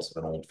results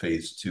of an old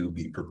phase 2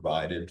 be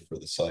provided for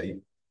the site,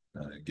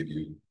 give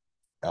you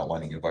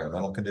outlining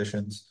environmental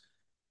conditions.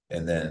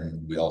 And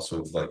then we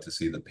also would like to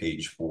see the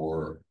page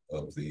 4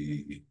 of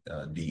the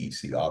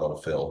DEC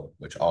autofill,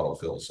 which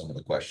autofills some of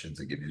the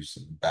questions and give you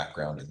some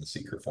background in the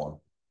seeker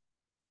form.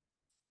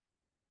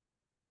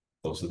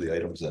 Those are the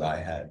items that I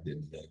had.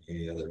 Did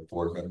any other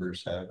board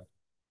members have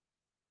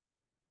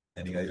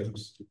any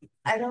items?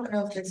 I don't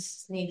know if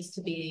this needs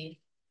to be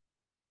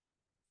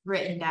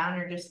written down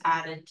or just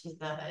added to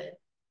the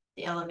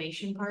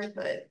elevation part,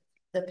 but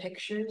the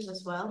pictures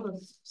as well of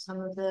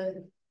some of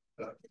the.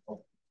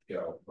 Yeah,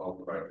 I'll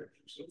provide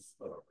pictures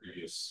of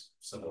previous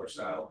similar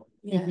style.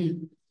 Yeah.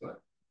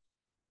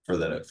 For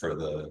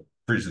the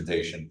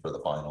presentation for the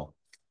final.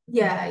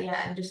 Yeah,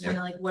 and just kind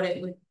of like what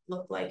it would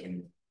look like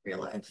in real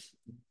life.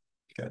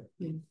 Okay.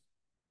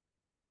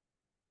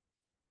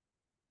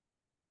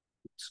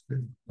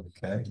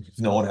 Okay, if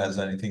no one has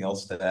anything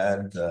else to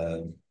add,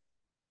 do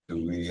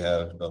we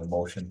have a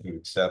motion to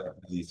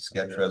accept the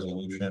sketch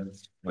resolution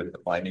with the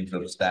findings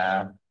of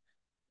staff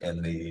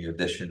and the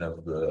addition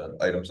of the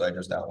items I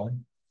just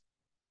outlined?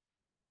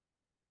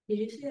 Did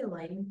you see the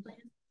lighting plan?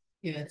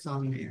 Yeah, it's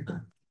on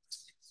there.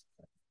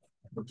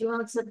 Do you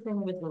want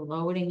something with the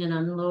loading and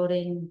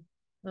unloading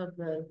of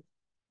the?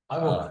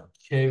 I'm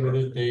okay with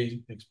it,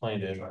 they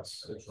explained it, or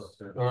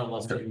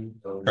unless you.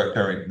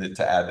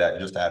 To add that,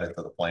 just add it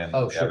to the plan.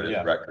 Oh, we have sure, it as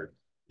yeah. record.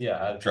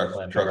 Yeah.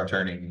 Truck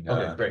turning.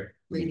 Okay, great.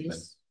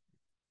 Radius.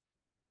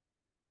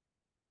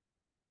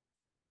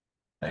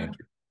 Thank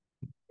you.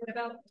 What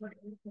about what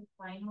is the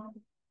final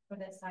for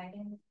the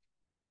siding?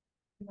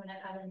 You wanna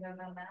add a note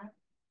on that?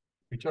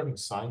 You're talking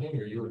siding,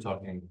 or you were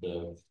talking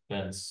the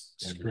fence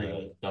and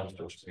the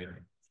dumpster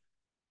screening?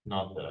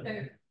 Not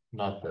the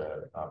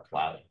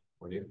cladding,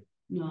 were you?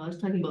 No, I was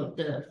talking about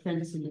the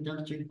fence and the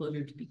dumpster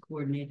enclosure to be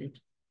coordinated.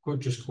 We're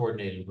just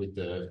coordinated with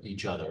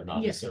each other,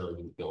 not Yeah. necessarily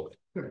with the building.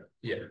 Correct.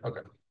 Yeah,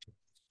 okay.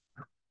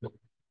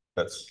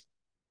 That's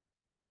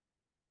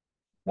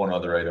one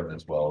other item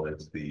as well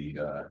is the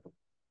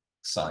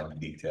sign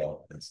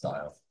detail and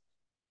style.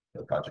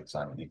 The project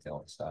sign detail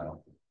and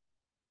style.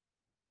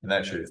 And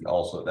that should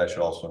also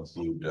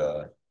include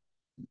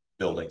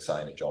building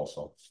signage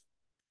also.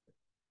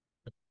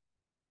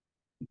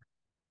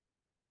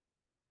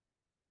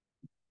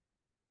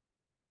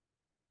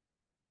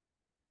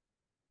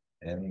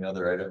 Any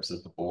other items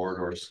that the board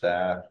or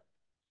staff?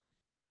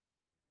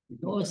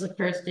 What was the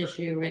first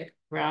issue Rick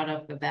brought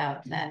up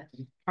about that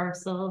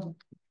parcel?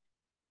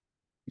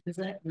 Is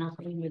that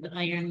nothing with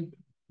iron?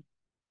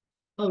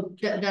 Oh,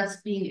 that's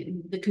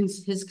being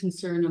his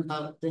concern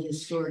about the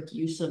historic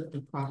use of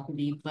the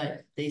property,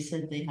 but they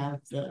said they have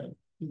the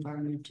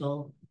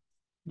environmental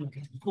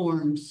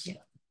forms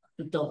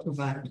that they'll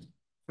provide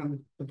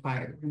from the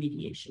prior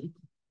remediation.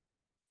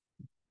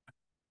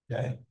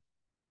 Okay.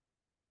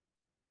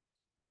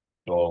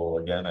 So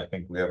again, I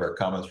think we have our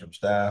comments from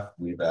staff,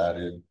 we've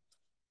added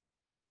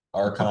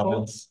our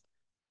comments.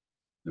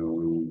 Do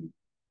we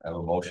have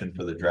a motion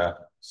for the draft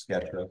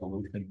sketch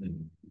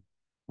resolution?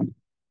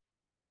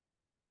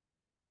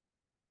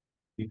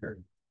 Speaker.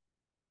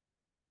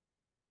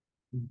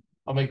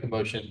 I'll make the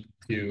motion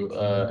to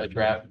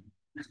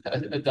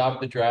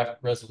adopt the draft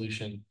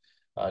resolution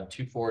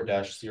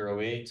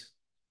 24-08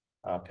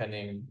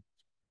 pending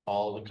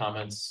all the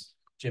comments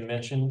Jim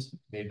mentioned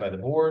made by the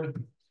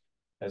board,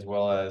 as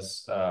well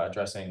as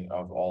addressing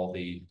of all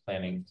the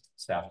planning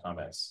staff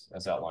comments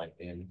as outlined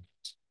in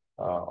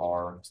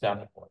our staff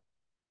report.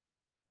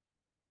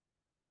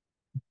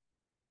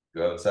 Do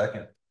you have a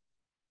second?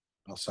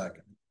 I'll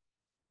second.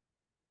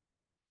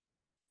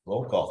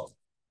 Roll call.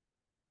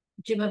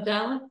 Jim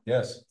Abdallah,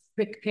 Yes.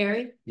 Rick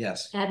Perry,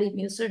 Yes. Abby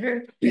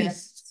Musser,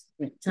 Yes.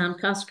 Tom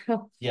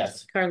Costco,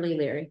 Yes. Carly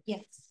Leary.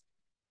 Yes.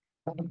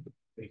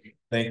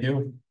 Thank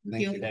you.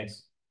 Thank you.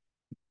 Thanks.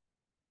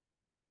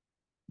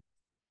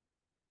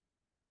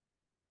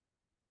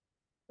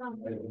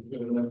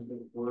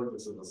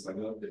 This is the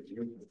second up that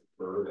you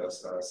prefer that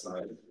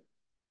side.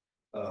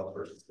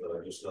 Versus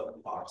just a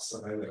box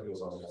sign that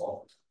goes on the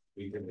wall.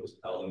 We can just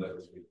tell them that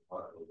as we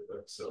want a little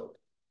bit, so.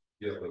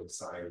 You have like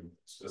sign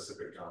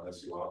specific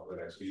comments you want for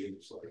the next meeting,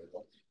 just like.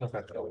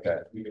 Okay.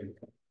 We can.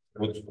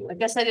 I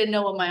guess I didn't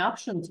know what my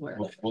options were.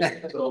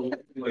 So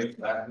like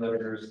black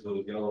letters,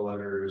 the yellow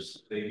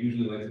letters, they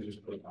usually like to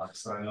just put a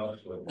box sign up.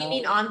 You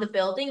mean on the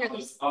building or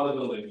the? On the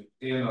building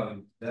and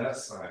on that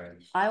sign.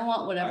 I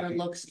want whatever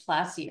looks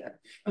classier.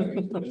 I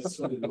mean, it's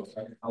sort of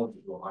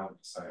eligible on the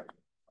sign.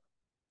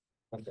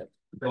 Okay.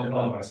 Don't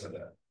know I said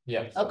that.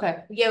 Yeah. Okay,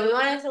 Yeah, we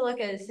wanted to look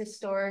as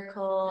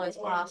historical as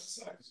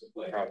possible.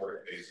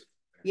 Proper basic.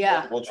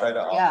 yeah, We'll try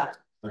to. yeah.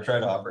 We'll try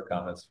to offer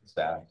comments from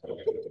staff.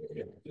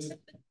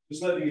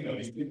 Just letting you know,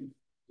 you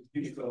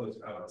can fill those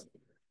comments.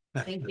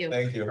 Thank you.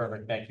 Thank you.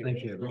 Perfect, thank you.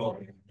 Thank you. You're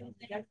welcome.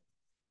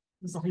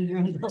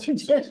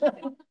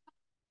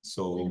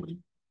 So.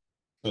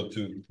 So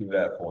to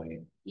that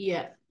point,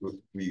 Yeah,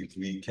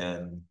 we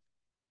can.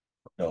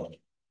 No.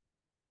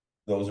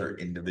 Those are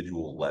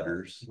individual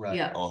letters Right.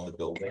 yeah, on the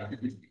building.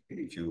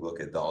 If you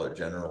look at Dollar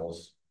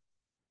General's,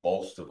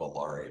 most of them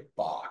are a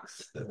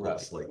box that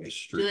looks like a do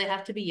street. they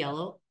have to be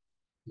yellow?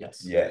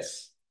 Yes.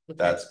 Yes, Okay.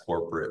 that's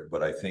corporate,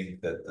 but I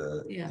think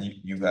that Yeah.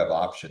 you have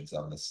options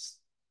on this.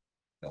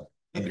 You know,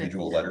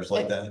 individual letters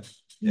like that.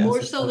 More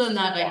Yes. so than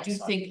that, I do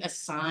think a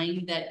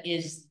sign that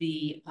is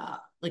the,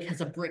 like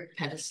has a brick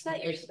pedestal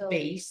or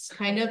base,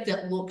 kind of,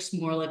 that looks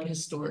more like a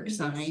historic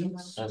sign.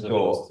 As So-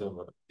 opposed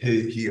to.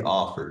 He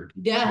offered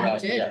Yeah, Right,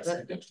 it did, yes.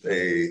 but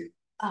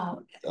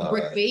a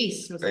brick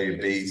base. with a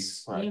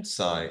base Right.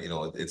 sign, you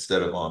know,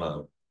 instead of on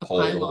A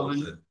pole.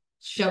 pylon.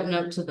 Shouting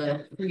out to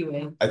the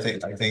freeway. I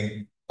think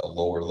a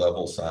lower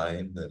level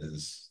sign that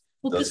is.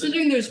 Well, doesn't-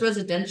 considering there's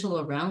residential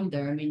around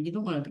there, I mean, you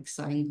don't want a big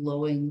sign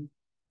glowing.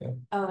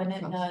 Oh, and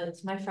it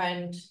does. My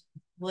friend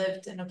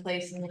lived in a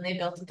place and then they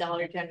built a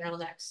Dollar General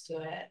next to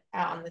it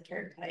out on the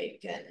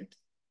turnpike and.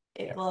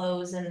 It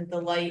glows and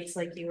the lights,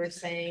 like you were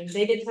saying,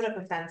 they did put up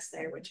a fence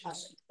there, which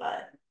helped,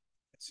 but.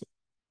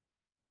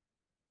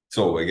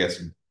 So I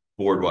guess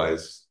board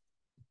wise.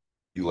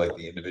 You like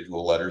the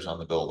individual letters on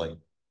the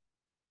building.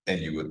 And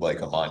you would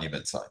like a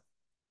monument sign.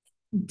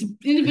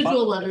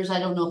 Individual letters, I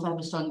don't know if I have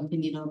a strong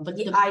opinion on, but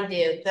the- I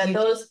do, that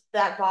You-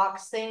 that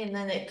box thing, and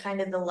then it kind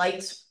of, the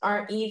lights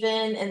aren't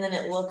even, and then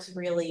it looks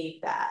really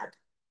bad.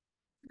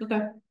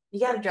 okay. You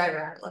gotta drive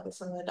around and look at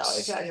some of the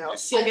Dollar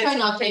Generals. I try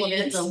not to look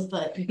at them,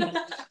 but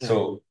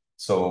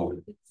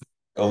So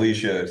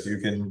Alicia, if you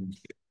can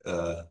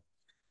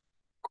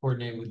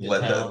Coordinate with. the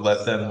Let them- towns,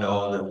 let them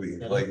know that we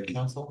the like-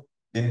 Council.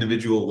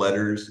 individual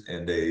letters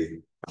and a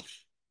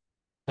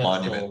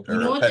monument you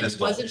know or a what this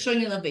pedestal. wasn't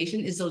showing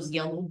elevation is those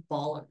yellow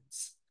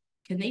bollards.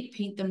 Can they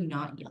paint them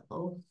not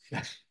yellow?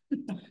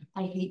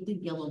 I hate the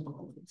yellow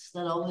bollards,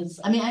 that always,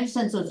 I mean, I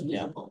understand so it's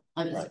Yeah. visible,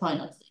 I mean, it's Right. probably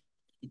not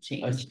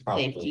change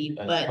safety,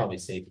 but.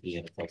 safety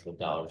and plus the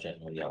Dollar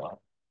General yellow.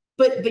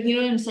 But you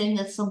know what I'm saying,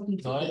 that's something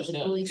No, I that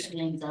understand. really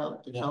stands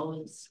out, it's Yeah.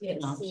 always Yeah,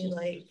 an see, option.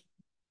 like.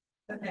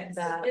 Okay,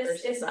 so That this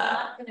versus is that.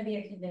 not gonna be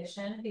a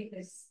condition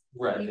because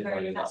Right. we've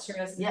already passed a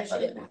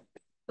resolution.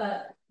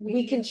 But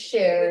We can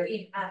share. would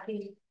be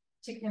happy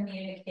to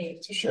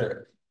communicate to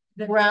Sure.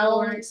 the Brown-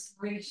 board's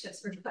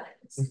gracious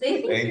requests.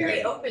 They've been Thank very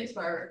you. open to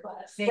our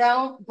requests.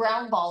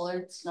 Brown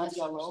bollards, not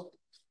yellow.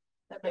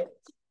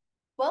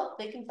 Well,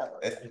 they can tell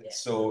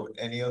us. So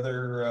any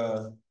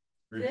other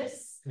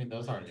This I mean,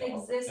 those aren't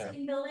yellow.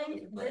 existing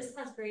building, this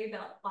has gray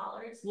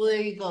bollards. Well,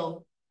 there you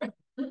go,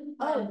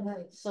 Oh,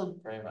 nice. so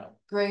Very well,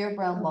 gray or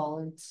brown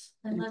bollards.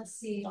 And let's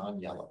see,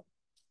 non-yellow.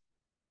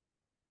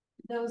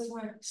 those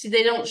weren't. See,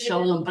 they don't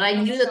show them, but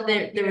I knew that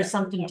there was Yeah.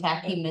 something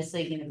tacky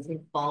missing and it was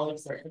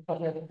bollards that were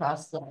covered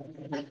across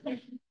the.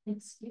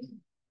 Excuse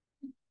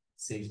me.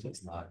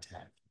 Safety's not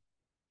tacky.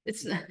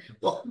 It's not,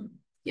 well,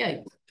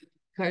 yeah,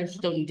 cars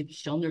don't need to be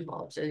shown their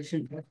bollards, they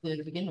shouldn't have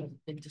to begin with,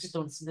 they just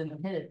don't see them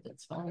and hit it,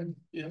 that's fine.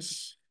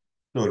 Yes.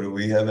 So do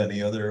we have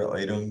any other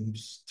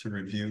items to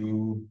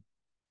review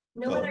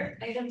No other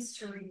items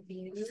to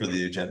review for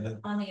the agenda?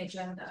 on the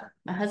agenda.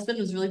 My husband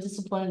was really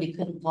disappointed he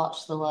couldn't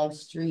watch the live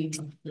stream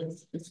of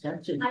this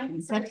discussion. I'm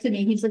He texted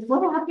me, he's like,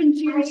 what happened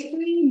to your I-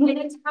 stream? And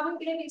it's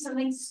probably gonna be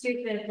something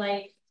stupid,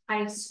 like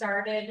I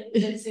started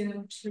the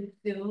Zoom too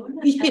soon.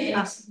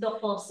 Yeah. And the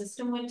whole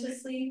system went to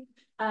sleep.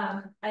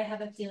 I have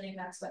a feeling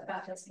that's what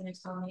Beth is gonna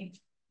tell me.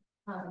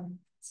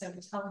 So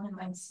tell him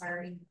I'm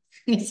sorry.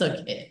 It's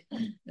okay,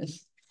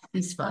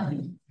 he's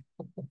fine,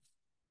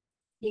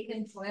 He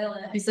can foil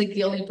it. he's like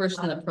the only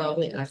person that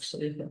probably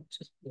actually.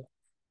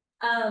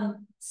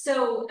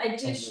 So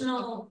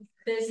additional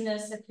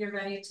business, if you're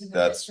ready to move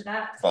That's to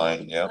that.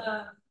 Fine,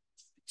 yeah.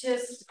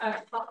 Just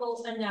a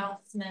couple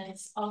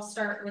announcements. I'll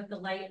start with the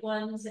light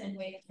ones and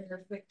wait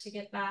for Quick to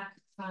get back,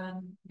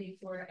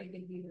 before I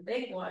give you the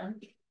big one.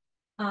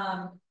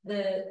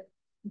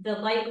 The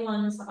light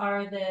ones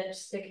are that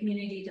the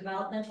Community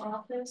Development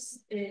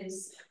Office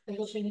is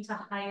looking to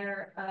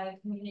hire a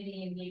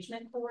community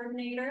engagement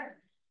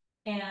coordinator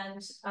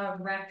and a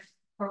rec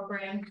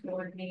program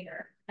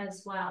coordinator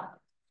as well.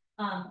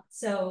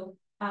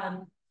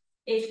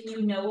 If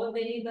you know of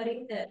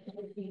anybody that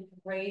would be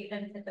great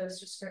and fit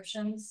those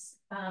descriptions,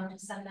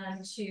 send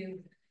them to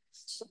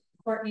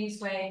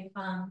Courtney's way,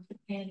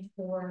 and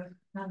for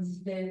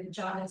the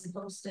job is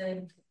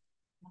posted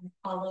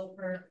all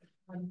over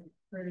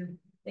for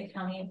the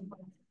county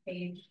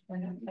page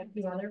and a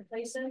few other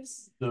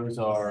places. Those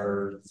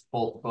are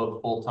both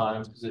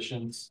full-time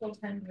positions.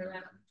 Full-time year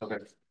round.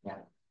 Okay. Yeah.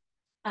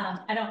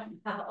 I don't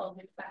have all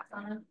the facts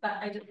on them, but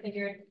I just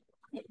figured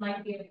it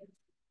might be,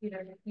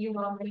 you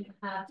already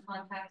have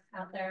contacts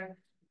out there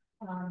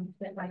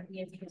that might be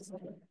interested,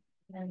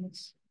 and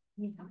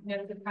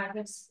know the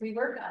projects we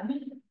work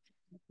on.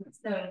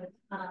 So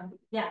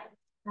yeah,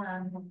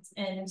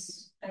 and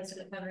as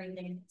with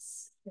everything,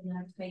 it's in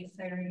the base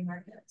hiring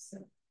market, so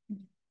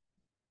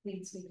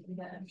please we can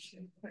get, I'm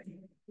sure.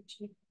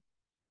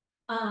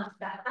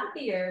 The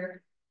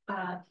happier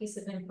piece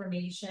of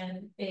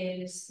information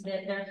is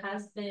that there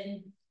has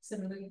been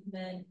some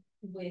movement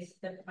with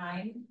the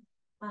prime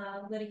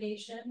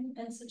litigation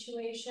and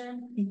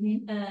situation.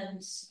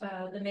 And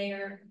the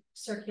mayor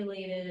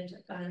circulated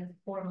a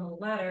formal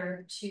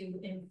letter to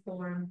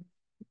inform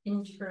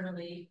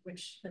internally,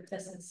 which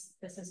this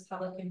is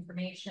public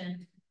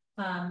information,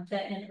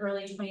 that in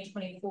early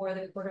 2024,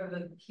 the Court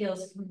of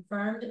Appeals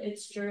confirmed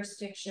its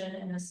jurisdiction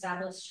and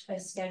established a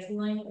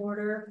scheduling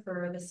order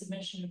for the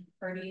submission of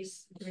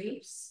parties'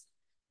 briefs.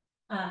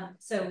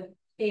 So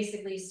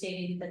basically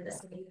stating that the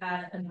city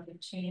had an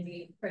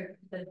opportunity, or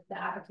the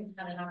applicant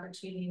had an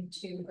opportunity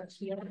to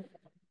appeal,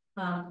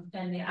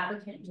 and the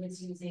applicant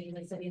was using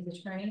the city's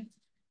attorney.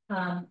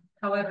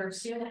 However,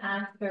 soon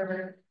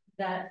after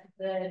that,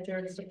 the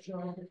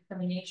jurisdictional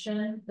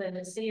determination,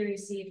 the city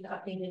received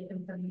updated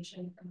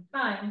information from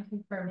Prime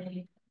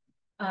confirming,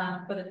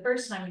 for the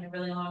first time in a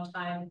really long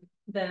time,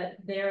 that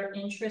they're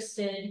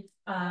interested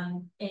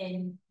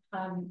in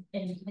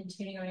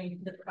continuing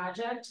the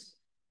project.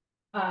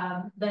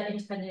 But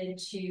intended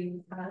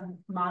to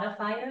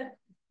modify it,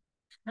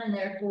 and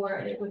therefore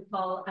it would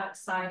fall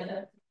outside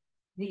of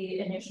the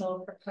initial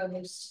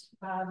proposed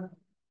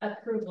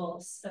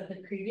approvals of the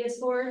previous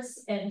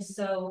boards, and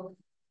so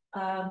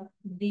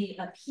the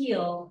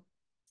appeal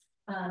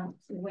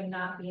would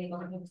not be able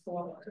to move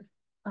forward.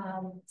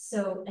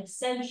 So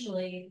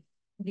essentially,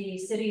 the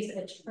city's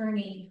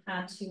attorney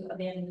had to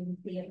abandon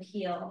the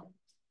appeal.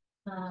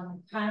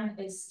 Prime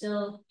is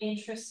still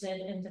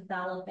interested in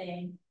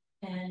developing,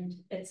 and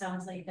it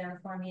sounds like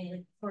they're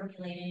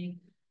formulating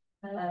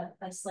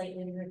a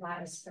slightly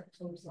revised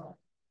proposal.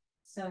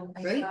 So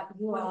I Great. thought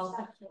you all,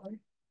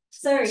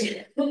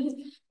 sorry,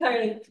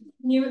 sorry,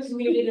 new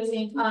community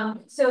design.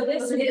 So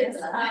this is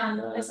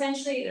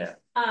essentially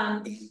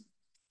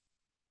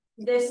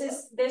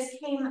this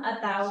came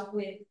about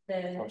with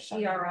the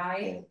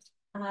GRI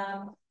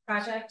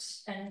project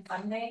and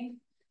funding.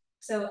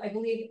 So I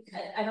believe,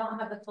 I don't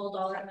have the full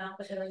dollar amount,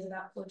 but there was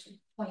about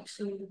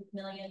 14.2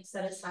 million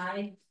set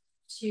aside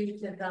to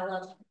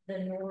develop the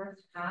north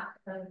half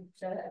of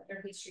the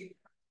Derby Street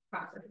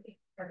property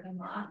parking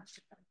lot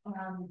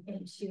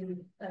into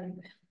a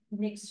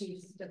mixed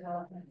use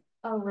development.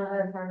 Oh,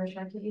 where the farmer's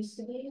market used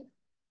to be?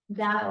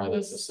 That That's the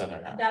was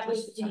center half. that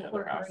was The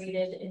other half.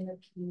 incorporated in the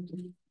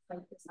PUD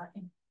like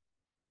design.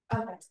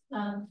 Okay,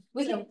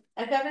 we can,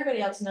 if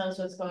everybody else knows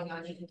what's going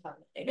on, you can tell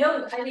me.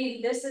 No, I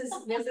mean, this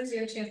is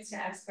your chance to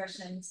ask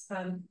questions,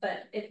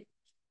 but if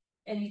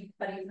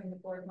anybody from the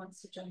board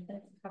wants to jump in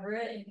and cover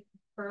it any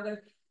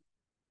further,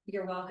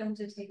 you're welcome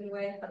to take it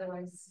away,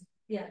 otherwise,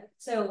 yeah.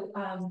 So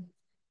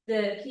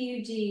the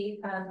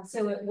PUD,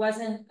 so it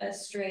wasn't a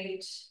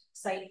straight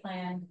site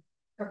plan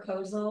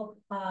proposal,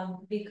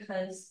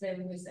 because there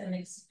was a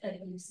mix of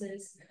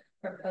uses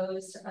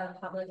proposed, a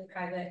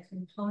public-private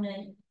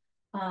component,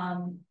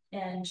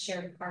 and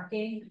shared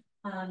parking,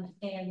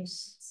 and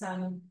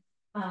some,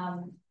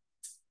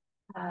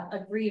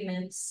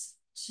 agreements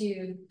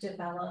to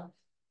develop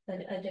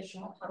an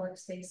additional public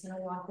space and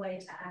a walkway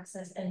to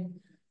access and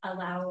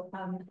allow,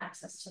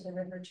 access to the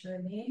river to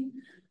remain.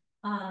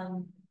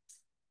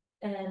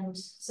 And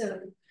so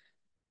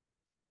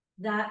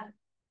that,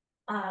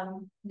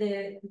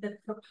 the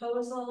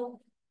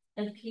proposal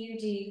and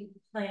PUD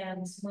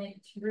plans went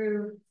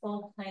through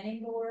full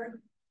planning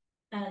board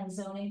and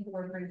zoning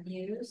board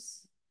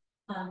reviews,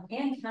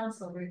 and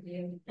council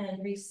review,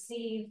 and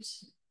received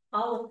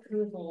all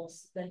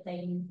approvals that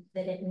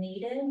it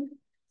needed.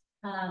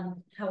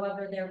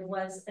 However, there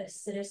was a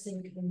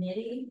citizen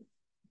committee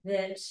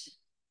that,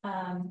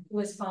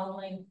 was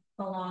following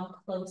along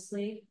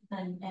closely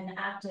and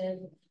active,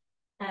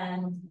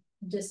 and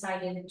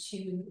decided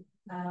to,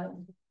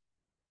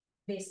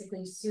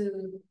 basically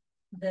sue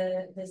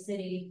the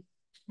city,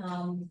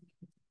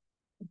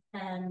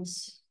 and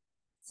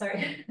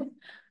sorry,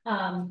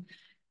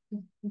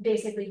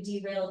 basically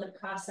derail the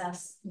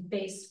process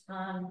based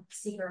on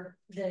seeker,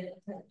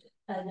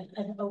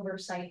 an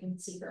oversight in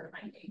seeker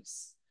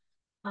findings.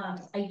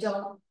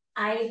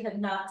 I have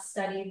not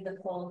studied the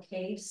full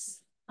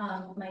case,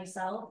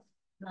 myself,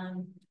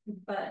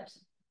 but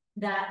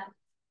that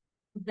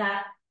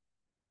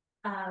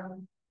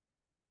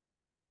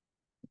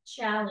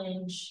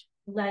challenge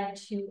led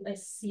to a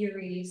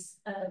series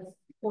of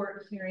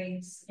court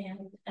hearings and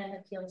an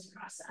appeals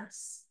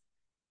process,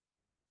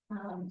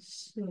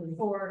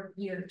 for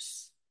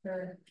years,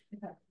 for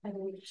I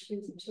believe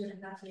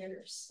 2.5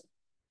 years.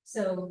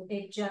 So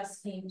it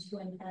just came to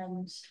an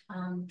end.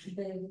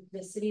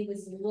 The city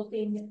was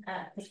looking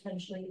at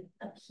potentially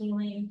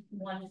appealing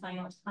one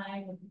final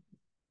time with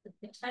the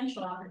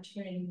potential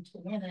opportunity to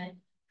win it,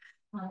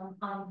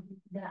 on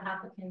the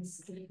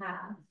applicant's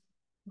behalf.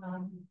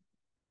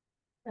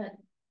 But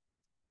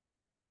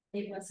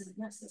it wasn't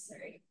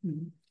necessary.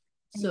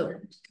 So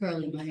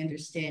Carly, my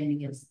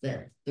understanding is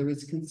that there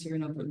is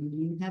concern over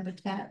marine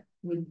habitat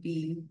would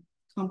be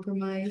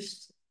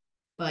compromised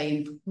by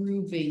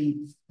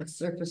improving a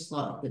surface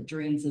lot that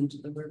drains into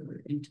the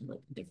river into like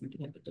a different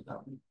type of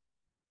development.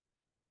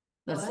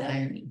 That's the What?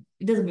 irony.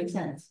 It doesn't make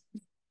sense.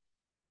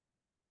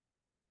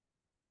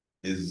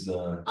 Is,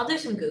 I'll do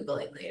some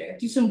Googling later.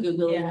 Do some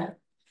Googling. Yeah.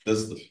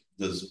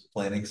 does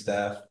planning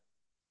staff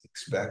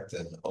expect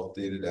an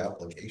updated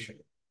application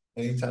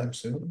anytime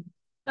soon?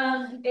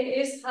 It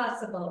is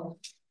possible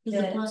Is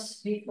it that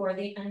pos- before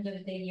the end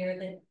of the year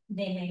that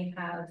they may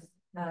have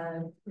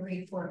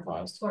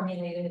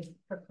reformulated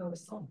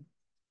proposal.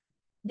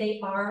 They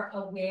are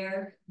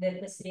aware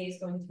that the city is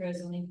going through a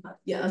zoning.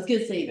 Yeah, I was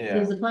gonna say, Yeah.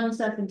 does the planning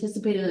staff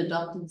anticipate an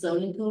adopted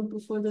zoning code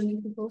before the new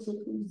proposal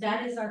comes?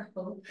 That is our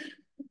hope.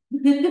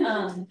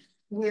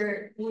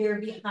 We're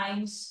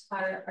behind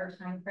our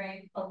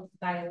timeframe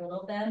by a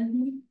little bit.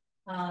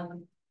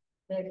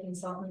 The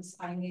consultants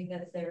finding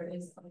that there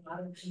is a lot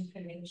of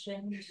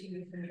information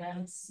to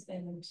condense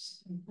and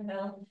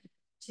compile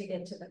to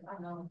get to the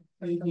final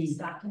proposed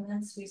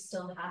documents. We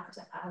still have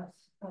to have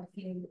a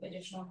few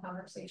additional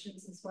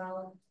conversations as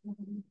well.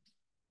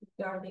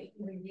 Regarding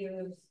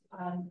review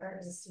of our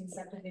existing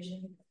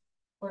subdivision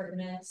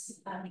ordinance.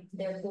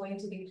 They're going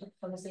to be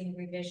proposing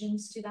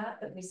revisions to that,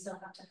 but we still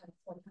have to have a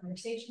full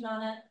conversation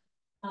on it.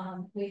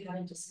 We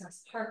haven't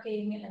discussed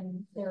parking,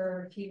 and there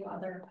are a few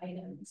other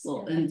items.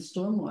 Well, and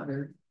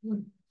stormwater.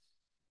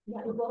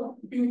 Yeah, well,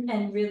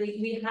 and really,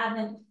 we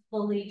haven't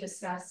fully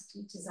discussed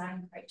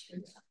design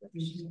criteria,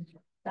 which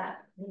that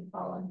would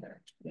fall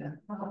under. Yeah.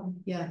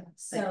 Yeah,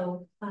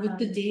 so. With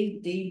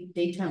the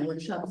daytime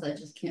workshops, I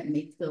just can't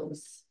make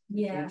those.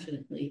 Yeah.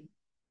 Unfortunately.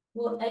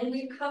 Well, and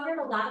we've covered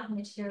a lot of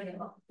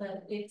material,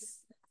 but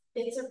it's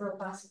a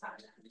robust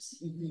project.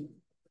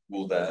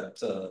 Will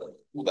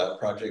that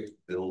project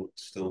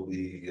still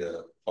be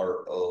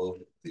part of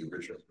the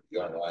original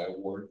PRI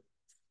award?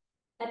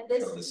 At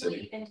this From the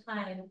city? point in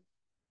time,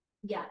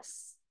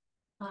 yes.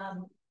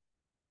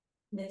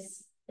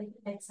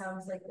 It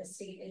sounds like the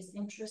state is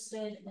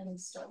interested and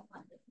still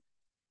funding.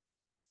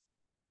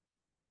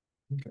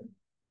 Okay.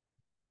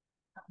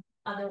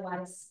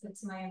 Otherwise,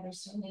 it's my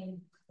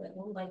understanding that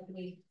we'll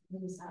likely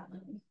lose that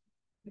money.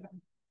 Yeah.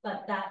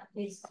 But that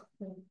is,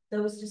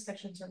 those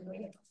discussions are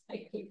way,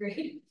 I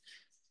agree.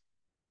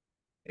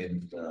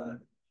 And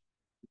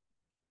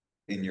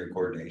in your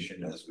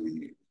coordination as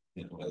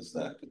as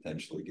that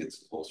potentially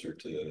gets closer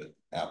to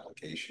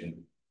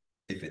application,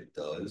 if it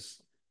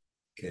does,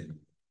 can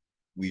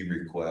we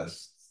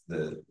request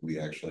that we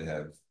actually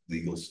have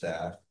legal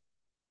staff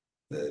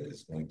that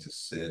is going to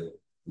sit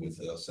with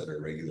us at our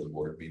regular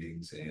board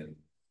meetings and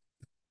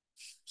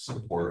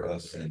support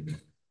us?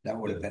 And That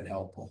would have been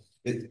helpful.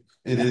 it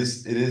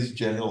is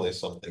generally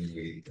something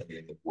the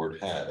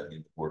board had.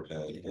 The board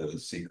had a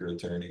secret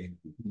attorney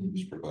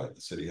who's provided,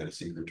 the city had a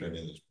secret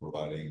attorney that's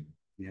providing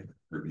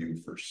review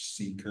for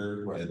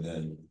seeker, and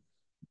then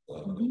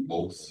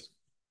both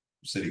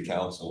city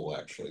council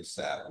actually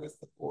sat with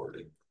the board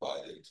and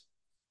provided.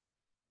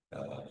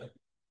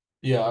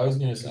 Yeah, I was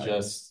gonna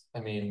suggest,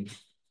 I mean,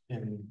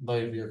 in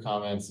light of your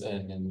comments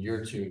and in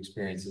your two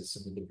experiences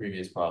with the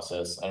previous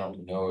process, I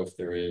don't know if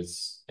there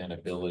is an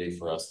ability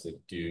for us to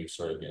do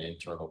sort of an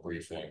internal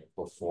briefing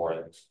before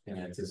an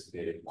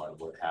anticipated one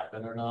would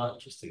happen or not,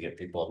 just to get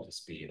people up to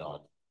speed on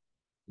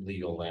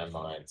legal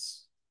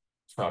landmines,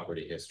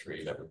 property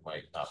history that we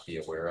might not be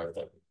aware of,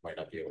 that we might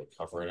not be able to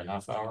cover in a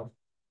half hour.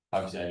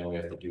 Obviously, I know we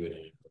have to do it in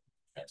a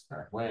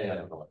transparent way. I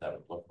don't know what that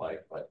would look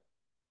like, but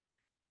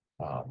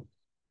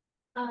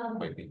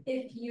might be.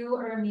 If you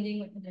are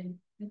meeting with an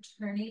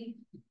attorney,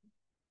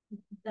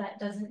 that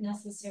wouldn't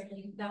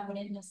necessarily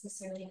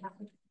have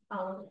to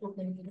follow the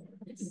open meeting.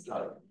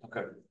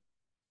 Okay.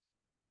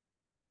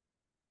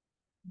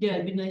 Yeah,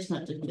 it'd be nice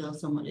not to feel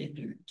somewhat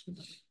ignorant.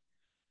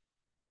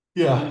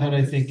 Yeah, and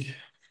I think,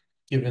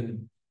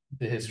 given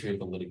the history of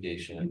the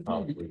litigation, it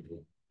probably would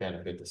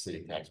benefit the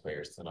city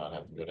taxpayers to not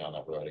have to go down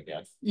that road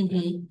again.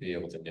 And be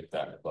able to nip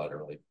that in the bud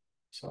early,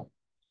 so.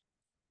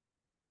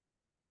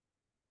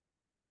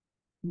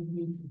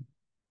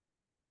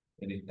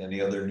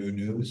 Any other new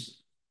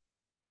news?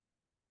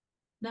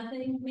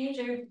 Nothing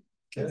major.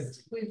 Okay.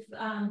 We've,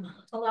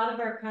 a lot of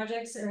our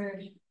projects are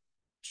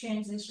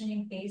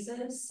transitioning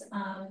phases.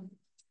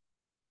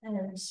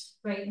 And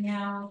right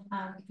now,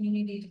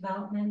 community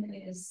development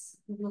is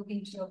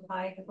looking to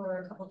apply for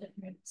a couple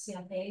different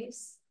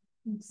CFAs.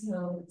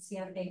 So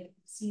CFA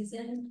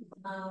season,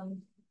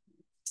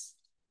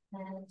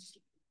 and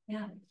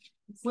yeah.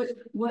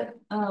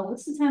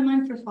 What's the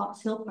timeline for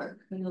Fox Hill Park?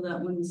 I know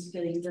that one's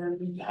getting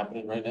done.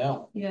 Happening right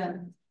now. Yeah,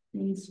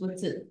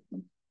 what's it?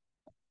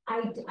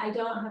 I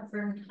don't have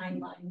firm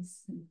timelines,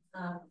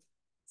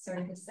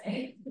 sorry to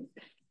say.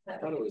 I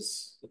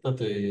thought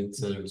they had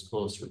said it was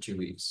closed for 2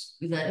 weeks.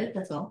 Is that it?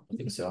 That's all? I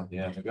think so,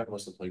 yeah, I got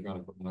most of the playground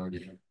equipment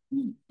already here.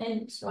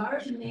 And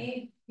Barb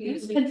may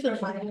usually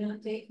provide an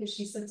update because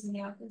she sits in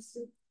the office.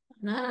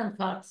 Not on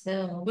Fox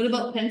Hill. What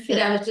about Penfield?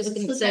 I was just What's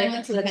gonna the say,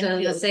 timeline for that's what I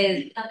was gonna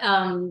say,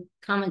 Penfield?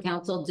 Common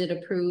Council did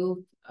approve,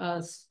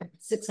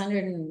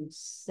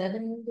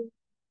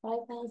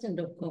 675,000,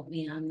 don't quote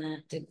me on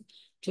that,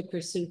 to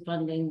pursue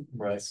funding the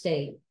Right.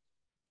 state.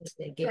 If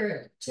they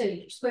get-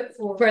 To put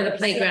forward. For the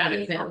playground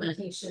CFA equipment.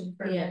 application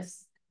for Yes.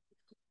 this.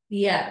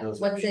 Yeah, Those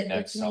would what's be it, next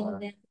what's the name of summer.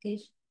 the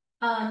application?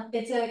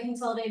 It's a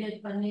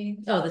consolidated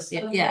funding. Oh, this,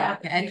 yeah,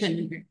 okay, I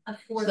couldn't hear.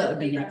 For So that the would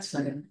be playground. next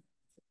summer. I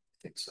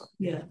think so.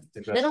 Yeah.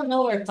 I don't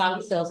know where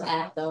Fox Hill's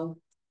at, though.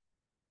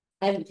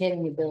 I haven't paid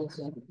any bills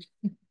yet.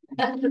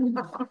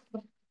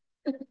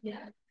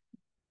 Yeah.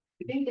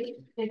 I think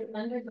it's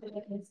under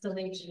the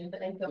installation,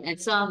 but I don't. I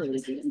saw there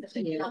was,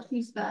 yeah.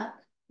 He's back.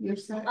 You're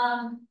set?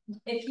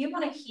 If you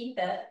wanna keep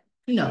it.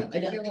 No, I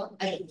you're don't. welcome.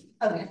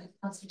 Okay.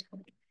 I'll see.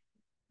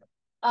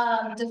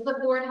 Does the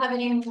board have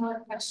any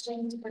more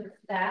questions for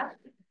that?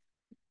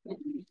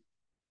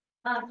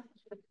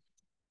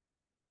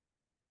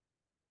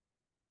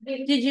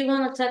 Did you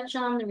want to touch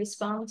on the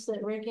response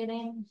that we're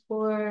getting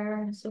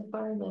for so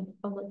far, the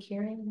public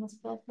hearing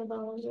aspect of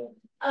all of it?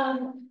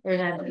 Or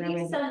that?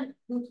 We sent-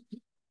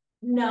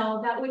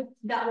 No, that will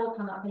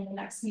come up in the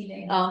next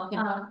meeting. Oh, okay.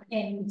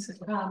 And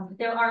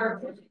there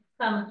are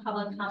some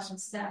public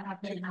comments that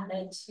have been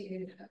added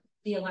to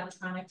the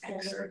electronic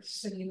folder,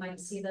 so you might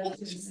see those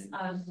as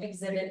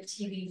exhibit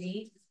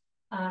TBV.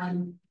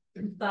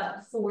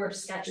 But for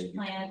sketch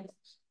plan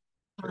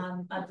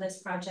of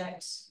this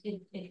project, it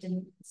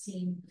didn't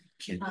seem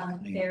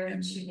fair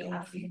to the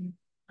applicant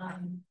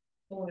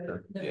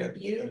for the Yeah,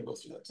 review we'll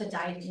do that. to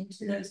dive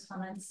into those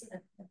comments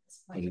at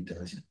this point.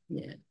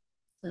 Yeah,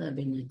 so that'd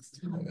be next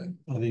time.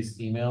 Are these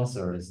emails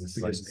or is this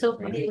like? So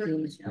far, they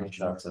do.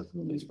 Screenshots of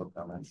Facebook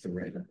comments.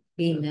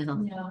 Email.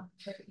 No.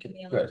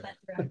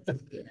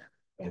 Good.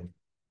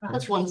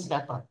 That's one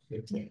step up.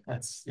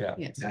 That's, yeah.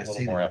 Yeah. it's a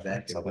little more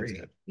effort, so that's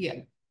good.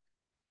 Yeah.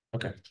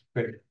 Okay,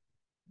 great. Is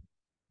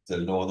there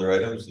no other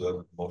items,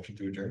 the motion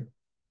to adjourn?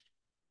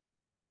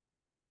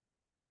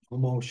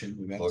 Motion.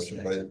 we got a Motion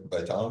second.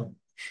 by Tom,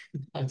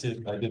 I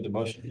did the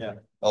motion, yeah.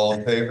 all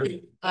in favor?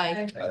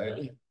 I.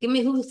 Aye. Give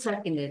me who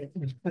seconded it.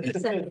 Who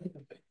seconded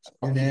it?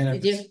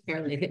 Unanimous. Did you?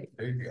 Apparently.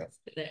 There you go.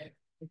 There.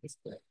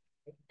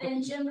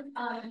 And Jim,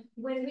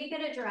 when we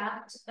get a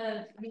draft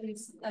of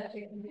these, of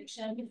your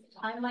conviction,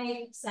 I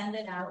might send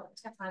it out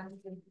to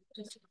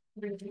just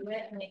review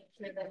it and make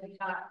sure that we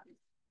got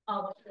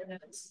all of the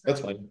notes.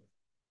 That's fine.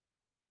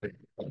 I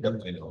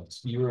definitely know.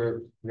 You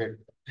were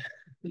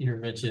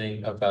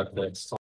mentioning about the